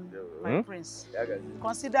 problem, my prince.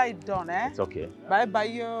 Consider it done, eh? It's okay. Bye-bye,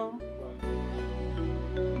 yo.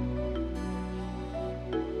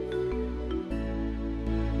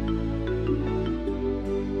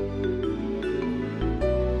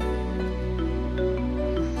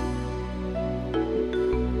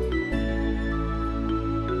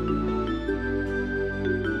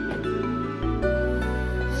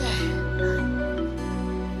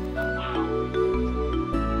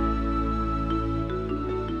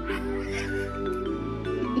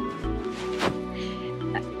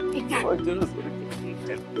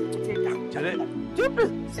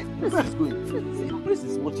 Prince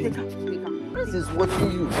is watching you. Prince is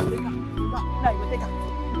watching you.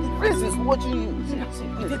 Prince is watching you.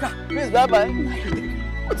 Prince, bye-bye.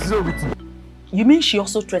 What is wrong with you? You mean she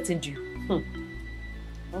also threatened you?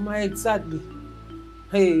 Mama, exactly.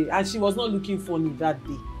 Hey, and she was not looking funny that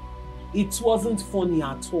day. It wasn't funny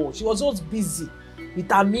at all. She was just busy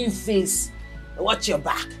with her mean face. Watch your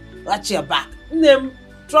back. Watch your back.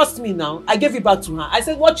 Trust me now. I gave it back to her. I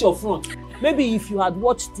said, watch your front. Maybe if you had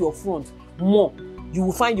watched your front more, you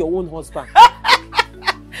will find your own husband.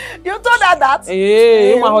 You told her that?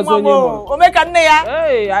 Hey, my husband.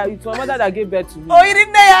 Hey, it's my mother that gave birth to me. Oh, you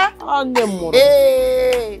didn't know?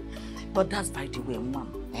 Hey. But that's by the way, Mom.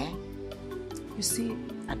 You see,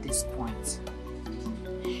 at this point,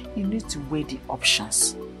 you need to weigh the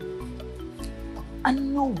options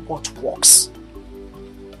and know what works.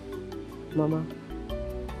 Mama,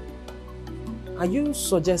 are you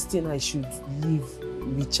suggesting I should leave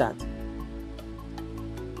Richard?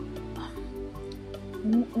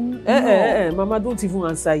 Mama, don't even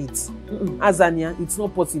answer it. Azania, it's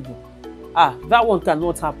not possible. That one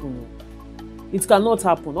cannot happen. It cannot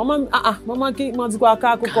happen. Mama,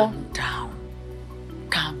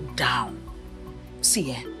 Calm down.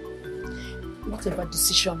 See, whatever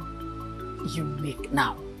decision you make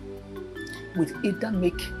now will either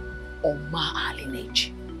make or mar our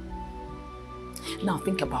lineage. Now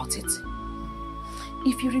think about it.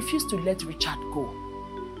 If you refuse to let Richard go,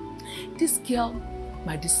 this girl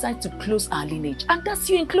might decide to close our lineage, and that's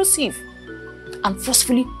you inclusive, and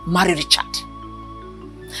forcefully marry Richard.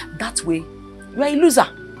 That way, you are a loser.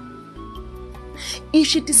 If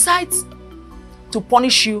she decides to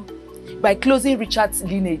punish you by closing Richard's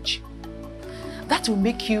lineage, that will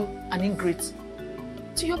make you an ingrate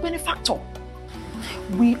to your benefactor.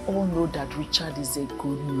 We all know that Richard is a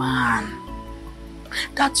good man.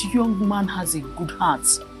 That young man has a good heart.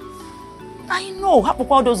 I know.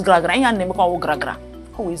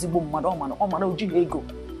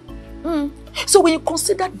 So when you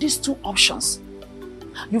consider these two options,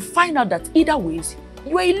 you find out that either ways,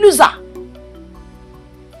 you are a loser.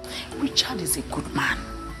 Richard is a good man,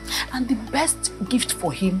 and the best gift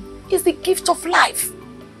for him is the gift of life.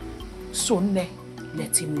 So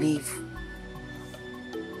let him live.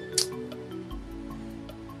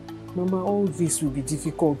 Mama, all this will be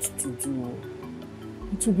difficult to do.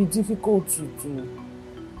 It will be difficult to do.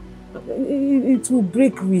 It will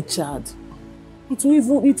break Richard. It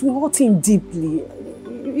will hurt him deeply.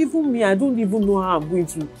 Even me, I don't even know how I'm going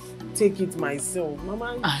to take it myself.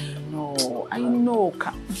 Mama, I know.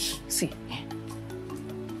 See,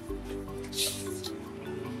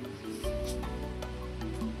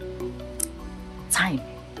 time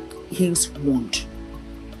heals wound.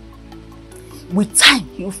 With time,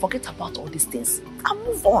 he will forget about all these things and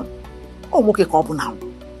move on. Oh, okay, come now.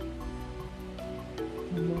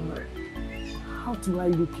 Mama, how do I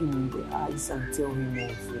look him in the eyes and tell him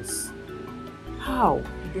all this? How?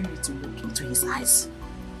 You don't need to look into his eyes.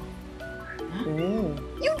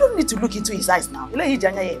 You don't need to look into his eyes now.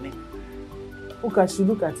 Okay, I should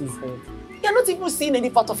look at his head. You're not even seeing any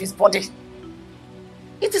part of his body.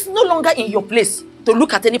 It is no longer in your place to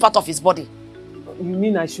look at any part of his body. You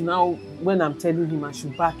mean I should now, when I'm telling him, I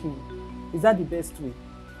should back him? Is that the best way?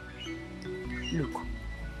 Look,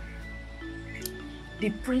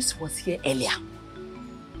 the prince was here earlier.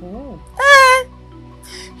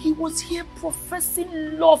 He was here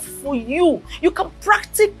professing love for you. You can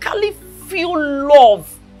practically feel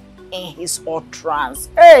love in his utterance.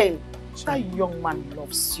 Hey, that young man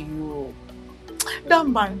loves you.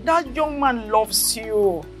 That young man loves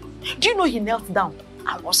you. Do you know he knelt down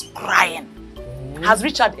and was crying? Has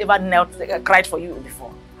Richard ever cried for you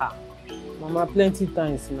before? Mama, plenty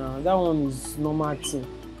times now. That one is normal thing.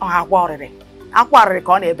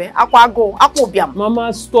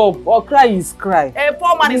 Mama, stop. Or cry is cry. A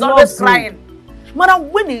poor man is always crying.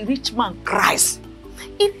 Madam, when a rich man cries,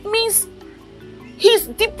 it means he's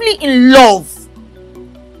deeply in love.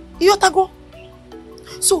 Yotago.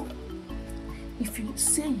 So, if you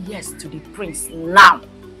say yes to the prince now,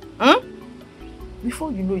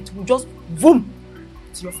 before you know it, we'll just boom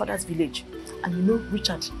to your father's village. And you know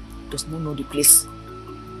Richard does not know the place.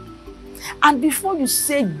 And before you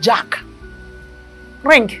say Jack,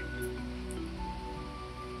 ring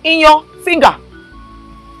in your finger,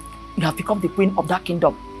 you have become the queen of that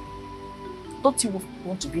kingdom. Don't you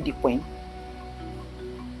want to be the queen?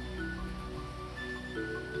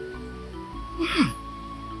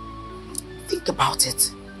 Think about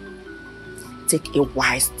it. Take a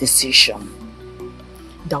wise decision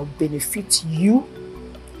that will benefit you,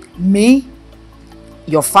 me,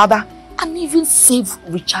 your father, and even save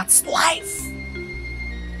Richard's life.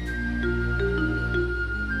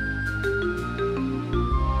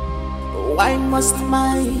 Why must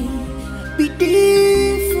my be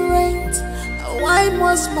different? Why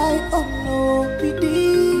must my no be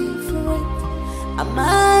different? Am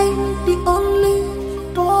I the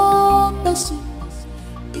only poor person?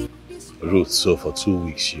 Ruth, so for 2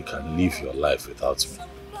 weeks you can live your life without me.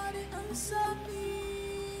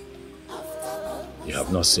 You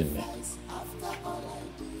have not seen me.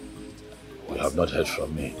 You have not heard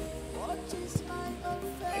from me.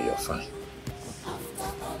 And you're fine.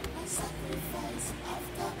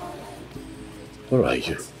 Where are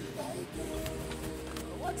you?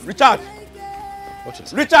 Richard! What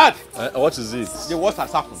is it? Richard! What is it? The worst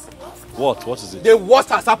has happened. What? What is it? The worst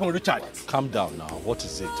has happened, Richard. Calm down now. What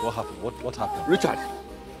is it? What happened? What happened? Richard,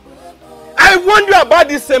 I warned you about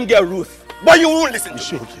this same girl, Ruth, but you won't listen. Is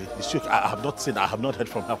she okay? Is she okay? I have not seen. I have not heard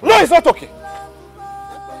from her. No, it's not okay.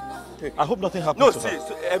 I hope nothing happened. No, to see,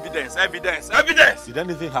 her. evidence. Did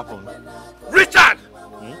anything happen? Richard,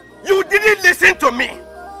 you didn't listen to me.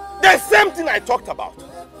 The same thing I talked about.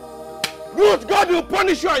 Ruth, God will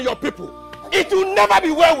punish you and your people. It will never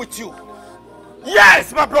be well with you.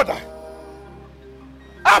 Yes, my brother.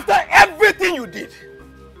 After everything you did.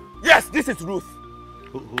 Yes, this is Ruth.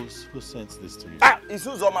 Who sent this to you? It's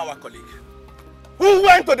Uzoma, our colleague. Who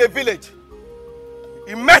went to the village.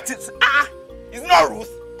 He met it. It's not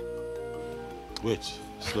Ruth. Wait,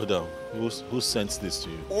 slow down. Who sent this to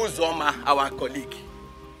you? Uzoma, our colleague,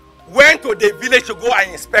 went to the village to go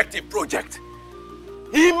and inspect a project.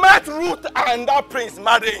 He met Ruth and that prince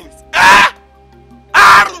marrying.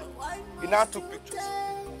 He now took pictures.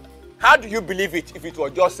 How do you believe it if it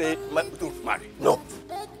was just say, don't marry? No.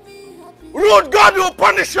 Ruth, God will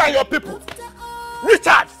punish you and your people.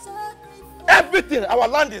 Richard, everything, our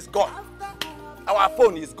land is gone. Our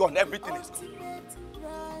phone is gone, everything is gone.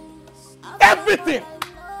 Everything.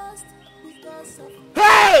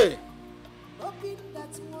 Hey!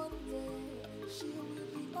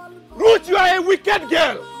 Ruth, you are a wicked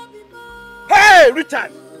girl. Hey,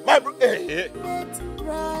 Richard. Hey.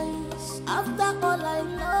 After all I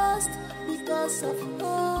lost because of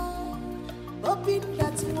her, hoping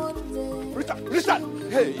that one day. Richard.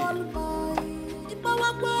 Hey.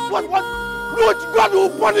 What? Ruth, God will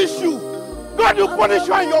punish you. God will punish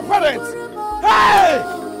you and your parents. Hey!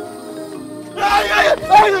 Hey!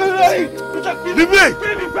 Richard, kill me first.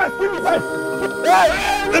 Hey!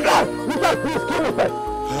 Richard, please kill me first.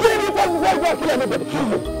 Kill me first before you go kill anybody. Kill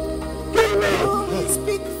me.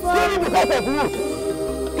 Kill me because of Ruth.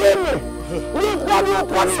 Kill me. Ruth, God will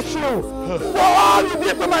punish you for all you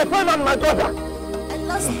did to my friend and my daughter.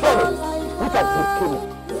 Richard, please kill me.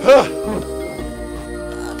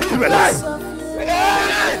 Kill me alive.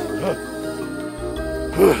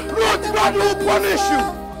 Ruth, God will punish you.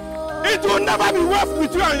 It will never be well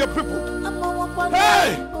with you and your people. Hey!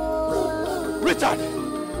 Richard!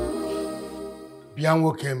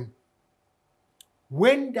 Bianwo came.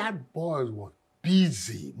 When that boy was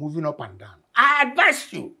busy moving up and down, I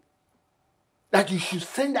advised you that you should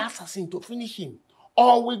send the assassin to finish him,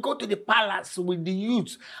 or we go to the palace with the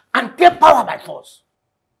youths and take power by force.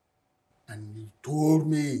 And you told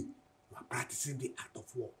me you are practicing the art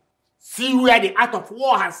of war. See where the art of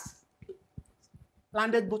war has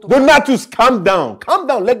landed both of us. Donatus, calm down. Calm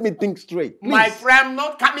down. Let me think straight. Please. My friend,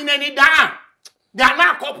 not coming any down. They are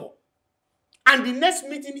now a couple. And the next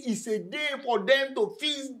meeting is a day for them to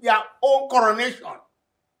feast their own coronation.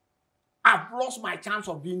 I've lost my chance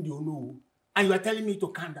of being the Onu. And you are telling me to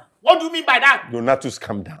calm down. What do you mean by that? Donatus,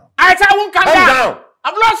 calm down. I said I won't calm down.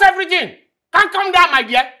 I've lost everything. Can't calm down, my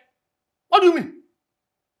dear. What do you mean?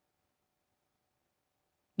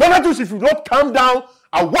 Donatus, if you don't calm down,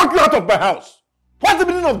 I'll walk you out of my house. What's the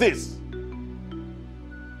meaning of this?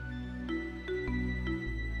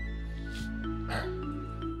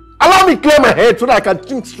 Allow me to clear my head so that I can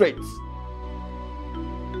think straight.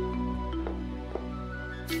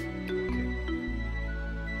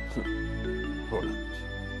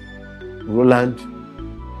 Roland,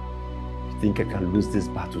 you think I can lose this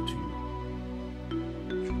battle to you?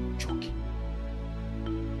 You're joking.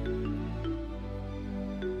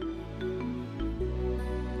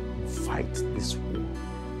 Fight this war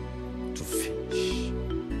to finish.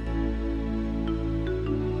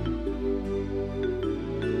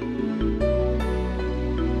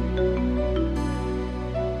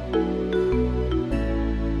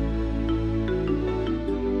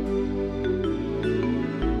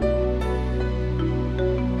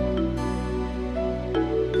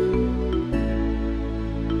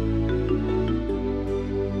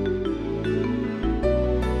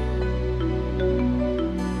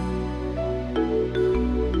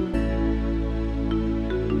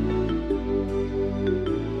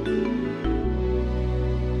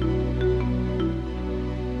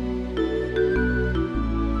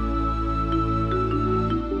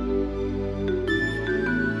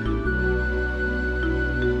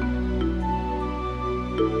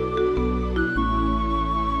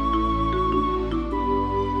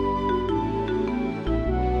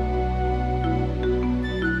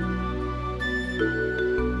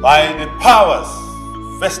 By the powers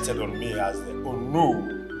vested on me as the Onu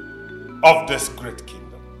of this great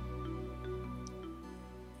kingdom,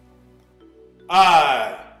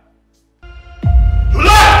 I,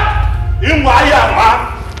 if you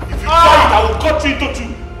try it, I will cut you into two.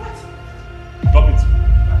 What? Drop it.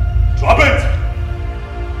 Drop it.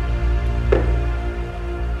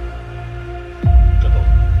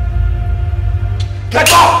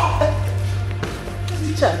 Get off.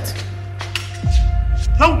 Richard.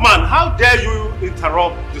 Young man, how dare you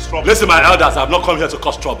interrupt this trouble? Listen, my elders, I've not come here to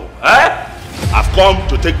cause trouble. Eh? I've come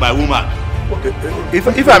to take my woman. Okay,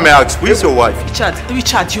 if I may ask, where's your wife?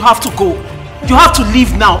 Richard, you have to go. You have to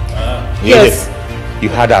leave now. Yes. You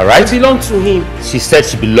heard her, right? I belong to him. She said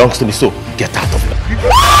she belongs to me, so get out of here.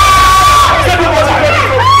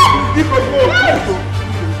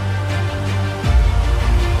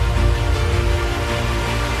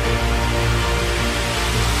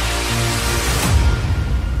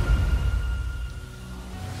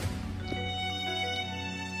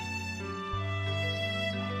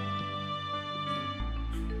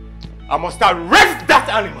 I must arrest that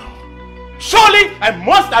animal. Surely I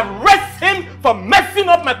must arrest him for messing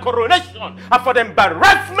up my coronation and for the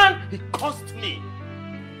embarrassment he caused me.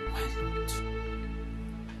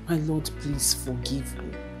 My Lord, please forgive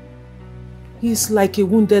me. He's like a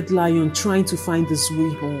wounded lion trying to find his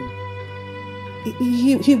way home.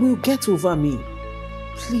 He will get over me.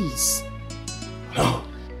 Please. No.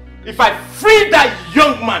 If I free that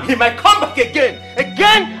young man, he might come back again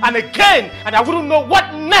and again, and I wouldn't know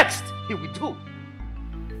what next he will do.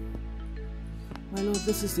 My Lord,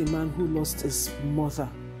 this is a man who lost his mother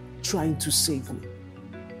trying to save me.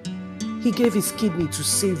 He gave his kidney to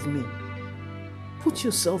save me. Put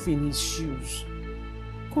yourself in his shoes.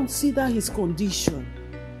 Consider his condition.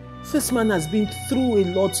 This man has been through a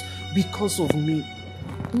lot because of me.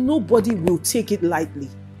 Nobody will take it lightly.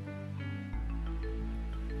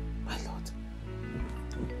 My Lord,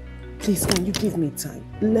 please, can you give me time?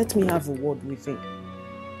 Let me have a word with him.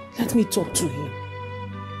 Let me talk to him.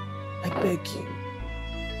 I beg you.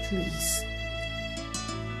 Please.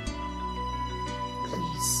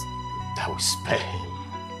 Please. I will spare him.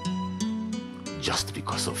 Just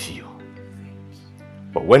because of you.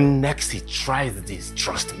 But when next he tries this,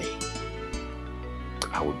 trust me,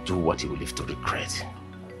 I will do what he will live to regret.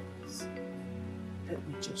 Let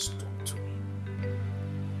me just talk to him.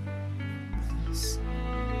 Please.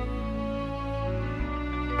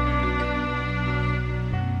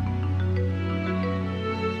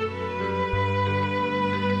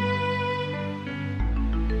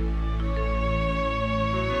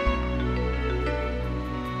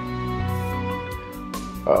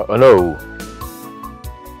 No.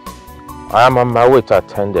 I am on my way to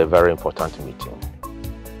attend a very important meeting.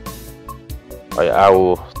 I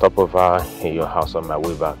will stop over in your house on my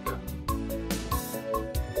way back.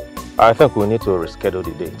 I think we need to reschedule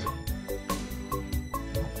the date.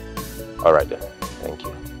 All right then. Thank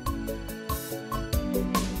you.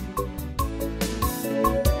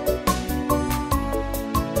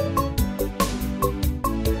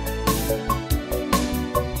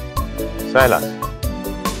 Silas,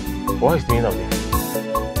 what is the meaning of this?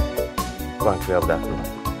 Go and clear up that room.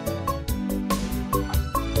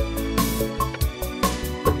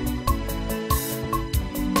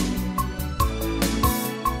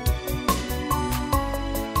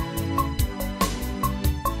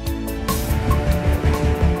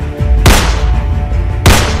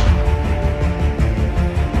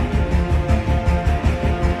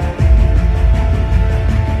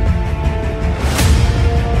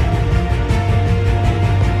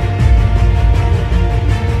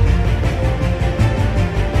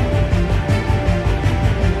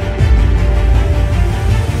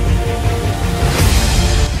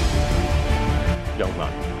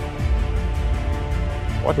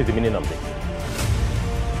 What is the meaning of this?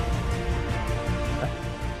 Huh?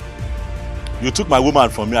 You took my woman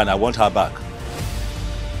from me and I want her back.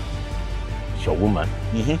 It's your woman?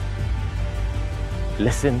 Mm-hmm.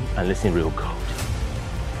 Listen and listen real good.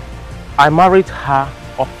 I married her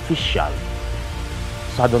officially.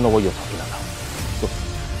 So I don't know what you're talking about. So,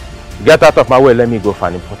 get out of my way, let me go for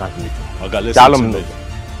an important meeting. Okay, listen to me.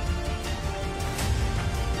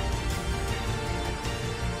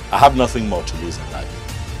 I have nothing more to lose in life.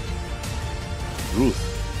 Ruth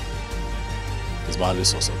is my only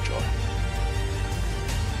source of joy.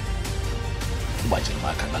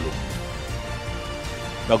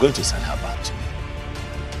 We are going to send her back to me.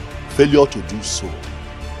 Failure to do so,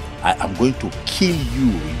 I am going to kill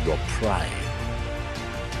you in your pride.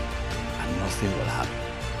 And nothing will happen.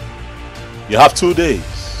 You have 2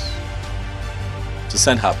 days to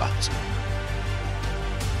send her back to me.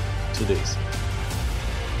 2 days.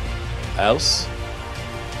 Else,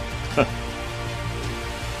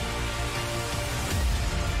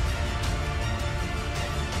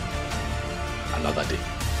 another day.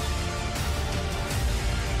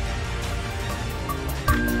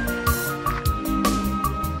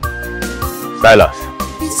 Silas,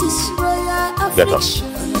 This is royal get up. affliction.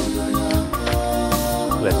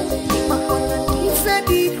 Let's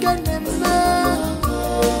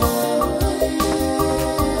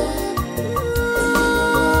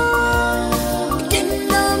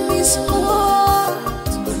Kingdom is hot.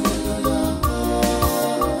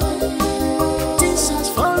 This has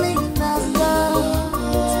fallen apart.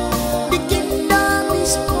 The kingdom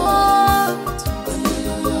is hot.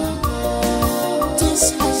 This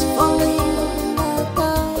has fallen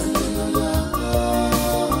apart.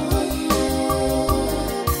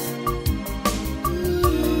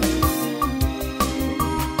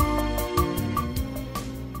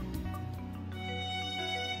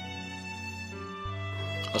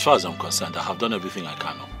 As far as I'm concerned, I have done everything I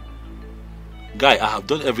can. Guy, I have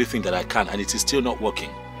done everything that I can and it is still not working.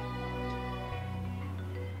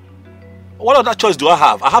 What other choice do I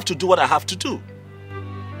have? I have to do what I have to do.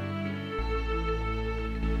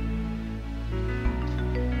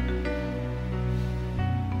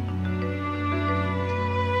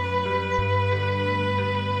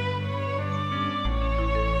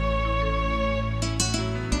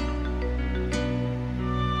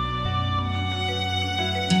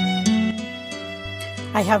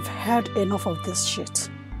 I have had enough of this shit.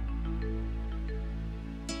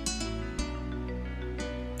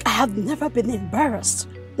 I have never been embarrassed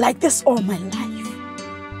like this all my life.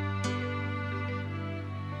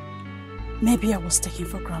 Maybe I was taken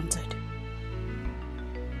for granted.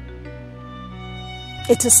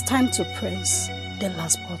 It is time to press the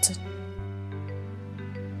last button,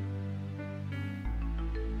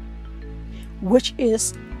 which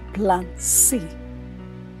is Plan C.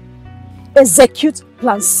 Execute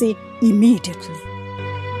Plan C immediately.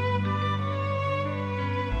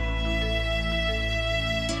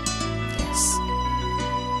 Yes.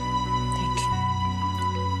 Thank you.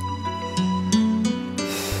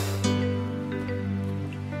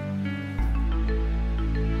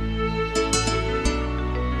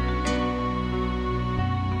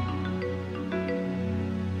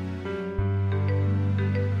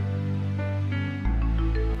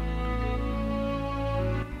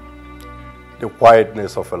 The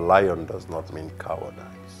quietness of a lion does not mean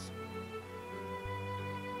cowardice.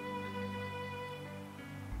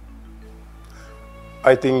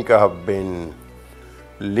 I think I have been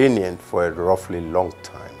lenient for a roughly long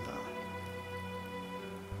time now.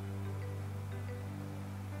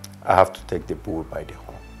 I have to take the bull by the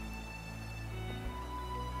horn.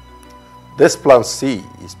 This Plan C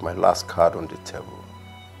is my last card on the table.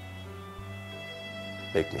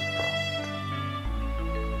 Make me proud.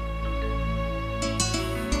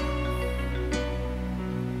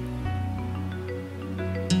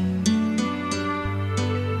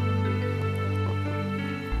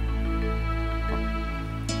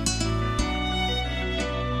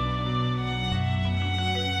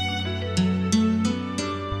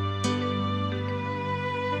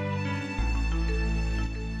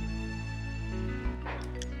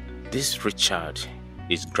 This Richard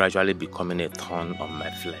is gradually becoming a thorn on my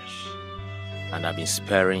flesh, and I've been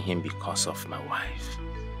sparing him because of my wife.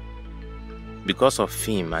 Because of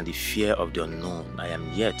him and the fear of the unknown, I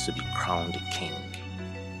am yet to be crowned a king.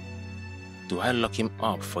 Do I lock him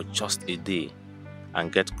up for just a day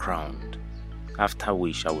and get crowned, after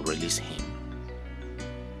which I will release him?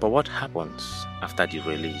 But what happens after the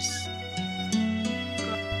release?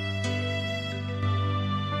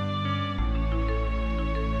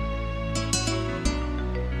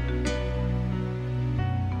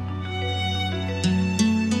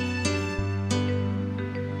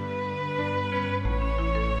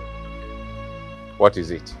 What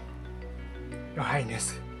is it? Your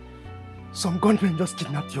Highness, some gunmen just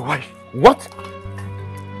kidnapped your wife. What?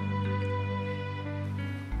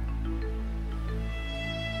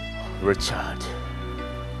 Richard,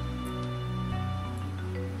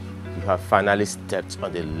 you have finally stepped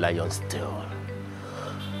on the lion's tail,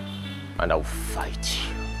 and I will fight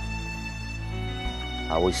you.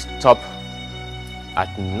 I will stop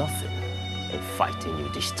at nothing in fighting you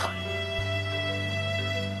this time.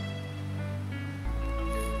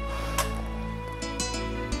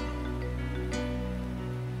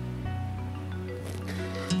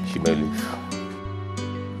 She may leave.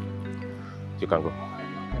 You can go.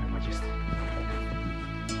 Your Majesty.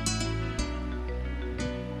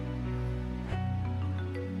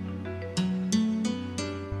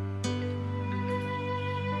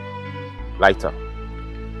 Lighter.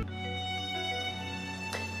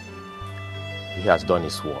 He has done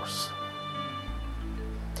his worst.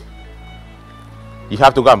 You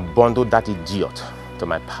have to go and bundle that idiot to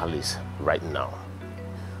my palace right now.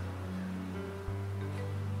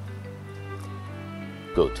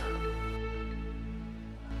 Good.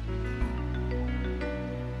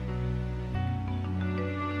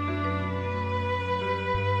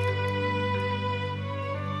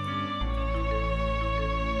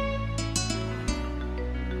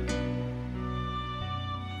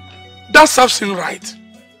 That serves him right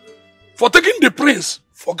for taking the prince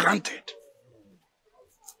for granted.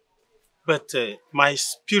 But my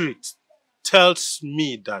spirit tells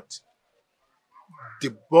me that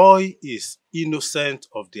the boy is innocent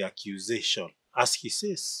of the accusation, as he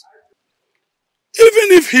says.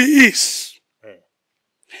 Even if he is,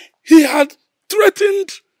 he had threatened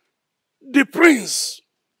the prince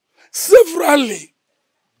severally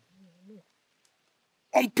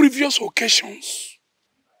on previous occasions.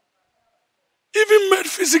 Even made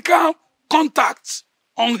physical contacts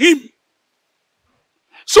on him.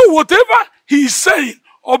 So whatever he is saying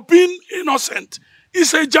or being innocent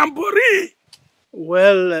is a jamboree.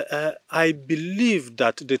 Well, I believe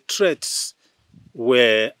that the threats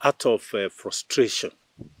were out of frustration.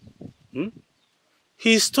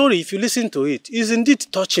 His story, if you listen to it, is indeed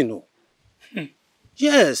touching.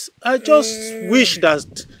 Yes, I just wish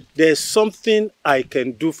that there's something I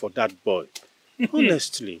can do for that boy.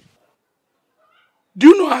 Honestly. Do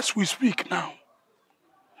you know, as we speak now,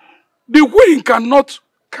 the queen cannot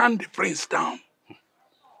calm the prince down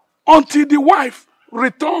until the wife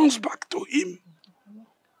returns back to him,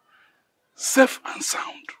 safe and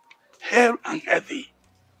sound, hale and healthy.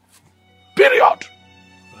 Period.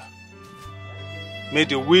 May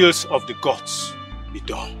the wills of the gods be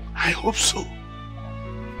done. I hope so.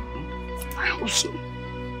 I hope so.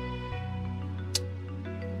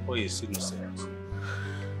 Oh, is innocent.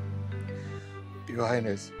 Your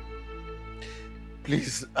Highness,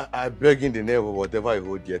 please, I beg in the name of whatever you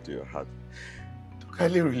hold dear to your heart, to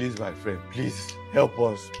kindly release my friend. Please, help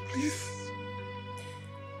us, please.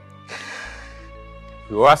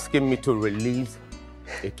 You're asking me to release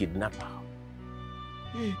a kidnapper?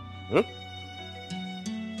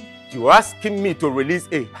 You're asking me to release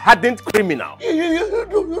a hardened criminal?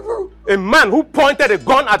 A man who pointed a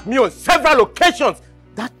gun at me on several occasions?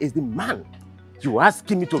 That is the man you're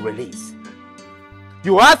asking me to release.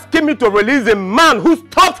 You're asking me to release a man who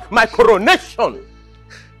stopped my coronation.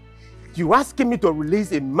 You're asking me to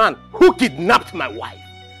release a man who kidnapped my wife.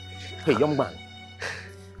 Hey, young man,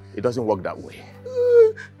 it doesn't work that way.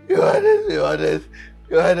 Your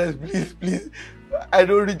Highness, please. I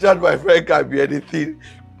know Richard, my friend, can't be anything.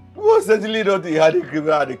 Most certainly not he had a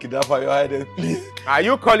criminal and a kidnapper, Your Highness, please. Are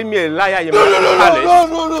you calling me a liar? No, Your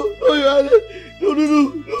Highness.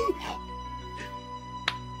 No.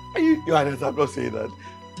 Your Highness, I'm not saying that.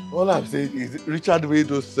 All I'm saying is Richard made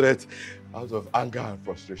those threats out of anger and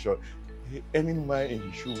frustration. Any man in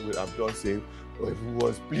his shoe would have done same. Or if he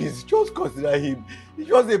was, please just consider him. He's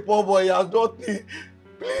just a poor boy, he has nothing.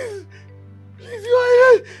 Please, Your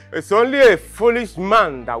Highness. It's only a foolish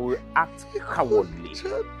man that will act cowardly.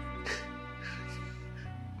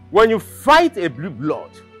 When you fight a blue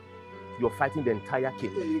blood, you're fighting the entire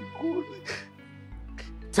kingdom.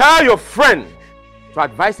 Tell your friend to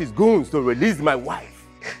advise his goons to release my wife.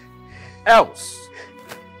 Else,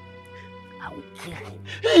 I will kill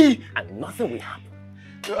him and nothing will happen.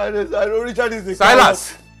 Your Highness, I know Richard is a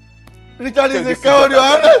Silas! coward. Richard is a coward, Your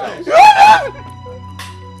Highness! Your Highness!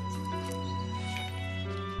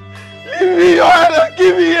 Leave me, Your Highness!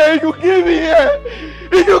 Give me here! You give me here!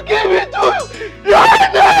 You give me to Your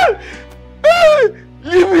Highness!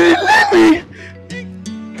 Leave me!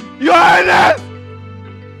 Your Highness!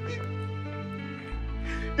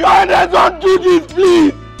 Your Highness, don't do this,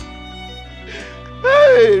 please!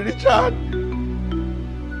 Hey, Richard!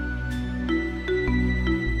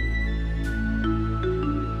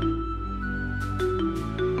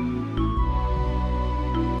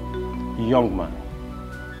 young man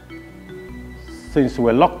since you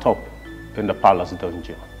were locked up in the palace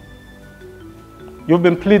dungeon. You've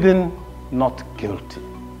been pleading not guilty,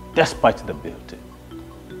 despite the guilty.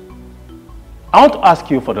 I want to ask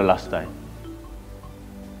you for the last time.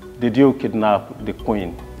 Did you kidnap the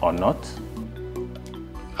queen or not?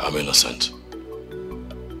 I'm innocent.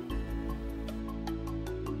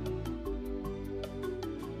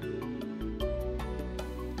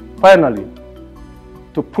 Finally,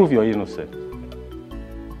 to prove you're innocent,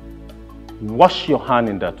 wash your hand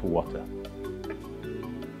in that water.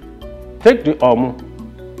 Take the omu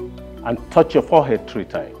and touch your forehead 3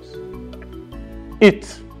 times. Eat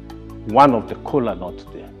one of the kola nuts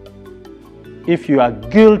there. If you are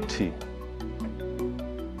guilty,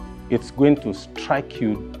 it's going to strike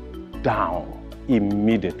you down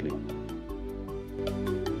immediately.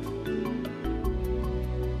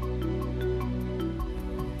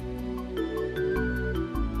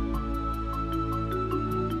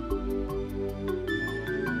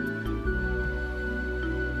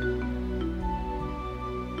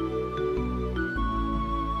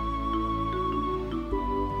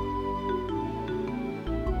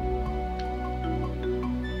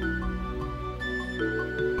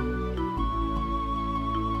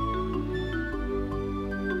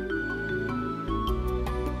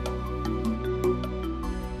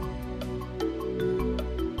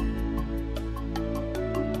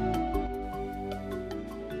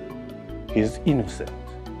 Is innocent.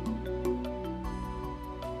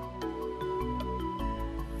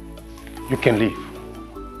 You can leave.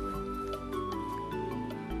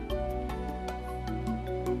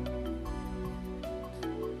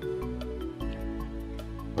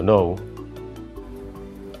 No.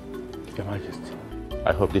 Your Majesty.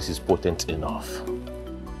 I hope this is potent enough.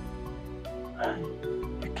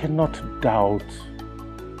 You cannot doubt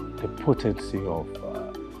the potency of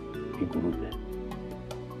Igurube.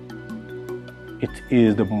 It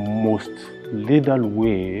is the most lethal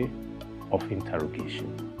way of interrogation.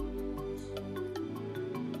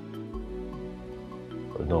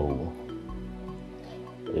 No.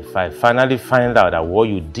 If I finally find out that what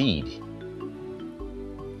you did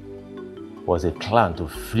was a plan to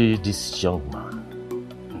free this young man,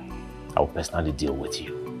 I will personally deal with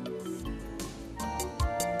you.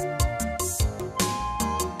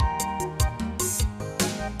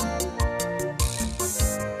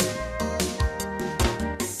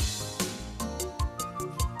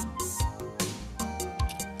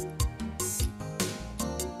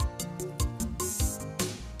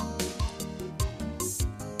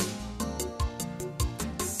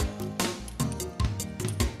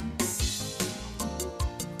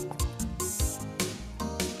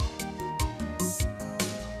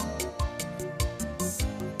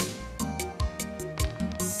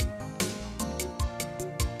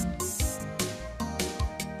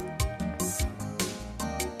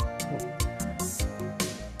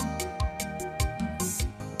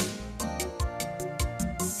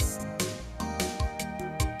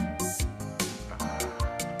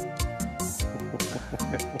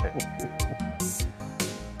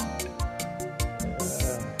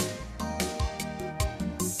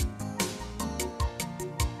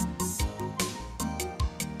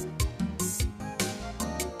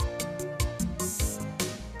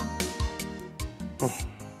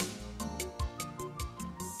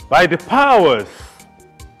 By the powers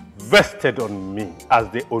vested on me as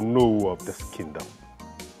the Onowu of this kingdom,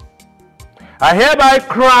 I hereby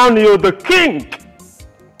crown you the king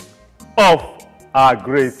of our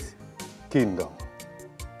great kingdom.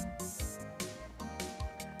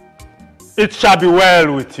 It shall be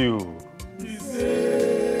well with you.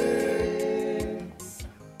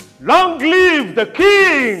 Long live the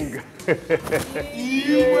king!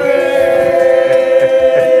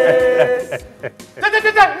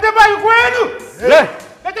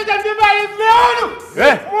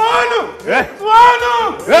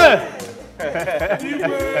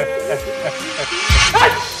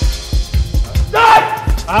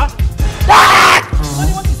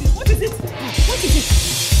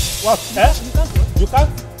 What? You can't?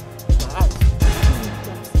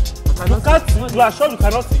 You can't? You are sure you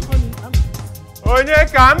cannot see?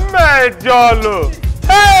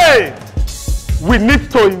 Hey! We need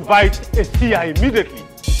to invite Esia immediately.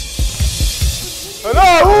 Hello?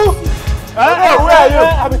 Who? Hello, where are you?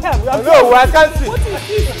 I'm here. Hello, I can't see. What is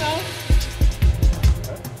this now?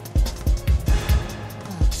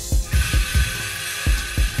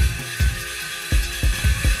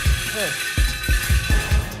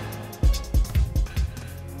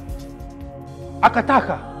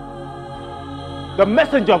 Akataka, the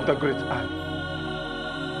messenger of the great army.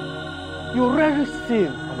 You rarely seen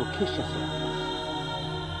on occasion. patience like this?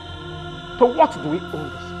 To what do we owe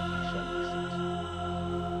this special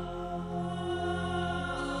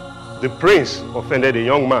visit? The prince offended a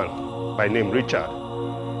young man by name Richard.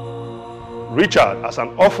 Richard, as an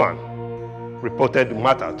orphan, reported the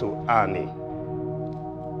matter to Annie.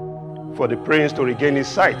 For the prince to regain his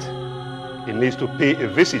sight, he needs to pay a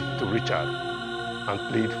visit to Richard and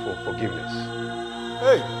plead for forgiveness.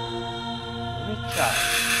 Hey! Richard!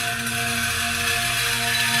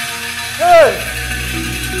 Hey!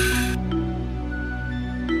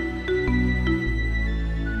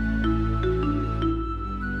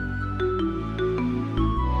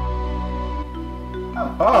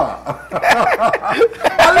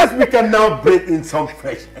 At least we can now breathe in some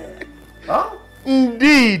fresh air. Huh?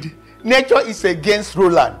 Indeed, nature is against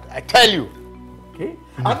Roland, I tell you. Okay?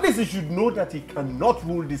 At least you should know that he cannot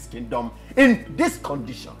rule this kingdom in this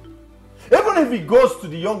condition. Even if he goes to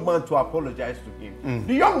the young man to apologize to him,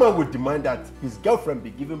 the young man will demand that his girlfriend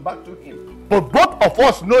be given back to him. But both of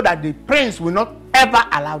us know that the prince will not ever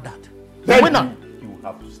allow that. Then he will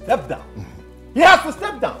have to step down. He has to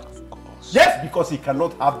step down. Yes, because he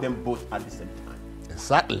cannot have them both at the same time.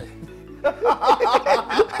 Exactly.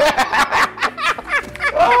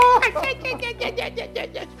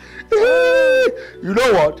 You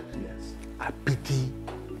know what? Yes. I pity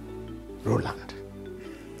Roland.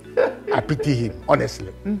 I pity him,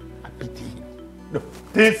 honestly. I pity him. No,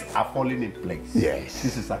 things are falling in place. Yes.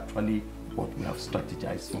 This is actually what we have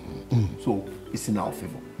strategized for. So it's in our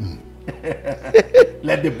favor.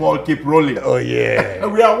 Let the ball keep rolling. Oh yeah.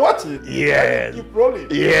 We are watching. Yeah. Keep rolling.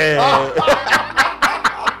 Yeah.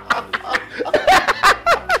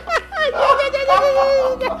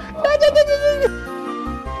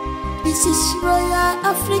 This is royal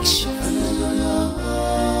affliction.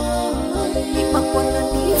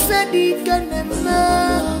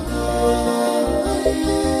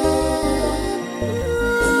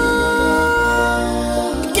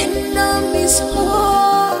 Kingdom is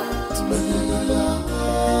hot.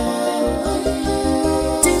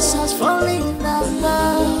 This has fallen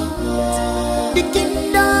apart. The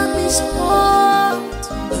kingdom is hot.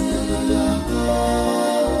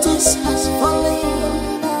 This has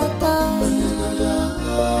fallen apart.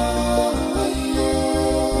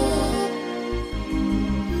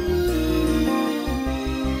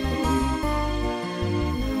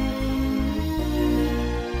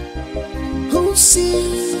 Who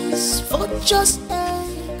sees for just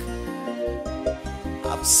egg?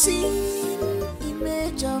 I've seen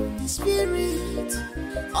image of the spirit.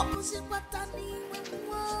 Opposite what I need.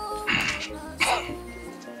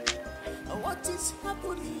 What is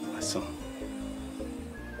happening? My son.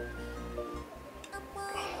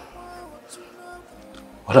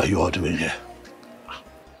 What are you all doing here?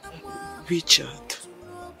 Richard,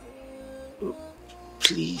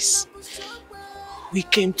 please, we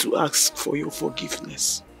came to ask for your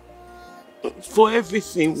forgiveness. For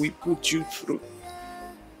everything we put you through.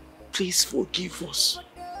 Please forgive us.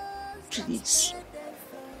 Please.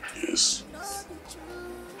 Yes.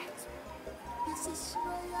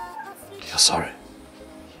 You're sorry.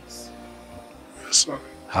 You're sorry.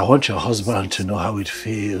 I want your husband to know how it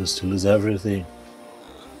feels to lose everything.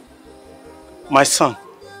 My son,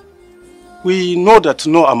 we know that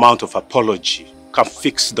no amount of apology can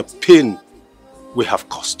fix the pain we have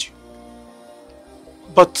caused you.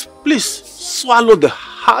 But please swallow the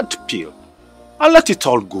hard pill and let it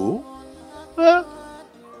all go.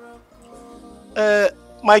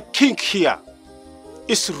 My king here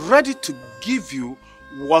is ready to give you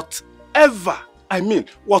whatever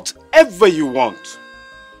you want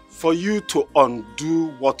for you to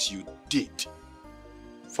undo what you did,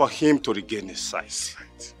 for him to regain his sight.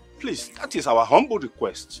 Please, that is our humble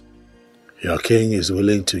request. Your king is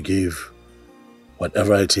willing to give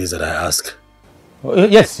whatever it is that I ask. Oh,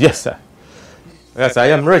 yes, sir. Yes, I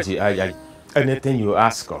am ready. Anything you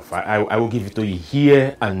ask of, I will give it to you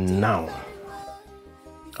here and now.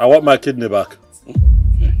 I want my kidney back.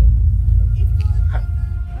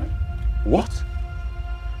 What?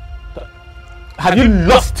 Have you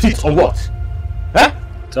lost it or what? Huh?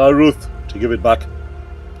 Tell Ruth to give it back.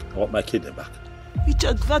 I want my kidney back.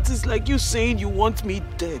 Richard, that is like you saying you want me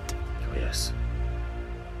dead. Oh, yes.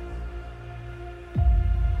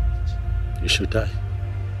 You should die.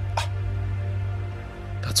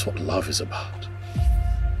 That's what love is about.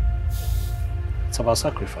 It's about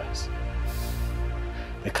sacrifice.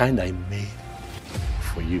 The kind I made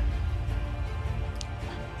for you.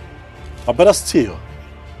 Or better still,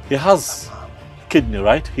 he has kidney,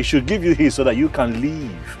 right? He should give you his so that you can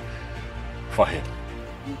live for him.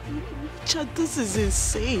 Richard, this is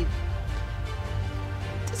insane.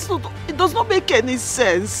 It does not make any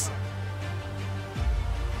sense.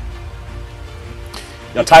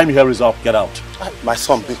 Your time here is up. Get out. My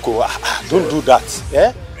son, Biko, don't do that.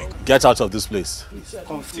 Eh? Get out of this place.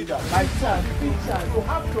 Consider. My son, you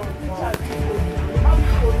have to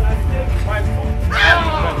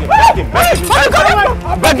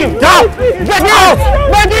Beg him down! Beg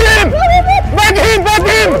him! Beg him! Beg him! Beg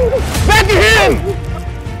him! Beg him!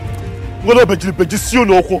 Wole Ojo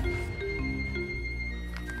Movies.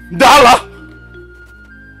 Dala!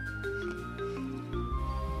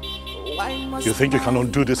 You think you can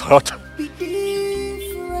undo this hurt? Be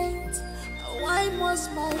different. Why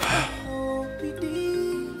must my heart be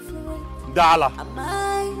different? Dala! Am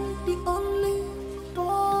I the only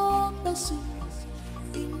poor person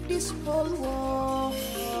in this whole world?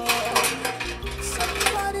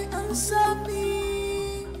 Somebody answer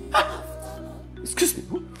me. Excuse me,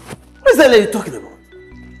 what is that lady talking about?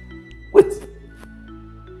 Wait.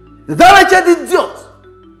 That wretched idiot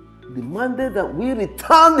demanded that we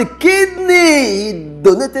return the kidney he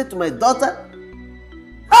donated to my daughter?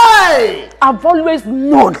 Hey! I've always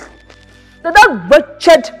known that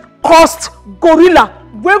wretched, cursed gorilla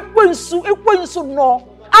no,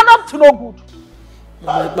 and up to no good.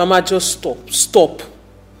 Mama, just stop. Stop.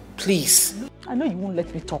 Please. I know you won't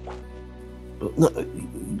let me talk. No,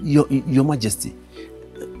 Your Majesty,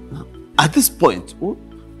 at this point,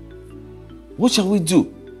 what shall we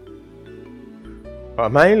do?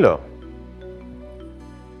 My in-law,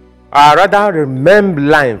 I'd rather remain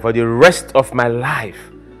blind for the rest of my life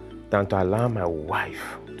than to allow my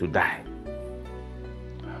wife to die.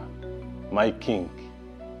 My king,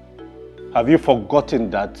 have you forgotten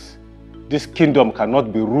that this kingdom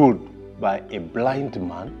cannot be ruled by a blind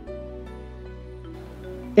man?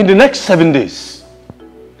 In the next 7 days,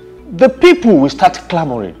 the people will start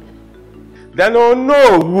clamoring. Then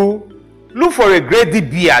look for a great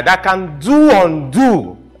Dibia that can do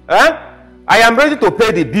undo. I am ready to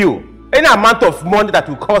pay the bill. Any amount of money that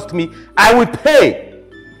will cost me, I will pay.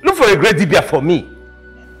 Look for a great Dibia for me.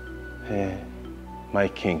 My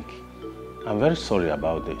king, I'm very sorry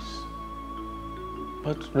about this.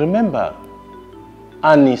 But remember,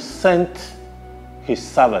 Annie sent his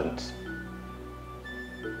servant.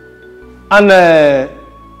 And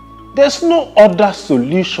there's no other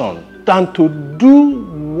solution than to do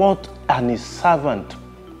what Annie's servant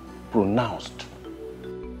pronounced.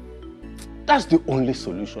 That's the only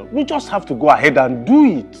solution. We just have to go ahead and do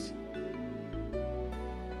it.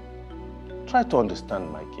 Try to understand,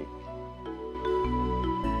 my king.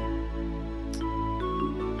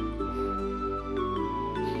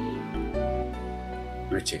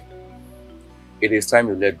 Richie, it is time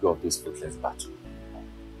you let go of this fruitless battle.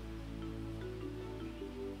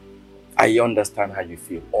 I understand how you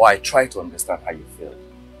feel, or I try to understand how you feel.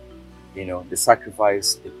 You know, the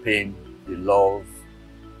sacrifice, the pain, the love,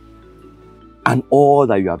 and all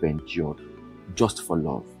that you have endured just for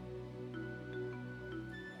love.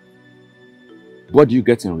 What do you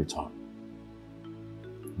get in return?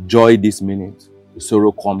 Joy this minute, the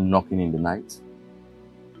sorrow come knocking in the night?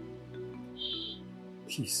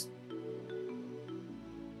 Peace.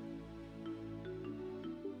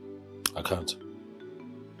 I can't.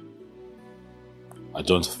 I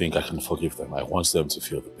don't think I can forgive them. I want them to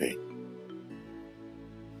feel the pain.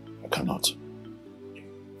 I cannot.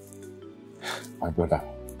 My brother,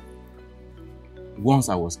 once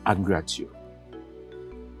I was angry at you,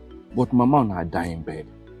 but Mama on her dying bed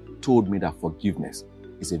told me that forgiveness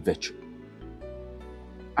is a virtue.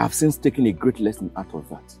 I've since taken a great lesson out of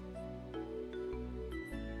that.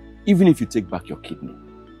 Even if you take back your kidney,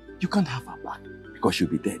 you can't have her back because she'll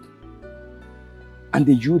be dead. And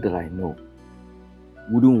the you that I know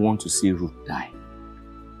wouldn't want to see Ruth die.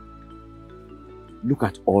 Look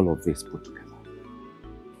at all of this put together.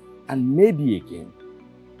 And maybe again,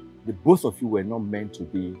 the both of you were not meant to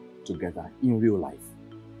be together in real life.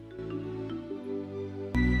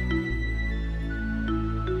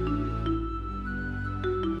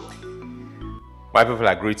 My people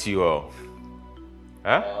agree to you all.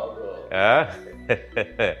 Huh? Yeah?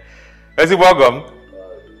 Is it welcome?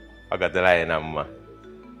 I got the line, Amma.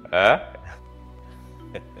 Huh?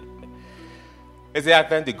 Is it I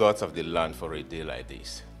thank the gods of the land for a day like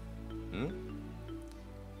this?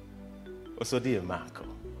 Also, dear Marco,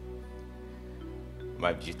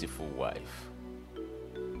 my beautiful wife.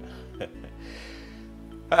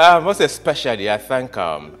 Most especially, I thank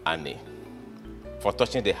Annie for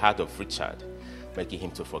touching the heart of Richard, making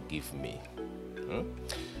him to forgive me.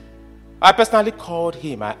 I personally called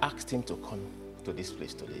him. I asked him to come to this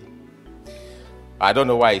place today. I don't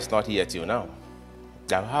know why he's not here till now.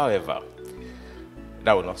 However,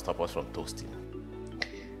 that will not stop us from toasting.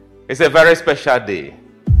 It's a very special day.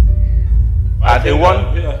 And the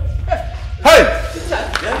one... Hey!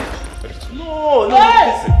 No, no,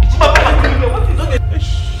 listen.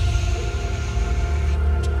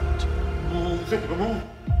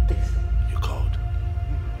 You called.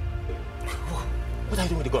 What are you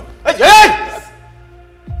doing with the gun? Hey!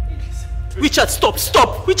 Richard, stop,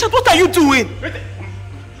 stop! Richard, what are you doing?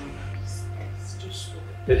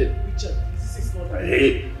 Richard, this is not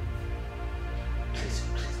right.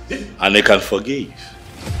 And they can forgive.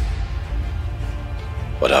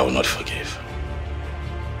 But I will not forgive.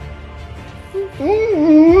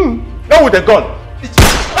 Not with the gun.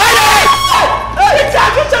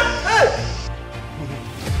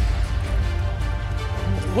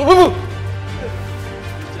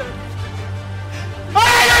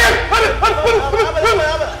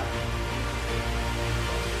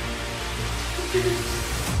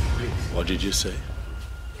 What did you say?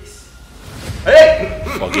 Hey!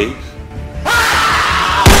 Forgive?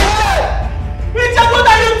 Richard, what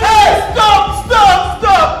are you doing? Stop! Stop!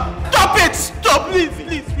 Stop! Stop it! Stop! Please,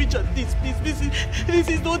 please, Richard, please, please. This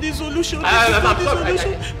is not the solution. This is not the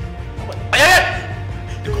solution.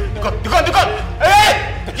 The gun!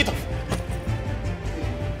 Hey! Take it off.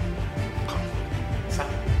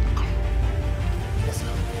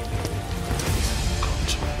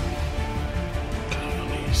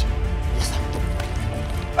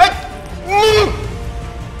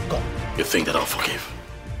 You think that I'll forgive?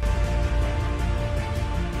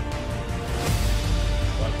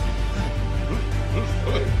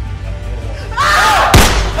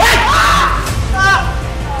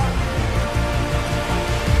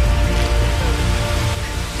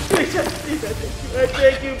 Richard, please, I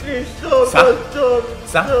beg you, please, stop, Sir?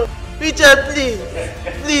 stop. Richard,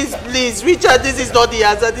 please, Richard, this is not the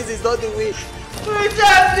answer, this is not the way.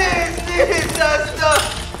 Richard, please, stop.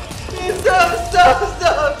 Stop.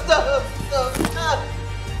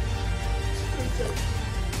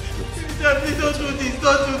 Richard, please don't do this,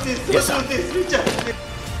 don't do this, Richard, please.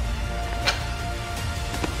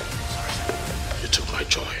 You took my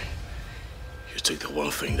joy. You took the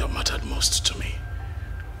one thing that mattered most to me.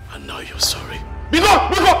 And now you're sorry. Bimbo!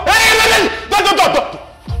 Hey! Don't!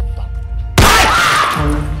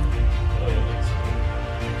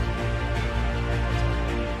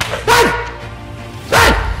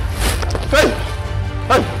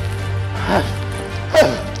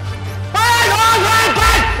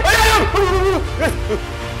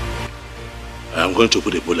 I am going to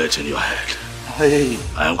put a bullet in your head. Hey.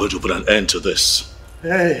 I am going to put an end to this.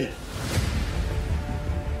 Hey.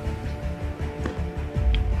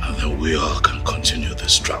 And then we all can continue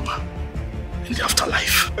this drama in the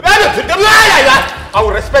afterlife. I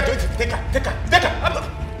will respect you. Take her.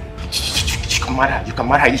 You can marry her.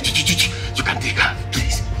 You can take her.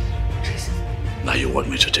 Please. Now you want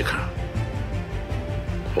me to take her?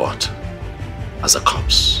 What? As a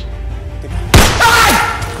corpse?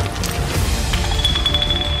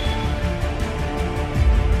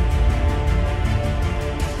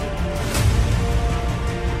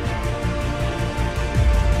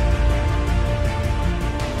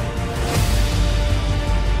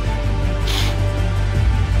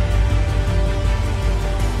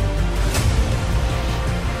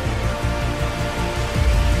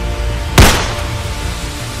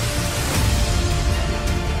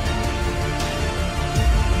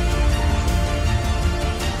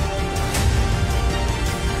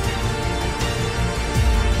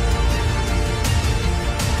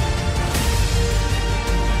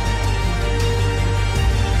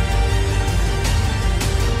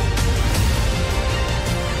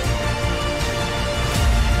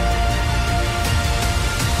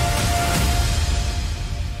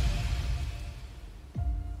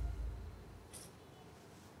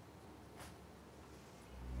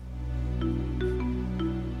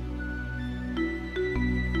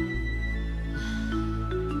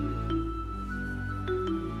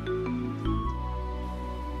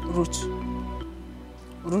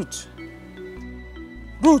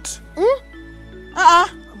 Ruth.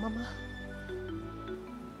 Mama.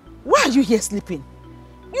 Why are you here sleeping?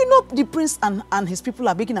 You know the prince and his people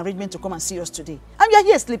are making arrangements to come and see us today. And you are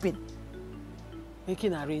here sleeping.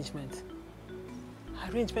 Making arrangement?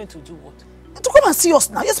 Arrangement to do what? To come and see us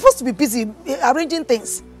now. You're supposed to be busy arranging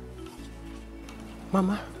things.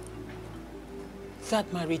 Mama,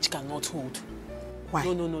 that marriage cannot hold. Why?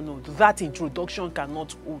 No. That introduction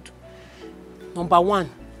cannot hold. Number one,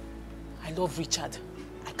 I love Richard.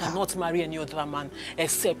 I cannot marry any other man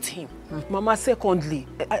except him. Mama, secondly,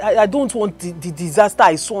 I don't want the disaster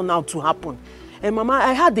I saw now to happen. And Mama,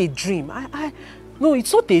 I had a dream. No,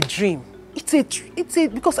 it's not a dream. It's a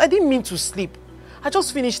because I didn't mean to sleep. I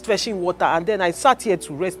just finished fetching water and then I sat here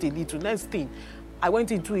to rest a little. Next thing, I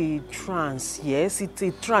went into a trance. Yes, it's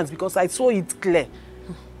a trance because I saw it clear.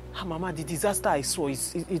 Mama, the disaster I saw,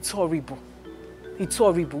 it's horrible. It's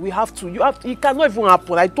horrible. We have to. It cannot even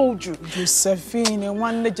happen. I told you. Josephine, you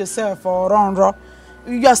want yourself for run.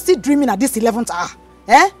 You are still dreaming at this 11th hour.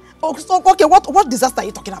 Eh? Okay, what disaster are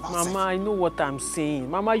you talking about? Mama, I know what I'm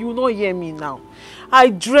saying. Mama, you don't hear me now. I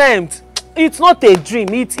dreamt. It's not a dream.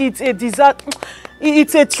 It's a disaster.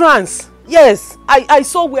 It's a trance. Yes, I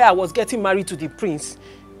saw where I was getting married to the prince.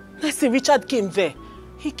 Next thing, Richard came there.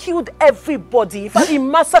 He killed everybody. In fact, he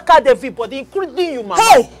massacred everybody, including you, Mama.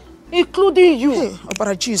 Hey! Including you. Hey,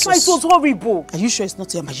 Obara Jesus. It was horrible. Are you sure it's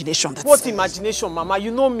not your imagination? What imagination, Mama?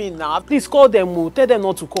 You know me now. Please call them. Tell them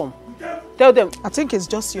not to come. Tell them. I think it's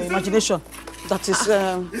just your imagination. That is.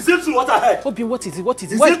 Is it true what I heard? Obin, what is it? What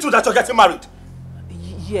is it? Is it true that you're getting married?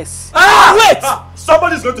 Yes. Wait!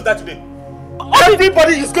 Somebody's going to die today.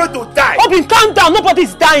 Everybody is going to die. Obin, calm down.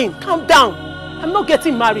 Nobody's dying. Calm down. I'm not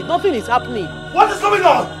getting married. Nothing is happening. What is going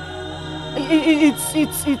on?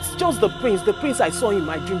 It's just the prince I saw in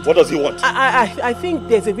my dream. What does he want? I think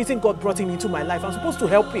there's a reason God brought him into my life. I'm supposed to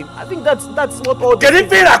help him. I think that's what all Can it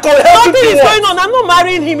be that God help him? Nothing is going on. I'm not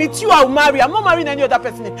marrying him. It's you I'll marry. I'm not marrying any other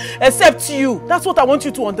person except you. That's what I want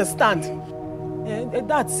you to understand.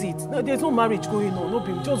 That's it. No, there's no marriage going on.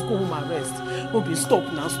 Obin, just go home and rest. Obin, stop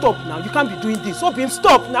now. Stop now. You can't be doing this. Obin,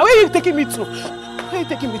 stop now. Where are you taking me to? Where are you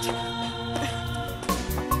taking me to?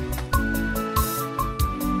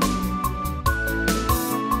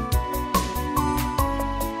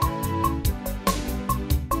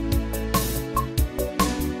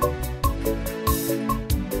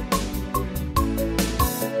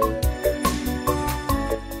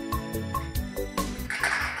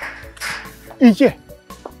 Ije,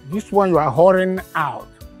 this one you are hurrying out.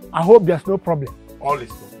 I hope there's no problem. All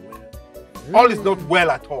is not well. All is not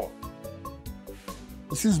well at all.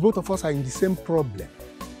 Since both of us are in the same problem,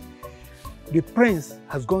 the prince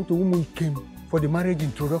has gone to whom we came for the marriage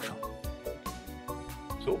introduction.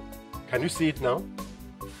 So, can you see it now?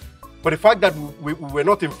 But the fact that we were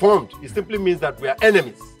not informed, it simply means that we are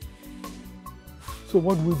enemies. So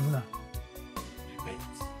what do we do now?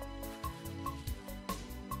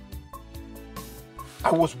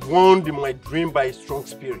 I was warned in my dream by a strong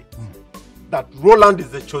spirit that Roland is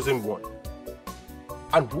the chosen one.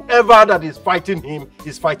 And whoever that is fighting him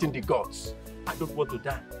is fighting the gods. I don't want to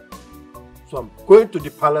die. So I'm going to the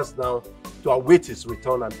palace now to await his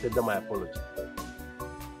return and tender my apology.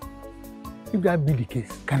 If that be the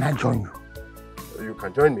case, can I join you? You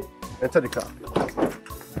can join me. Enter the car.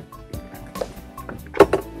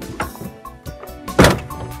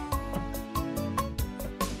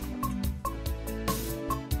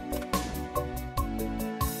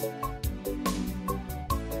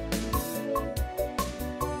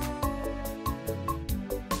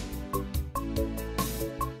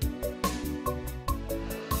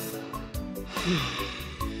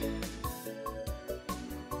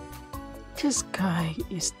 This guy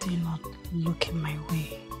is still not looking my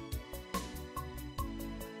way.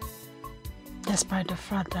 Despite the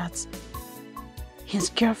fact that his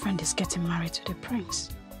girlfriend is getting married to the prince.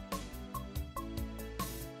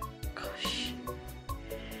 Gosh.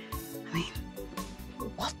 I mean,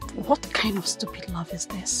 what kind of stupid love is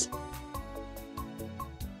this?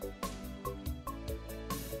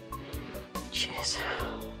 Jeez.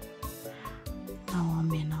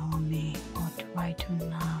 Naomi, what do I do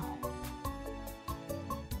now?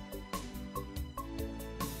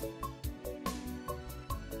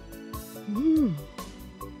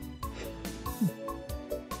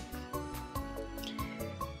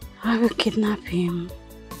 I will kidnap him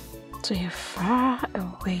to a far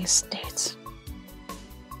away state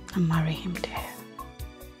and marry him there.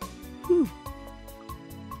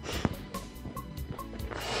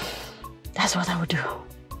 That's what I would do.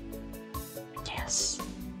 Yes,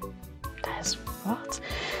 that's what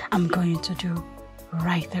I'm going to do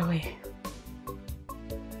right away.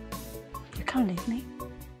 You can't leave me.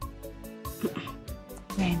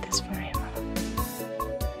 We're in this forever.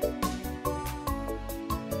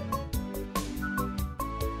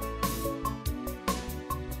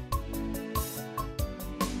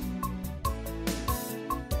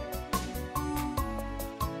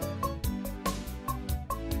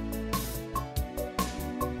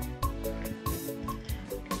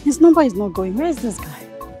 His number is not going. Where is this guy?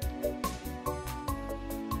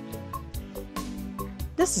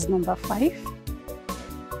 This is number 5.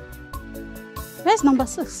 Where's number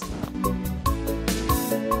 6?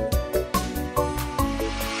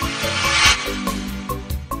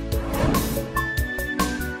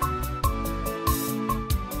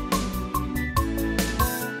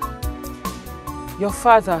 Your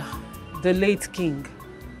father, the late king,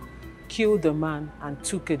 killed a man and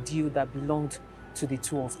took a deal that belonged to the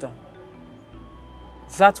two of them.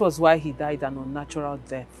 That was why he died an unnatural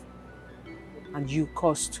death, and you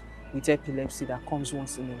cursed with epilepsy that comes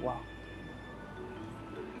once in a while.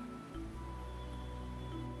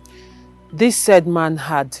 This said man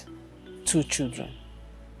had 2 children,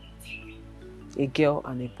 a girl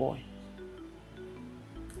and a boy.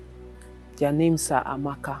 Their names are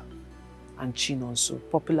Amaka and Chinonso,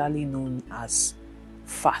 popularly known as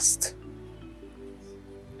Fast.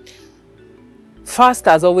 Fast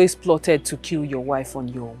has always plotted to kill your wife on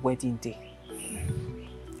your wedding day.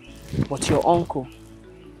 But your uncle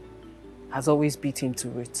has always beat him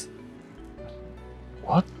to it.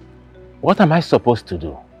 What? What am I supposed to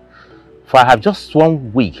do? For I have just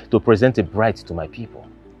 1 week to present a bride to my people.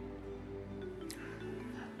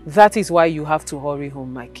 That is why you have to hurry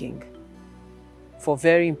home, my king. For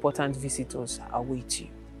very important visitors await you.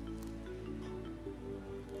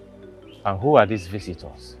 And who are these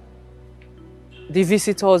visitors? The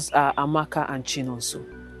visitors are Amaka and Chinonso.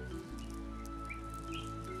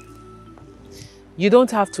 You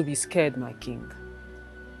don't have to be scared, my king.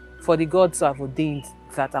 For the gods have ordained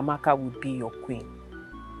that Amaka would be your queen.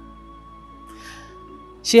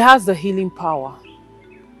 She has the healing power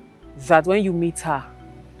that when you meet her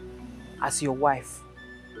as your wife,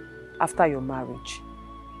 after your marriage,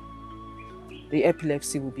 the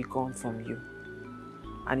epilepsy will be gone from you,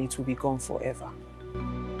 and it will be gone forever.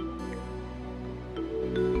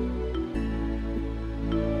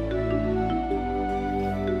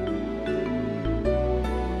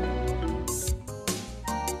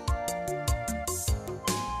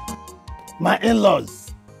 My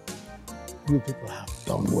in-laws, you people have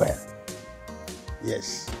done well.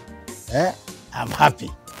 Yes, I'm happy.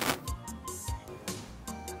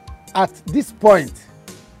 At this point,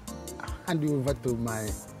 I'll hand you over to my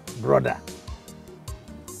brother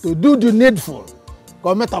to do the needful.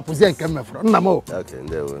 Come up with them come from Namo. Okay,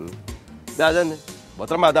 there one. Then,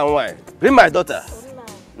 but Madam, why? Bring my daughter.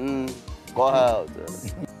 Go out.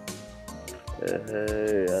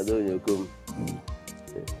 Hey, I don't you come.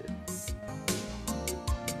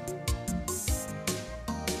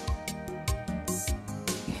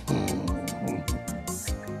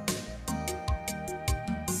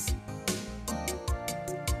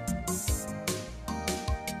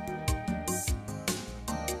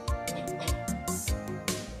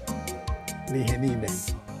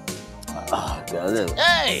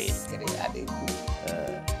 Hey!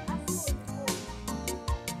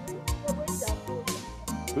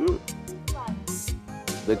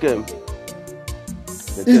 They came.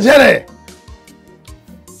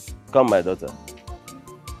 Come, my daughter.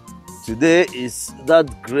 Today is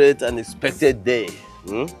that great and expected day.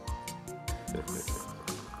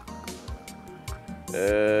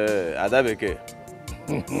 Adabeke.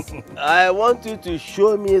 I want you to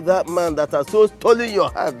show me that man that has so stolen your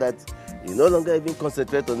heart that you no longer even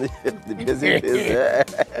concentrate on the basic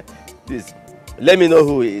things. Please, let me know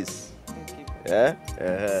who he is. Yeah?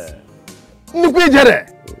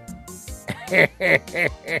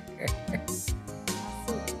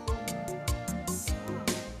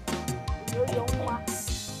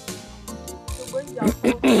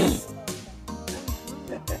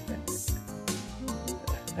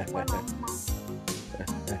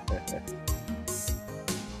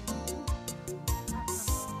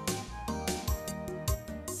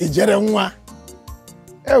 Ijere nwa.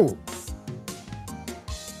 Ewo.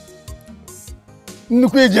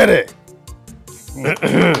 Nnukwu ijere.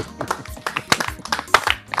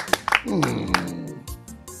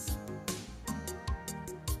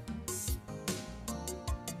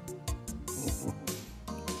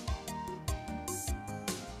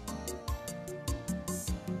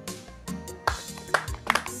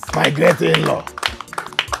 My great in-law.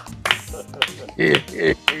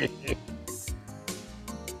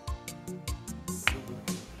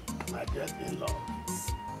 My great in-law.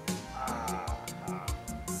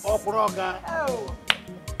 Okroka.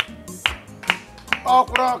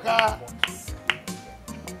 Okroka.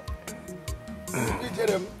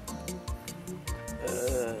 Ijerem.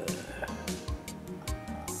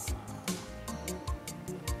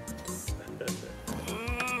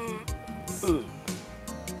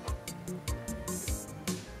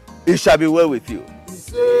 It shall be well with you.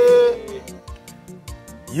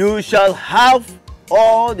 You shall have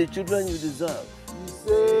all the children you deserve.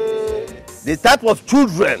 The type of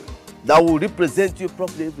children that will represent you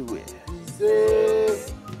properly everywhere.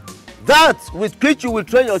 That with which you will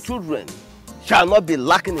train your children shall not be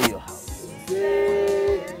lacking in your house.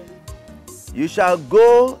 You shall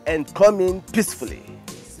go and come in peacefully.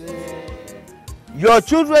 Your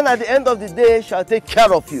children at the end of the day shall take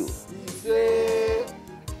care of you.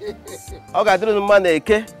 Okay, don't man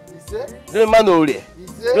eke. Don't man ori.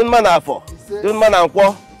 Don't man afọ. Don't man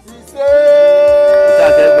ankwo.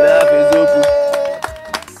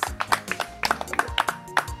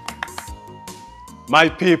 My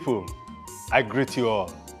people, I greet you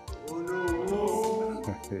all.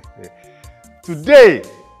 Today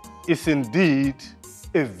is indeed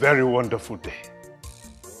a very wonderful day.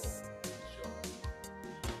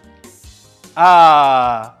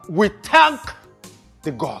 We thank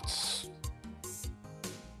the gods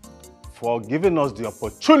for giving us the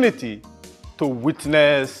opportunity to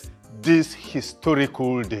witness this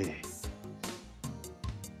historical day.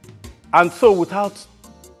 And so, without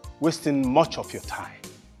wasting much of your time,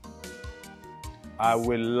 I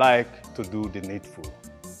would like to do the needful.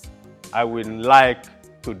 I would like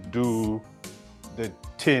to do the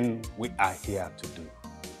thing we are here to do.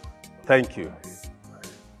 Thank you.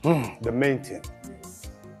 The main thing.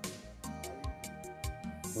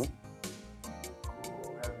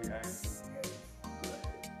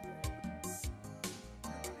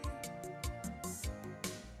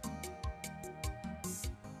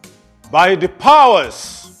 By the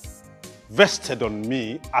powers vested on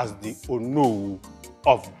me as the Onu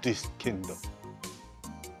of this kingdom,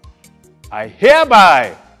 I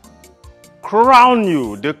hereby crown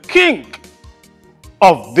you the king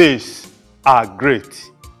of this our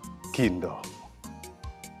great kingdom.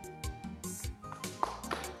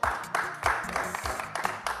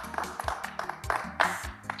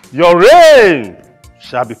 Your reign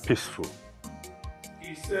shall be peaceful.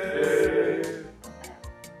 He said.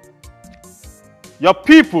 Your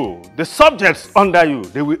people, the subjects under you,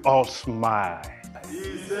 they will all smile.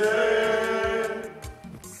 He said.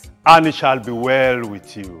 And it shall be well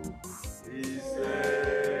with you. He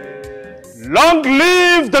said. Long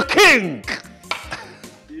live the king!